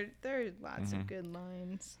that. good. There are lots of good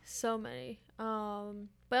lines. So many.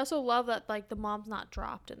 But I also love that like the mom's not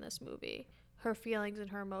dropped in this movie. Her feelings and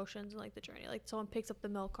her emotions and like the journey. Like someone picks up the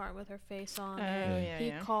milk carton with her face on Oh it. yeah, He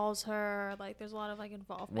yeah. calls her. Like there's a lot of like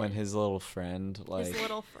involvement. When his little friend, like, his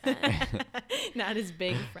little friend. Not his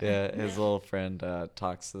big friend. yeah, his little friend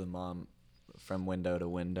talks to the mom from window to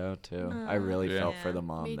window too. I really Yeah. felt for Yeah. the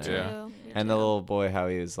mom Me there. too. Yeah. Me And the too. little boy, how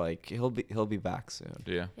he was like, he'll be back soon.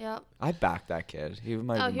 Yeah. Yep. I backed that kid. He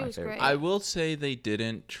might Oh, be he my was favorite. great. I will say they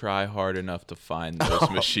didn't try hard enough to find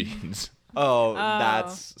those machines. Oh,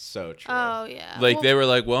 that's so true. Oh yeah. Like Well, they were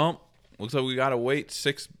like, well, looks like we gotta wait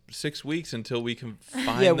six weeks until we can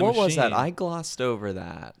find. Yeah, the what was that? machine. I glossed over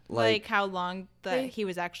that. Like how long They- he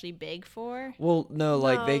was actually big for. Well, no,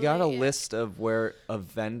 like they No, got a yeah. list of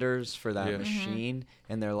vendors for that Yeah. machine,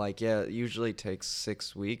 and they're like, yeah, it usually takes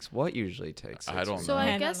 6 weeks. What usually takes 6 I don't weeks? So know. I I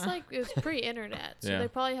don't guess know. like it was pre-internet, so Yeah. they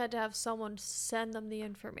probably had to have someone send them the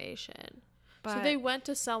information. So But they went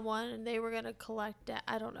to someone and they were gonna collect that.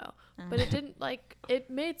 I don't know, but it didn't like it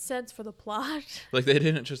made sense for the plot. Like they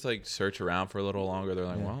didn't just like search around for a little longer. They're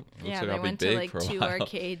like, Yeah. well, looks yeah, like they I'll be went big to like for a 2 while.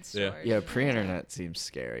 arcade Yeah. stores. Yeah, and- pre-internet seems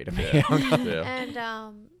scary to me. Yeah.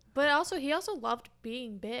 And but also he also loved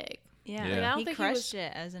being big. Yeah, Yeah. Like, I don't he think he was- crushed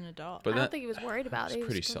it as an adult. But I don't that- think he was worried about It's it. He was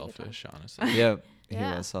pretty just having a good time. selfish, honestly. Yeah, he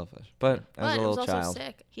Yeah. was selfish, but as But a it was little also child,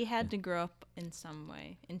 sick. he had to grow up in some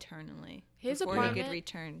way internally His before he apartment- could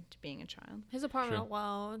return to being a child. His apartment Sure.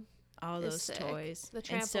 alone. All Is those sick. toys. The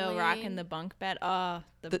and still trampoline. rocking the bunk bed. Oh,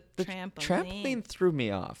 the trampoline. trampoline threw me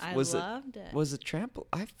off. I was loved it. Was it trampoline?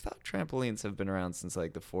 I thought trampolines have been around since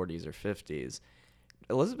like the 40s or 50s.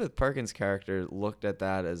 Elizabeth Perkins' character looked at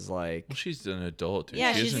that as like Well, she's an adult, dude.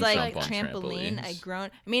 Yeah, she she's doesn't like jump on trampoline. A trampolines. grown.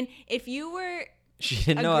 I mean, if you were she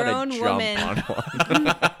didn't a know how grown to jump woman- on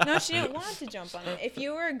one. no, she didn't want to jump on it. If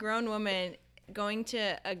you were a grown woman going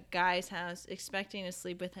to a guy's house expecting to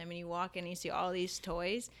sleep with him, and you walk in and you see all these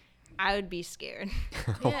toys, I would be scared.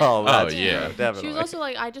 Yeah. Oh, that's yeah. true, definitely. She was also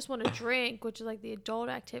like, I just want to drink, which is like the adult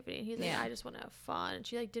activity. And he's like, Yeah. I just want to have fun. And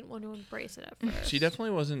she like didn't want to embrace it at first. She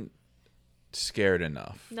definitely wasn't scared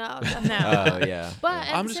enough. No. No. Oh yeah. But yeah.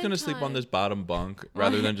 at I'm the just gonna same sleep on time- this bottom bunk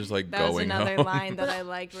rather than just like That was going another home. line that I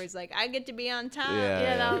liked, where he's like, "I get to be on top." Yeah.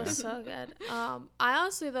 Yeah, that was so good. I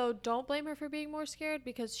honestly though don't blame her for being more scared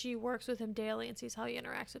because she works with him daily and sees how he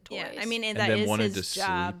interacts with toys. Yeah, I mean, and and that then is wanted his to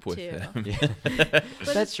job sleep with too. him.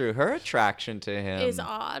 That's true. Her attraction to him is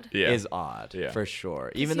odd. Yeah. is odd Yeah. for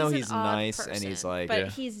sure. Even though he's he's an odd nice and he's person. like, But Yeah.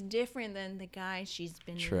 he's different than the guy she's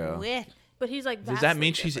been True. with. But he's like. Does that vastly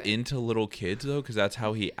mean she's different. into little kids though? Because that's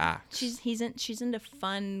how he acts. She's into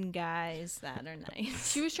fun guys that are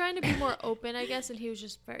nice. She was trying to be more open, I guess, and he was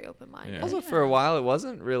just very open-minded. Yeah. also for a while it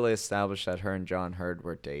wasn't really established that her and John Hurd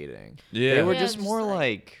were dating. Yeah. They were Yeah, just just more like-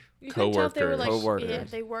 like You couldn't tell if they were like, Coworkers. yeah,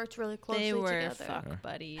 they worked really closely They were together. fuck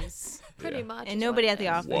buddies, Pretty Yeah. much. and is nobody what at the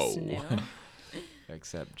it is. office Whoa. knew.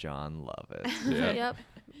 except John Lovett. Yeah.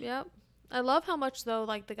 Yep. I love how much though,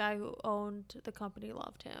 like the guy who owned the company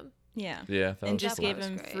loved him. Yeah, Yeah. That and was just cool. gave was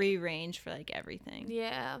him great. free range for like everything.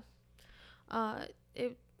 Yeah.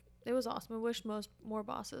 It was awesome. I wish more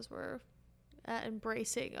bosses were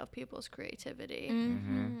embracing of people's creativity.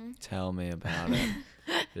 Mm-hmm. Tell me about it.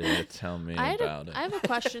 Yeah. Tell me I about it. have a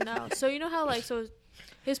question though. So you know how like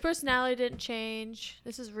his personality didn't change.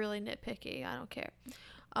 This is really nitpicky. I don't care.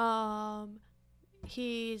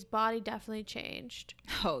 His body definitely changed.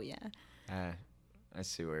 Oh yeah. I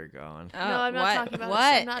see where you're going. No, I'm not what? talking about. What?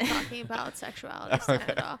 I'm not talking about sexuality stuff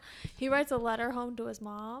at all. He writes a letter home to his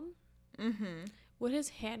mom. Mm-hmm. Would his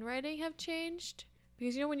handwriting have changed?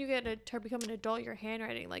 Because you know when you become an adult, your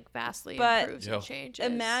handwriting like vastly But- improves Yo. and changes.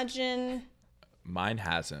 Imagine Mine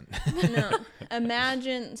hasn't. no.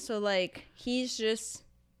 Imagine so like he's just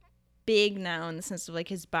big now in the sense of like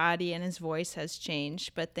his body and his voice has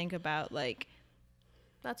changed, but think about like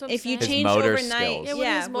That's what I'm if you saying. change motor overnight, skills. Yeah, would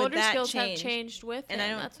his would motor that skills change? have changed with And him?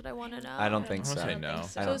 I don't- That's what I want to know. I don't think I so. don't say I don't no. think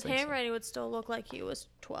so. I So don't his think so. handwriting would still look like he was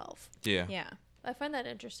 12. Yeah. Yeah. I find that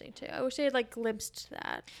interesting too. I wish they had like glimpsed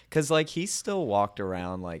that. Because like he still walked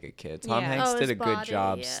around like a kid. Tom Yeah. Hanks Oh, did his a good body,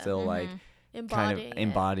 job yeah. still like kind Embodying of it.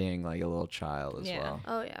 embodying like a little child as Yeah. well.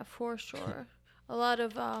 Oh yeah, for sure. A lot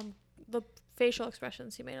of the facial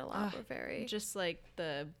expressions he made a lot Ugh, were very Just like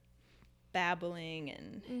the babbling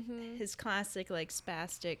and Mm-hmm. his classic like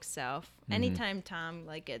spastic self. Mm-hmm. Anytime Tom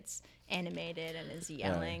like gets animated and is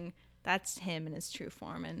yelling, that's him in his true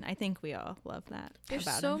form, and I think we all love that There's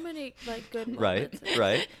about so him. many like good Right, moments.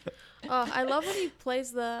 right. Oh, I love when he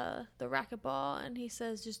plays the racquetball and he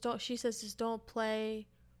says just don't. She says just don't play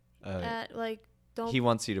at like don't. He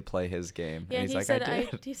wants you to play his game. Yeah, and he's he like, said I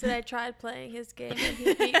did. he said I tried playing his game and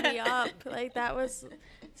he beat me up. Like that was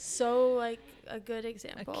so like a good A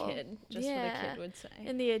example. kid, just what a kid would say.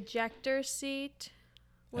 In the ejector seat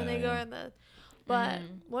when Oh, they go yeah. in the. But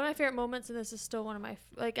one of my favorite moments, and this is still one of my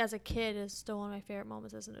like as a kid, is still one of my favorite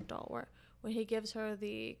moments as an adult, where when he gives her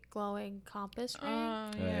the glowing compass ring. Oh,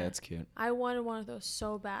 Oh, yeah, it's cute. I wanted one of those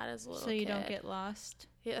so bad as a little so you kid. don't get lost.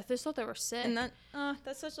 Yeah, I just thought they were sick. And that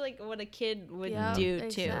that's such like what a kid would Yep, do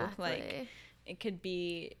too. Like exactly. it could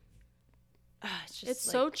be. It's just It's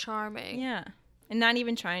like, so charming. yeah, and not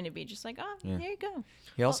even trying to be, just like Yeah. here you go.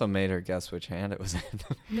 He also made her guess which hand it was in.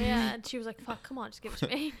 Yeah, and she was like, "Fuck, come on, just give it to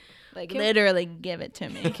me." Like Can- literally give it to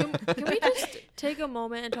me. Can we just take a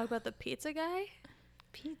moment and talk about the pizza guy,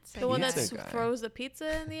 Pizza. the one that Pizza guy. throws the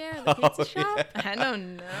pizza in the air in the pizza shop? I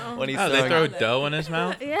don't know. When he's Oh, they throwing- throw dough in his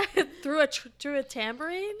mouth? Yeah, through a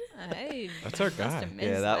tambourine. That's our must have guy. missed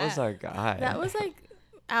Yeah, that was our guy. That was like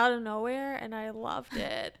out of nowhere, and I loved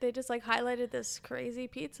it. They just like highlighted this crazy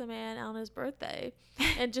pizza man on his birthday,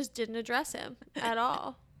 and just didn't address him at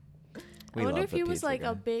all. We I wonder love if the he was pizza like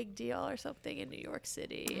guy. a big deal or something in New York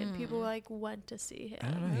City, and people like went to see I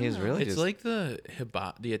don't him. know. He's really It's just like the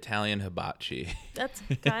Italian hibachi. That's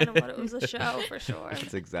kind of what it was a show for sure.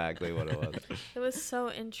 That's exactly what it was. It was so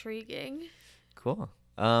intriguing. Cool.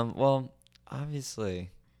 Well,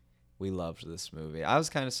 obviously, we loved this movie. I was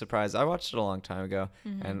kind of surprised. I watched it a long time ago,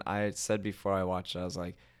 and I had said before I watched it, I was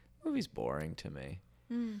like, "Movie's boring to me."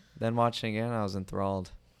 Then watching it again, I was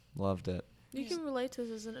enthralled. Loved it. You can relate to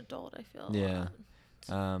this as an adult, I feel. Yeah.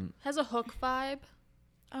 Has a Hook vibe.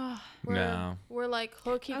 Oh, Where, No. Where like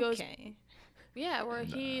Hook, he goes, okay. yeah, where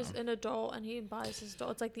he's an adult and he embodies his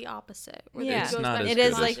adult. It's like the opposite. Where Yeah. It's he goes not back as It to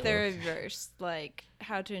is good like as the Hook. reverse, like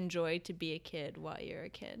how to enjoy to be a kid while you're a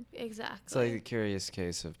kid. Exactly. It's like the Curious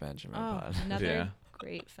Case of Benjamin Oh, Button. another Yeah.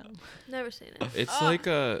 great film. Never seen it. It's like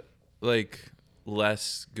a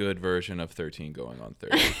less good version of 13 going on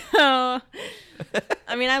 30. Oh,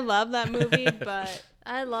 I mean, I love that movie, but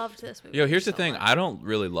I loved this movie. Yo, here's the so thing. much. I don't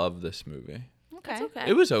really love this movie. okay. It's okay.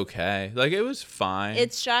 It was okay. Like, it was fine.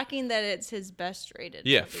 It's shocking that it's his best rated.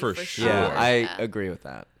 Yeah, movie, for sure. sure. Yeah, I Yeah. agree with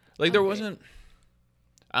that. like, there Okay. wasn't...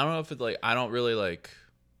 I don't know if it's, like... I don't really,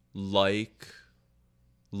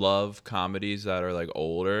 love comedies that are,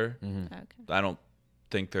 older. Mm-hmm. Okay. I don't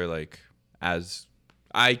think they're, as...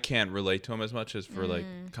 I can't relate to them as much as for,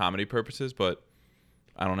 comedy purposes, but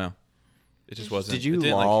I don't know. It just wasn't... Did you it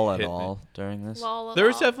didn't, loll at hit me. all during this? Lol, There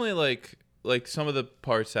was lol. definitely like some of the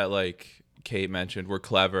parts that Kate mentioned were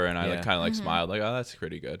clever, and I Yeah. kind of smiled like, oh, that's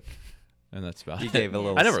pretty good, and that's about You it. gave a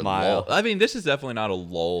little I never smile. lull. I mean, this is definitely not a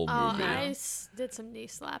lull Oh, movie. I did some knee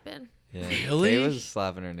slapping. Yeah. Really? Kate was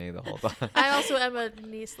slapping her knee the whole time. I also am a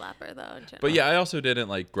knee slapper though. In general. But yeah, I also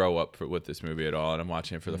didn't grow up with this movie at all, and I'm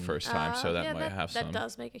watching it for the first time, so that yeah, might have some. That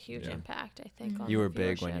does make a huge yeah. impact, I think. On You the were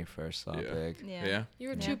big when viewership. you first saw Yeah. Big. Yeah. Yeah, You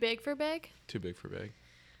were Yeah. too big for big. too big for big.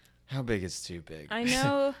 How big is too big? I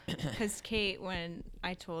know because Kate, when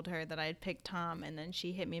I told her that I'd picked Tom, and then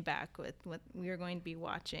she hit me back with what we were going to be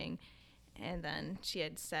watching, and then she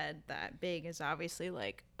had said that Big is obviously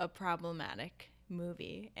a problematic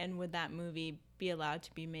movie, and would that movie be allowed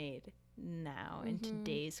to be made now in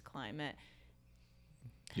today's climate?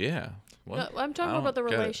 Yeah. No, What? I'm talking I about the don't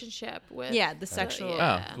get it. relationship with. Yeah, the sexual.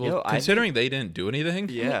 yeah. Oh, well, Yo, I considering they didn't do anything,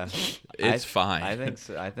 Yeah. it's fine. I think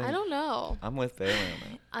so. I think I don't know. I'm with Bailey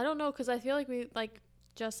on that. I don't know because I feel like we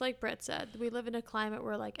just like Britt said, we live in a climate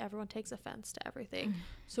where everyone takes offense to everything.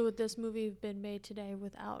 So would this movie have been made today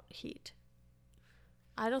without heat?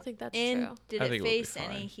 I don't think that's And true. did I it think it would be face any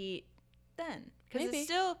fine. heat then? Because Maybe. it's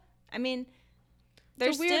still, I mean, It's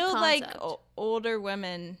there's a weird still concept. older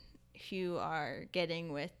women who are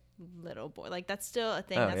getting with little boy. That's still a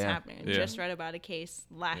thing Oh, that's yeah. happening. I Yeah. just read about a case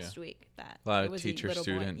last week that A lot it of was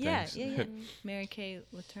teacher-student boy. Yeah, things. yeah, yeah. Mary Kay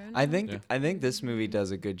Letourneau. I think this movie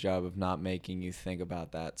does a good job of not making you think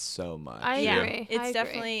about that so much. I yeah, agree. it's I agree.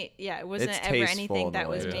 definitely it wasn't It's ever tasteful anything in the that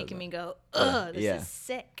way was it does making it. me go, ugh, this Yeah. is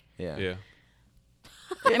sick. Yeah. Yeah.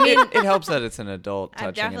 I mean, It helps that it's an adult I've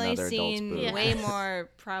touching definitely another adult's seen boob. Yeah. way more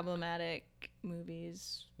problematic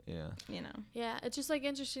movies. Yeah. Yeah, it's just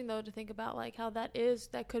interesting though to think about how that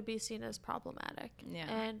could be seen as problematic.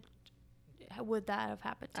 Yeah. And would that have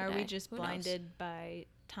happened today? Are we just Who knows? blinded by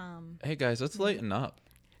Tom? Hey guys, let's lighten up.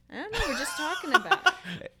 I don't know. We're just talking about.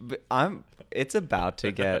 But it's about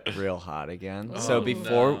to get real hot again. Oh, So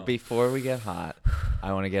no. before we get hot,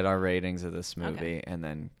 I want to get our ratings of this movie, Okay. and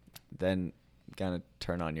then gonna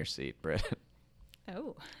turn on your seat, Britt.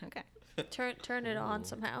 Oh, okay. Turn it on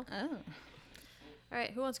somehow. Oh. All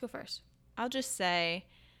right, who wants to go first? I'll just say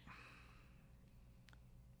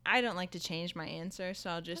I don't like to change my answer, so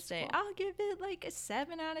I'll just say cool. I'll give it like a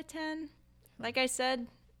 7 out of 10. Like I said,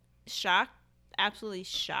 shocked, absolutely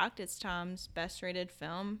shocked. It's Tom's best rated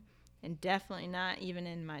film, and definitely not even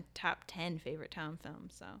in my top 10 favorite Tom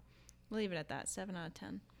films. So we'll leave it at that, 7 out of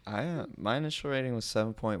 10. My initial rating was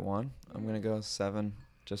 7.1. I'm gonna go 7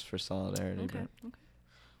 just for solidarity. Okay. But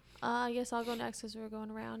I guess I'll go next because we're going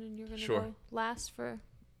around, and you're gonna Sure. go last for.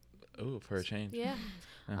 Ooh, for a change. Yeah.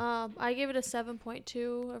 Yeah. I gave it a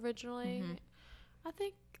 7.2 originally. Mhm.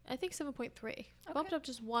 I think 7.3. Bumped up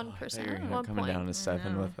just 1%. I thought you were gonna 1 come point. down to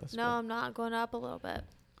 7 No. with us. No, I'm not going up a little bit.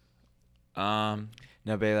 Um,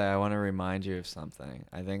 No, Bailey, I want to remind you of something.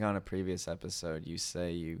 I think on a previous episode, you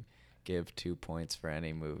say you give 2 points for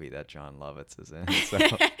any movie that John Lovitz is in.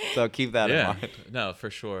 So keep that in yeah, mind. no, for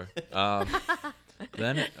sure.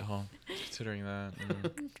 Then, considering that,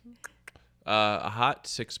 a hot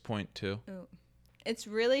 6.2. Ooh. It's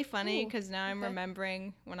really funny Ooh, because now I'm okay.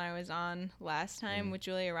 remembering when I was on last time with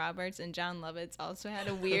Julia Roberts, and John Lovitz also had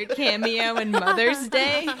a weird cameo in Mother's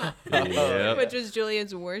Day, Yep. which was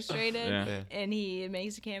Julia's worst rated, Yeah. and he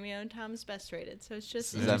makes a cameo in Tom's best rated. So it's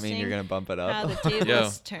just Does that mean you're interesting gonna bump it how up? the tables Yo,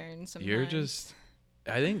 turn sometimes. You're just,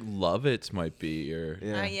 I think Lovitz might be your,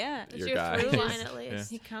 Yeah. Yeah. It's Your your guy. through line Yeah. at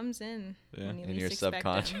least. He comes in Yeah. when you In least your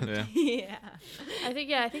expect him. subconscious. yeah.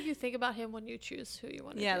 Yeah. I think you think about him when you choose who you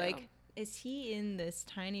want to Yeah, do. like, is he in this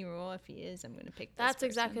tiny role? If he is, I'm going to pick this That's person.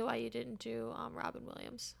 exactly why you didn't do Robin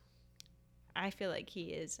Williams. I feel like he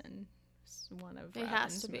is in one of It has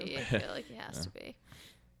Robin's to be. movies. I feel like it has to be.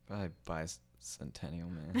 Probably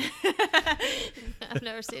Bicentennial Man. I've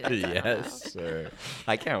never seen it. Yes, sir.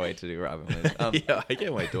 I can't wait to do Robin Williams. Yeah, I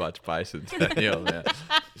can't wait to watch Bicentennial, man.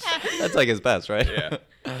 That's like his best, right?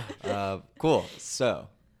 Yeah. Cool. So,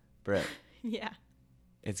 Britt, Yeah.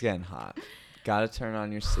 it's getting hot. Gotta turn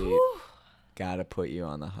on your seat. Gotta put you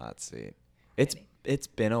on the hot seat. It's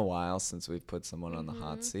been a while since we've put someone on the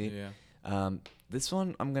hot seat. Yeah. This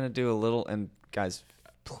one I'm gonna do a little, and guys,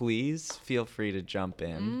 please feel free to jump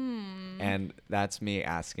in. And that's me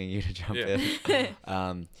asking you to jump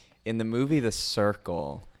in. In the movie The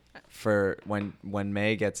Circle, for when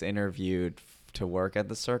May gets interviewed to work at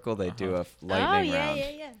The Circle, they do a lightning round.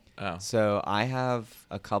 yeah. Oh. So I have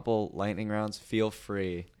a couple lightning rounds. Feel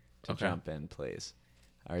free to Okay. jump in, please.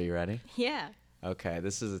 Are you ready? Yeah. Okay,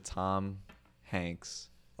 this is a Tom Hanks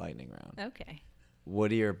lightning round. Okay.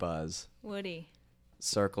 Woody or Buzz? Woody.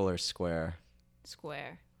 Circle or square?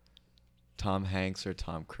 Square. Tom Hanks or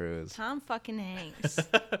Tom Cruise? Tom fucking Hanks.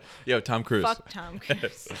 Yo, Tom Cruise. Fuck Tom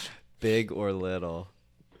Cruise. Big or little?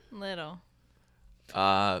 Little.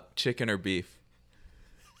 Chicken or beef?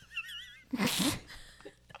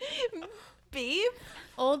 Beef?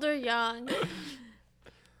 Old or young?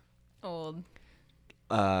 Old.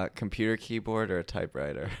 Computer keyboard or a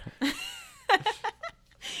typewriter?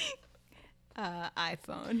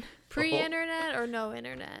 iPhone. Pre-internet or no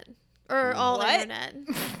internet? Or all What?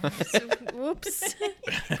 internet? Whoops.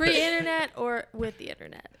 Pre-internet or with the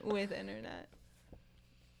internet? With internet.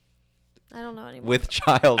 I don't know anymore. With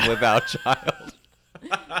child, without child?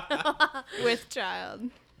 With child.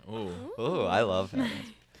 Ooh. Ooh, I love that.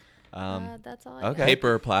 That's all I okay.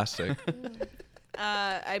 Paper or plastic?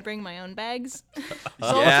 I bring my own bags.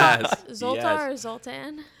 Yes. Zoltar yes. or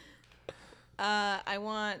Zoltan? I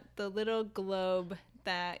want the little globe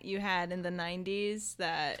that you had in the 90s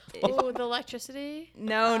that Oh, the electricity?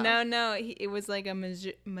 No. It was like a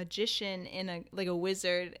magician in a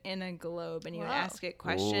wizard in a globe, and you would Wow. ask it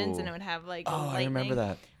questions, and Ooh. it would have like Oh, lightning. I remember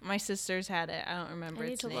that. My sisters had it. I don't remember I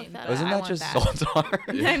need its to look name. that but up. Wasn't I that want just that.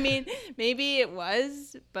 Zoltar? I mean, maybe it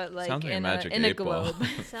was, but like Sounds like a in magic in a 8-ball. globe.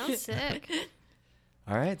 Sounds sick.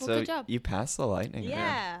 All right, Well, so good job. you passed the lightning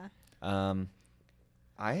Yeah. round.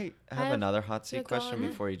 I have have- another hot seat yeah, go question ahead.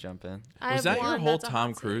 before you jump in. I Was have that your one whole that's a Tom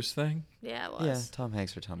hot seat. Cruise thing? Yeah, it was. Yeah, Tom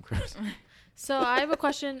Hanks or Tom Cruise. So I have a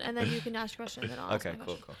question, and then you can ask a question, and then I'll ask Okay, my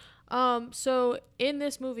cool, question. cool. So in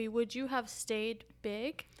this movie, would you have stayed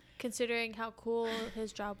big, considering how cool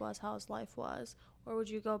his job was, how his life was, or would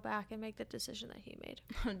you go back and make the decision that he made?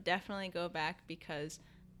 Definitely go back, because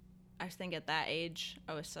I think at that age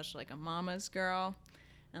I was such like a mama's girl,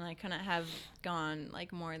 and I couldn't have gone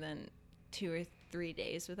like more than 2 or 3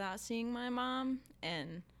 days without seeing my mom,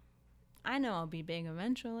 and I know I'll be big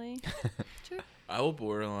eventually. I will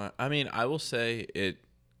borderline. I mean, I will say it.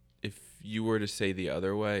 If you were to say the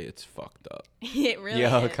other way, it's fucked up. It really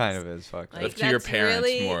Yeah, is. it kind of is fucked Like, up. That's to your that's parents,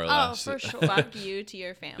 really- more or Oh, less. for sure. Fuck you to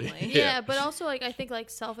your family. Yeah, but also like I think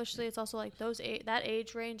like selfishly, it's also like that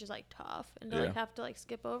age range is like tough, and to Yeah. like have to like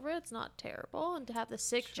skip over it's not terrible, and to have the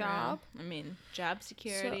sick True. job. I mean, job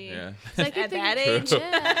security. Yeah. So I keep At thinking, that age.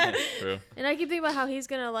 yeah. True. And I keep thinking about how he's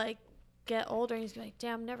gonna like get older, and he's gonna be like,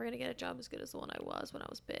 damn, I'm never gonna get a job as good as the one I was when I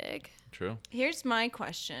was big. True. Here's my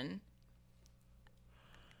question.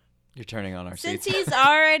 You're turning on our Since seats. he's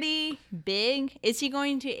already big, is he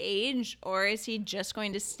going to age or is he just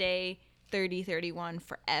going to stay 30, 31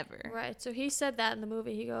 forever? Right. So he said that in the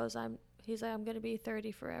movie. He's like, I'm gonna be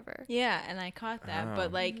 30 forever. Yeah, and I caught that. Oh.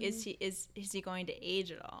 But like, is he going to age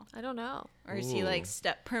at all, I don't know. or is he like Ooh.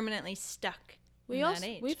 permanently stuck We in also that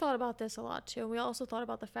age? we thought about this a lot too. And we also thought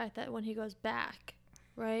about the fact that when he goes back,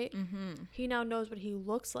 right, he now knows what he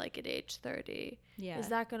looks like at age 30. Yeah. Is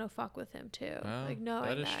that gonna fuck with him too? Well, Like knowing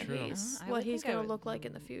that is that true. he's I what would he's think I gonna would look like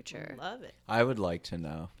in the future. Love it. I would like to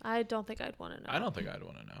know. I don't think I'd want to know. I don't think I'd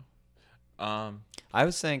want to know. I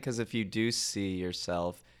was saying because if you do see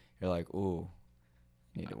yourself, you're like, ooh,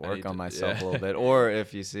 I need to I work need on to- myself yeah. a little bit. Or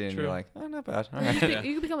if you see it and True. you're like, oh, not bad. All You right. could,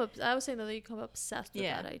 you could become. I was saying though that you become obsessed with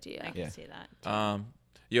Yeah. that idea. I can Yeah. see that.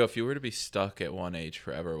 Yo, if you were to be stuck at one age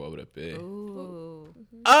forever, what would it be? Ooh.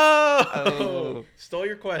 Oh! Stole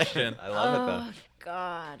your question. I love it Oh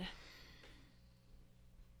God.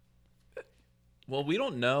 Well, we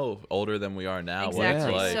don't know older than we are now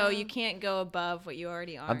Exactly. what it's like. So you can't go above what you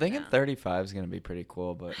already are. I'm thinking now. 35 is going to be pretty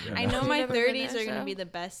cool, but you I know You've my never been 30s there, are going to so? be the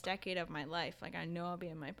best decade of my life. Like I know I'll be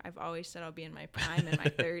in my. I've always said I'll be in my prime in my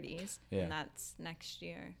 30s, Yeah. and that's next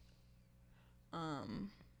year.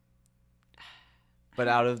 But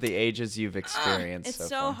out of the ages you've experienced It's so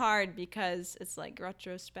so far. hard because it's like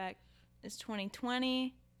retrospect is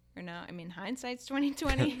 2020, or no? I mean hindsight's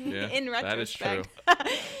 2020. Yeah, in that is true. retrospect.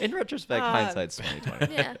 In retrospect, hindsight's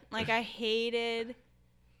 2020. Yeah. Like I hated.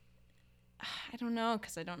 I don't know,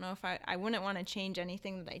 because I don't know if I wouldn't want to change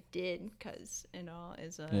anything that I did, because it all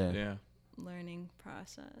is a Yeah. Yeah. learning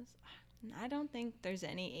process. I don't think there's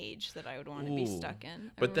any age that I would want to be Ooh. stuck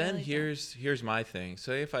in. I But then really here's my thing.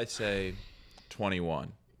 Say if I say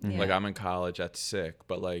 21, don't. like Yeah. I'm in college, that's sick.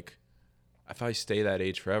 But like, if I stay that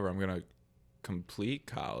age forever, I'm gonna complete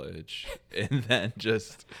college and then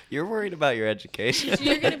just You're worried about your education. So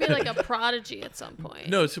you're gonna be like a prodigy at some point.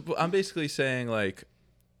 no. So I'm basically saying like,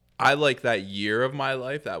 I like that year of my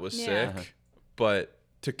life that was Yeah. sick, Uh-huh. but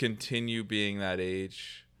to continue being that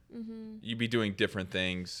age, Mm-hmm. you'd be doing different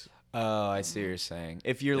things. Oh, I see what you're saying.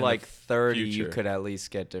 If you're In the like 30, you future. could at least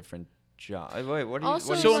get different jobs. Wait, what are you? Also,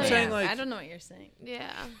 what are So you I'm like- saying Yeah, like, I don't know what you're saying.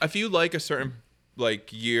 Yeah. if you like a certain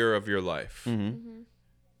like year of your life, Mm-hmm.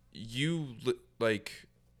 like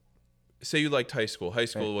say you liked high school. High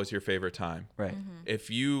school Right. was your favorite time. Right. If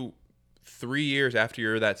you 3 years after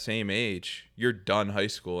you're that same age, you're done high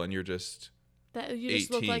school and you're just That you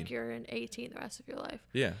just look 18. like you're in 18 the rest of your life.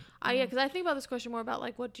 yeah. Yeah, because I think about this question more about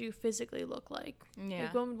like what do you physically look like? Yeah.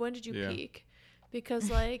 Like when did you Yeah. peak? Because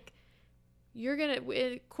like you're gonna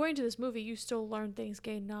according to this movie, you still learn things,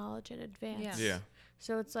 gain knowledge, and advance. Yeah. Yeah.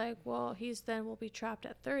 So it's like, well, he's then will be trapped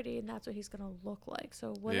at 30, and that's what he's gonna look like.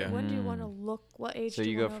 So when Yeah. when do you want to look? What age? So do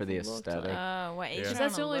you you go wanna for the have looked aesthetic. like? What age? Yeah. do Because I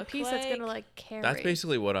that's the wanna only look piece that's gonna like carry. That's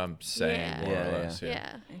basically what I'm saying, Yeah. more Yeah, or yeah. less.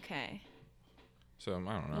 yeah. Okay. So I don't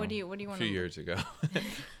know. What do you A want few to? years ago.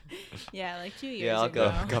 Yeah, like 2 years. Yeah, I'll ago.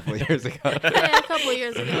 go a couple of years ago. Yeah, a couple of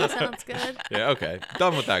years ago sounds good. yeah. Okay.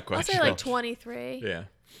 Done with that I'll question. say like 23. Yeah.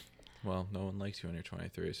 Well, no one likes you when you're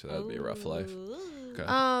 23, so that would be a rough life. Ooh.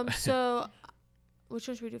 Okay. So which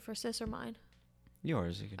one should we do first, sis or mine?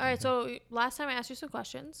 Yours. You can All right. do So last time I asked you some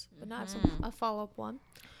questions, but now I have Mm-hmm. a follow up one.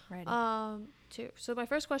 Ready. Two. So my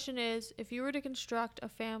first question is, if you were to construct a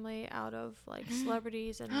family out of like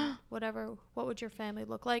celebrities and whatever, what would your family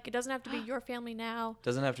look like? It doesn't have to be your family now.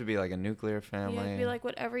 Doesn't have to be like a nuclear You family. have to be like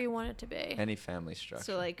whatever you want it to be. any family structure.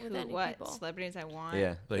 So like with who? any What people. celebrities I want?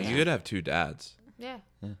 yeah. Like Yeah. you could have 2 dads. Yeah.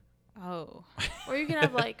 Oh. Or you can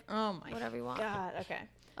have like Oh my whatever you want. God. Okay.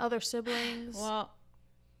 Other siblings. Well,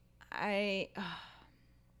 It's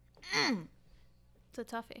a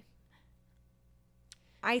toughie.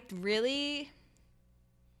 I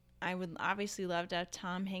would obviously love to have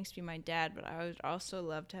Tom Hanks be my dad, but I would also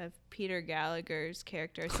love to have Peter Gallagher's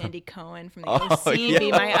character, Sandy Cohen from the Oh, OC, be yeah.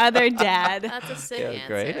 my other dad. That's a sick Yeah, answer.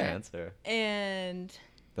 great answer. And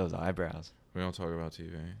Those eyebrows. We don't talk about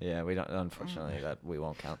TV. Yeah, we don't. Unfortunately, that we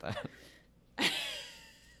won't count that.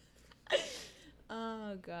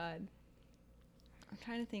 oh God, I'm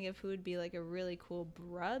trying to think of who would be like a really cool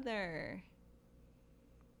brother.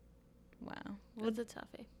 Wow. It's a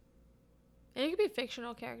toughie. And it could be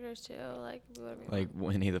fictional characters too, like whatever. You Like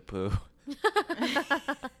Winnie the Pooh.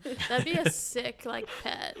 That'd be a sick like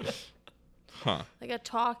pet, Huh. like a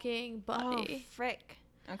talking Oh, buddy. frick.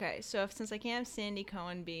 Okay, so since I can't have Sandy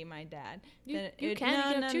Cohen be my dad, You- then you it, can, you no,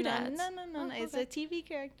 can have no, two no, dads. no, Oh, it's okay. a TV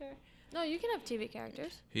character. No, you can have TV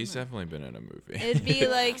characters. He's definitely been in a movie. It'd be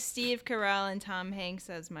like Steve Carell and Tom Hanks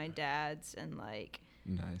as my dads, and like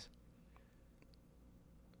Nice.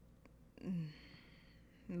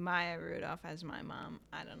 Maya Rudolph as my mom.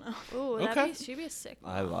 I don't know. Ooh, Okay. she'd be a sick.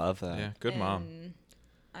 I mom. love that. Yeah, good mom.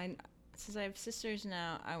 And since I have sisters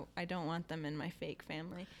now, I don't want them in my fake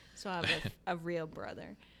family, so I have a real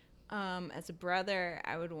brother. As a brother,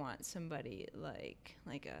 I would want somebody like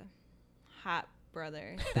a hot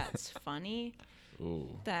brother that's funny, Ooh.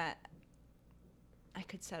 that I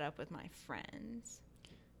could set up with my friends.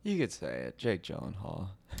 You could say it, Jake Gyllenhaal.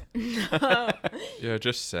 Yeah,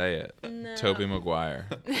 just say it. No. Toby Maguire.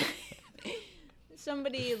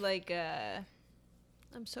 Somebody like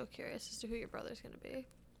I'm so curious as to who your brother's gonna be.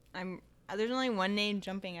 there's only one name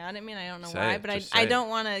jumping out at me, and I don't know Say why, it, but just I say it. don't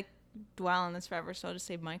want to dwell on this forever, so I'll just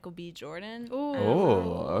say Michael B. Jordan. Ooh.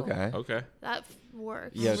 Oh, okay. Okay. That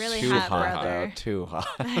works. Yeah, really too hot hot, brother. though. Too hot.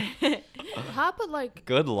 Hot, but like.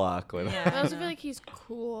 Good luck with Yeah. I that. also know. feel like he's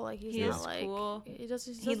cool. Like he's He not is like cool. he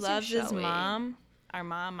doesn't. He doesn't seem loves his showy. mom. Our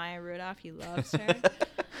mom, Maya Rudolph, he loves her.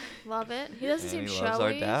 Love it. He doesn't And seem he loves our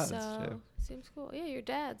showy, dads, so too. seems cool. Yeah, your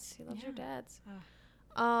dads. He loves your Yeah. dads.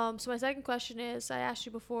 So my second question is, I asked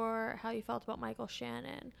you before how you felt about Michael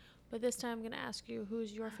Shannon, but this time I'm gonna ask you,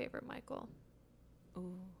 who's your favorite Michael?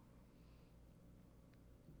 Ooh.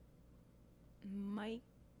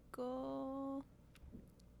 Michael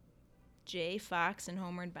J. Fox and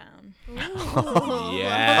Homeward Bound. Ooh,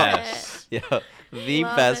 Yes. Yeah, the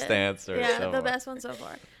Love best it. answer. Yeah, so the far. best one so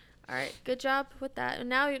far. All right, good job with that. And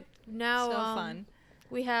now So fun.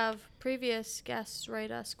 we have previous guests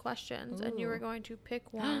write us questions, and you Ooh. are going to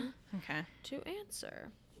pick one Okay. to answer.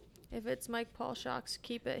 If it's Mike Paul Shocks,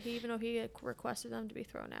 keep it. Even though he requested them to be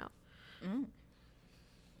thrown out, Mm.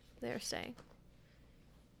 they're saying.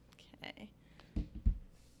 Okay.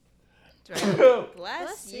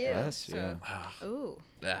 Bless you. Bless you. Ooh.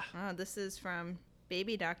 Yeah. Oh, this is from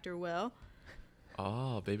Baby Dr. Will.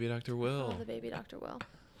 Oh, baby Dr. Oh, Will. the baby Dr. Will.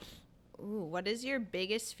 Ooh, what is your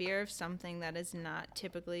biggest fear of something that is not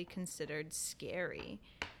typically considered scary?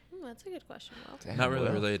 That's a good question, Will. Damn, Not really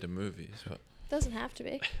Will. related to movies, but Doesn't have to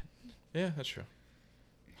be. yeah, that's true.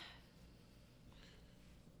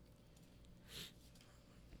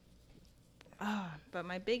 But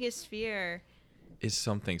my biggest fear, Is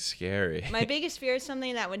something scary. my biggest fear is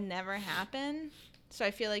something that would never happen. So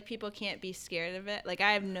I feel like people can't be scared of it. Like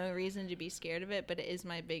I have no reason to be scared of it, but it is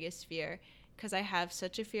my biggest fear because I have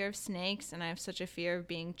such a fear of snakes and I have such a fear of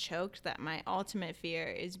being choked that my ultimate fear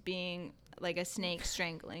is being like a snake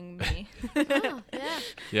strangling me. Oh, yeah.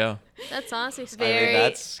 Yeah. That's honestly I mean, scary. Very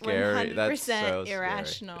that's scary. 100% That's so scary.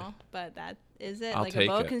 irrational, but that is it. I'll like a take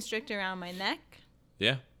boa it. constrictor around my neck,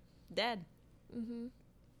 Yeah. dead. Mm-hmm.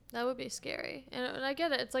 That would be scary, and I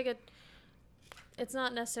get it. It's like it's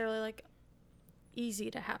not necessarily like easy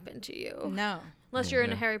to happen to you, No. unless you're in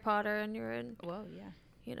Yeah. Harry Potter and you're in, Whoa, yeah.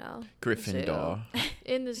 you know, Gryffindor. zoo.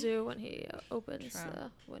 In the zoo when he opens True.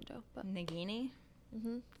 the window. But Nagini,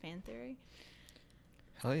 hmm fan theory.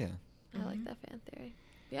 Hell yeah. I like that fan theory.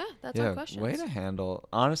 Yeah, that's yeah, our questions. way to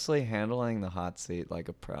handling the hot seat like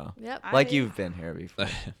a pro. Yep. I- Like you've been here before.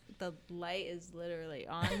 The light is literally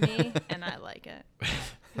on me, and I like it.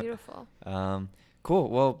 Beautiful. Cool.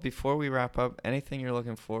 Well, before we wrap up, anything you're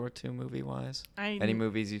looking forward to movie wise? I Any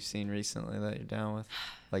movies you've seen recently that you're down with?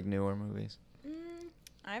 Like newer movies?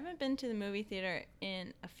 I haven't been to the movie theater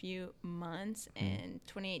in a few months, and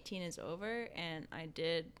 2018 is over, and I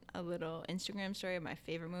did a little Instagram story of my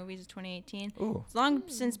favorite movies of 2018. Ooh. It's long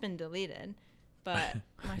since been deleted, but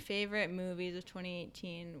my favorite movies of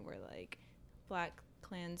 2018 were like Black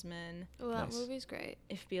Klansman, Oh, that Nice. movie's great.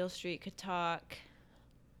 If Beale Street Could Talk,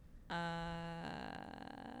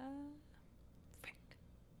 frick.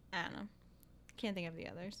 I don't know. Can't think of the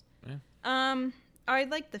others. Yeah. I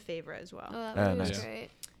like The Favorite as well. Oh, that Oh, movie was nice. great.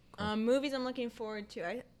 Movies I'm looking forward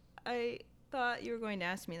to. I thought you were going to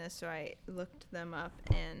ask me this, so I looked them up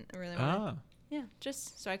and really wanted, yeah,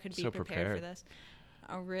 just so I could be So prepared for prepared. this.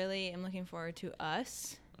 I really am looking forward to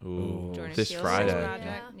Us. Ooh. Jordan This Peele's Friday.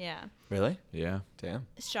 project. Yeah. Really? Yeah. Damn.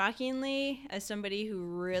 Shockingly, as somebody who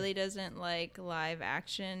really doesn't like live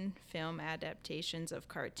action film adaptations of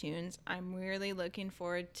cartoons, I'm really looking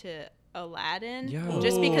forward to Aladdin. Yo.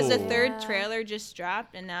 Just because the third Yeah. trailer just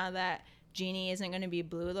dropped, and now that Genie isn't going to be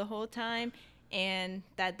blue the whole time, and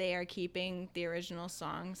that they are keeping the original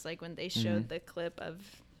songs, like when they showed the clip of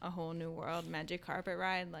A Whole New World, Magic Carpet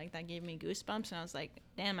Ride, like that gave me goosebumps, and I was like,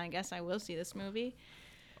 damn, I guess I will see this movie.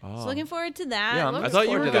 So looking forward to that. Yeah, I'm I looks thought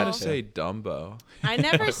you were forward gonna to it. say Dumbo. I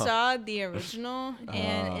never saw the original,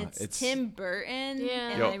 and it's it's- Tim Burton, Yeah.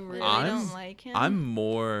 and Yo, I really I'm- don't like him. I'm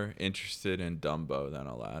more interested in Dumbo than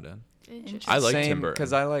Aladdin. Interesting. I like Same, Tim Burton.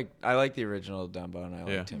 because I like the original Dumbo and I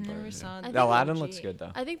Yeah. like Tim Never Burton. saw I the think Aladdin OG. looks good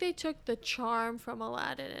though. I think they took the charm from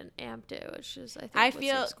Aladdin and amped it, which is I think. I what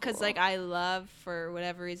feel seems because cool. like I love, for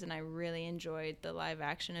whatever reason, I really enjoyed the live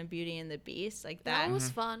action of Beauty and the Beast. Like that that was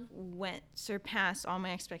fun. went surpassed all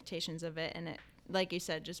my expectations of it, and it, like you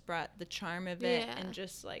said, just brought the charm of it, Yeah. and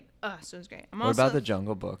just like so it was great. I'm What also, about the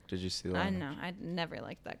Jungle Book? Did you see that? I one? know I never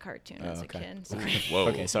liked that cartoon Oh, as a okay. kid. So. Whoa.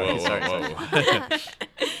 Okay, sorry, whoa, sorry, whoa, sorry. whoa.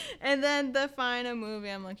 And then the final movie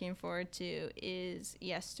I'm looking forward to is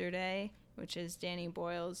Yesterday, which is Danny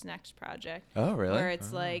Boyle's next project. Oh, really? Where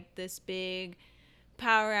it's like this big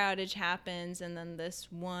power outage happens, and then this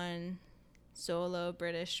one solo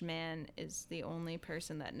British man is the only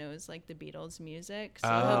person that knows like the Beatles music. So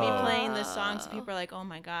he'll be playing the songs, and people are like, "Oh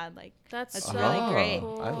my god!" Like That's really great.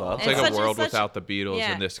 Cool. I love It's And like such a a- world such- without the Beatles,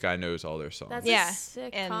 yeah. and this guy knows all their songs. That's Yeah, a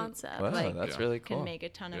sick and, concept. Wow, like, that's yeah. really can cool. make a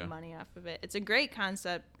ton Yeah. of money off of it. It's a great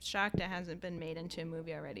concept. Shocked it hasn't been made into a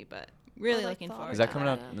movie already, but really I looking thought forward Is to that coming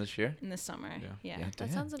out Yeah. this year? in the summer. Yeah. Yeah. Yeah, That damn.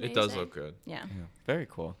 sounds amazing. It does look good. Yeah. Yeah, very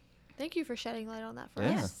cool. Thank you for shedding light on that for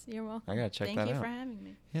Yeah. us. Yes, you're welcome. I gotta check Thank that you out. for having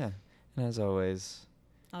me. Yeah, and as always,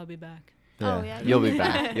 I'll be back. Oh, yeah, you'll be you'll be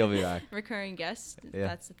back. back. You'll be back. Recurring guest. Yeah.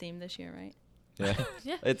 That's the theme this year, right? Yeah,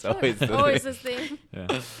 Yeah, it's sure. always the always thing.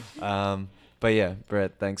 this thing. Yeah. But yeah,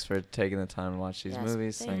 Britt, thanks for taking the time to watch these Yes,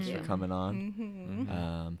 movies. thank Thanks you. for coming on.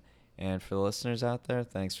 Mm-hmm. And for the listeners out there,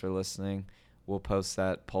 thanks for listening. We'll post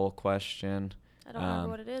that poll question. I don't remember Um,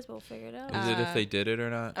 what it is, but we'll figure it out. Is it if they did it or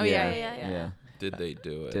not? Oh, yeah. Yeah. Did they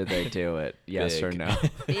do it? Did they do it? Yes or Big. no?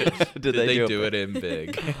 Big. Did they do it in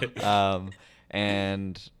big?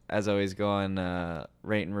 And as always, go and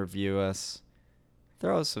rate and review us.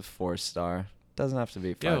 Throw us a 4-star. Doesn't have to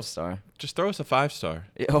be 5-star. Just throw us a 5-star.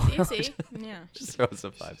 Easy. Yeah. Just throw us a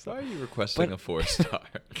Why 5-star. are you requesting But- a 4-star?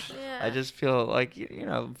 Yeah. I just feel like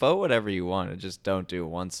vote whatever you want. Just don't do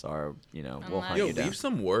 1-star. We'll Unless- hunt Yo, you down. leave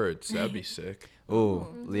some words. That'd be sick. Ooh,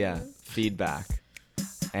 Mhm. yeah. Feedback.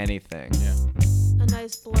 Anything. Yeah. a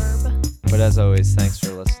nice blurb. But as always, thanks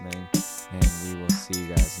for listening.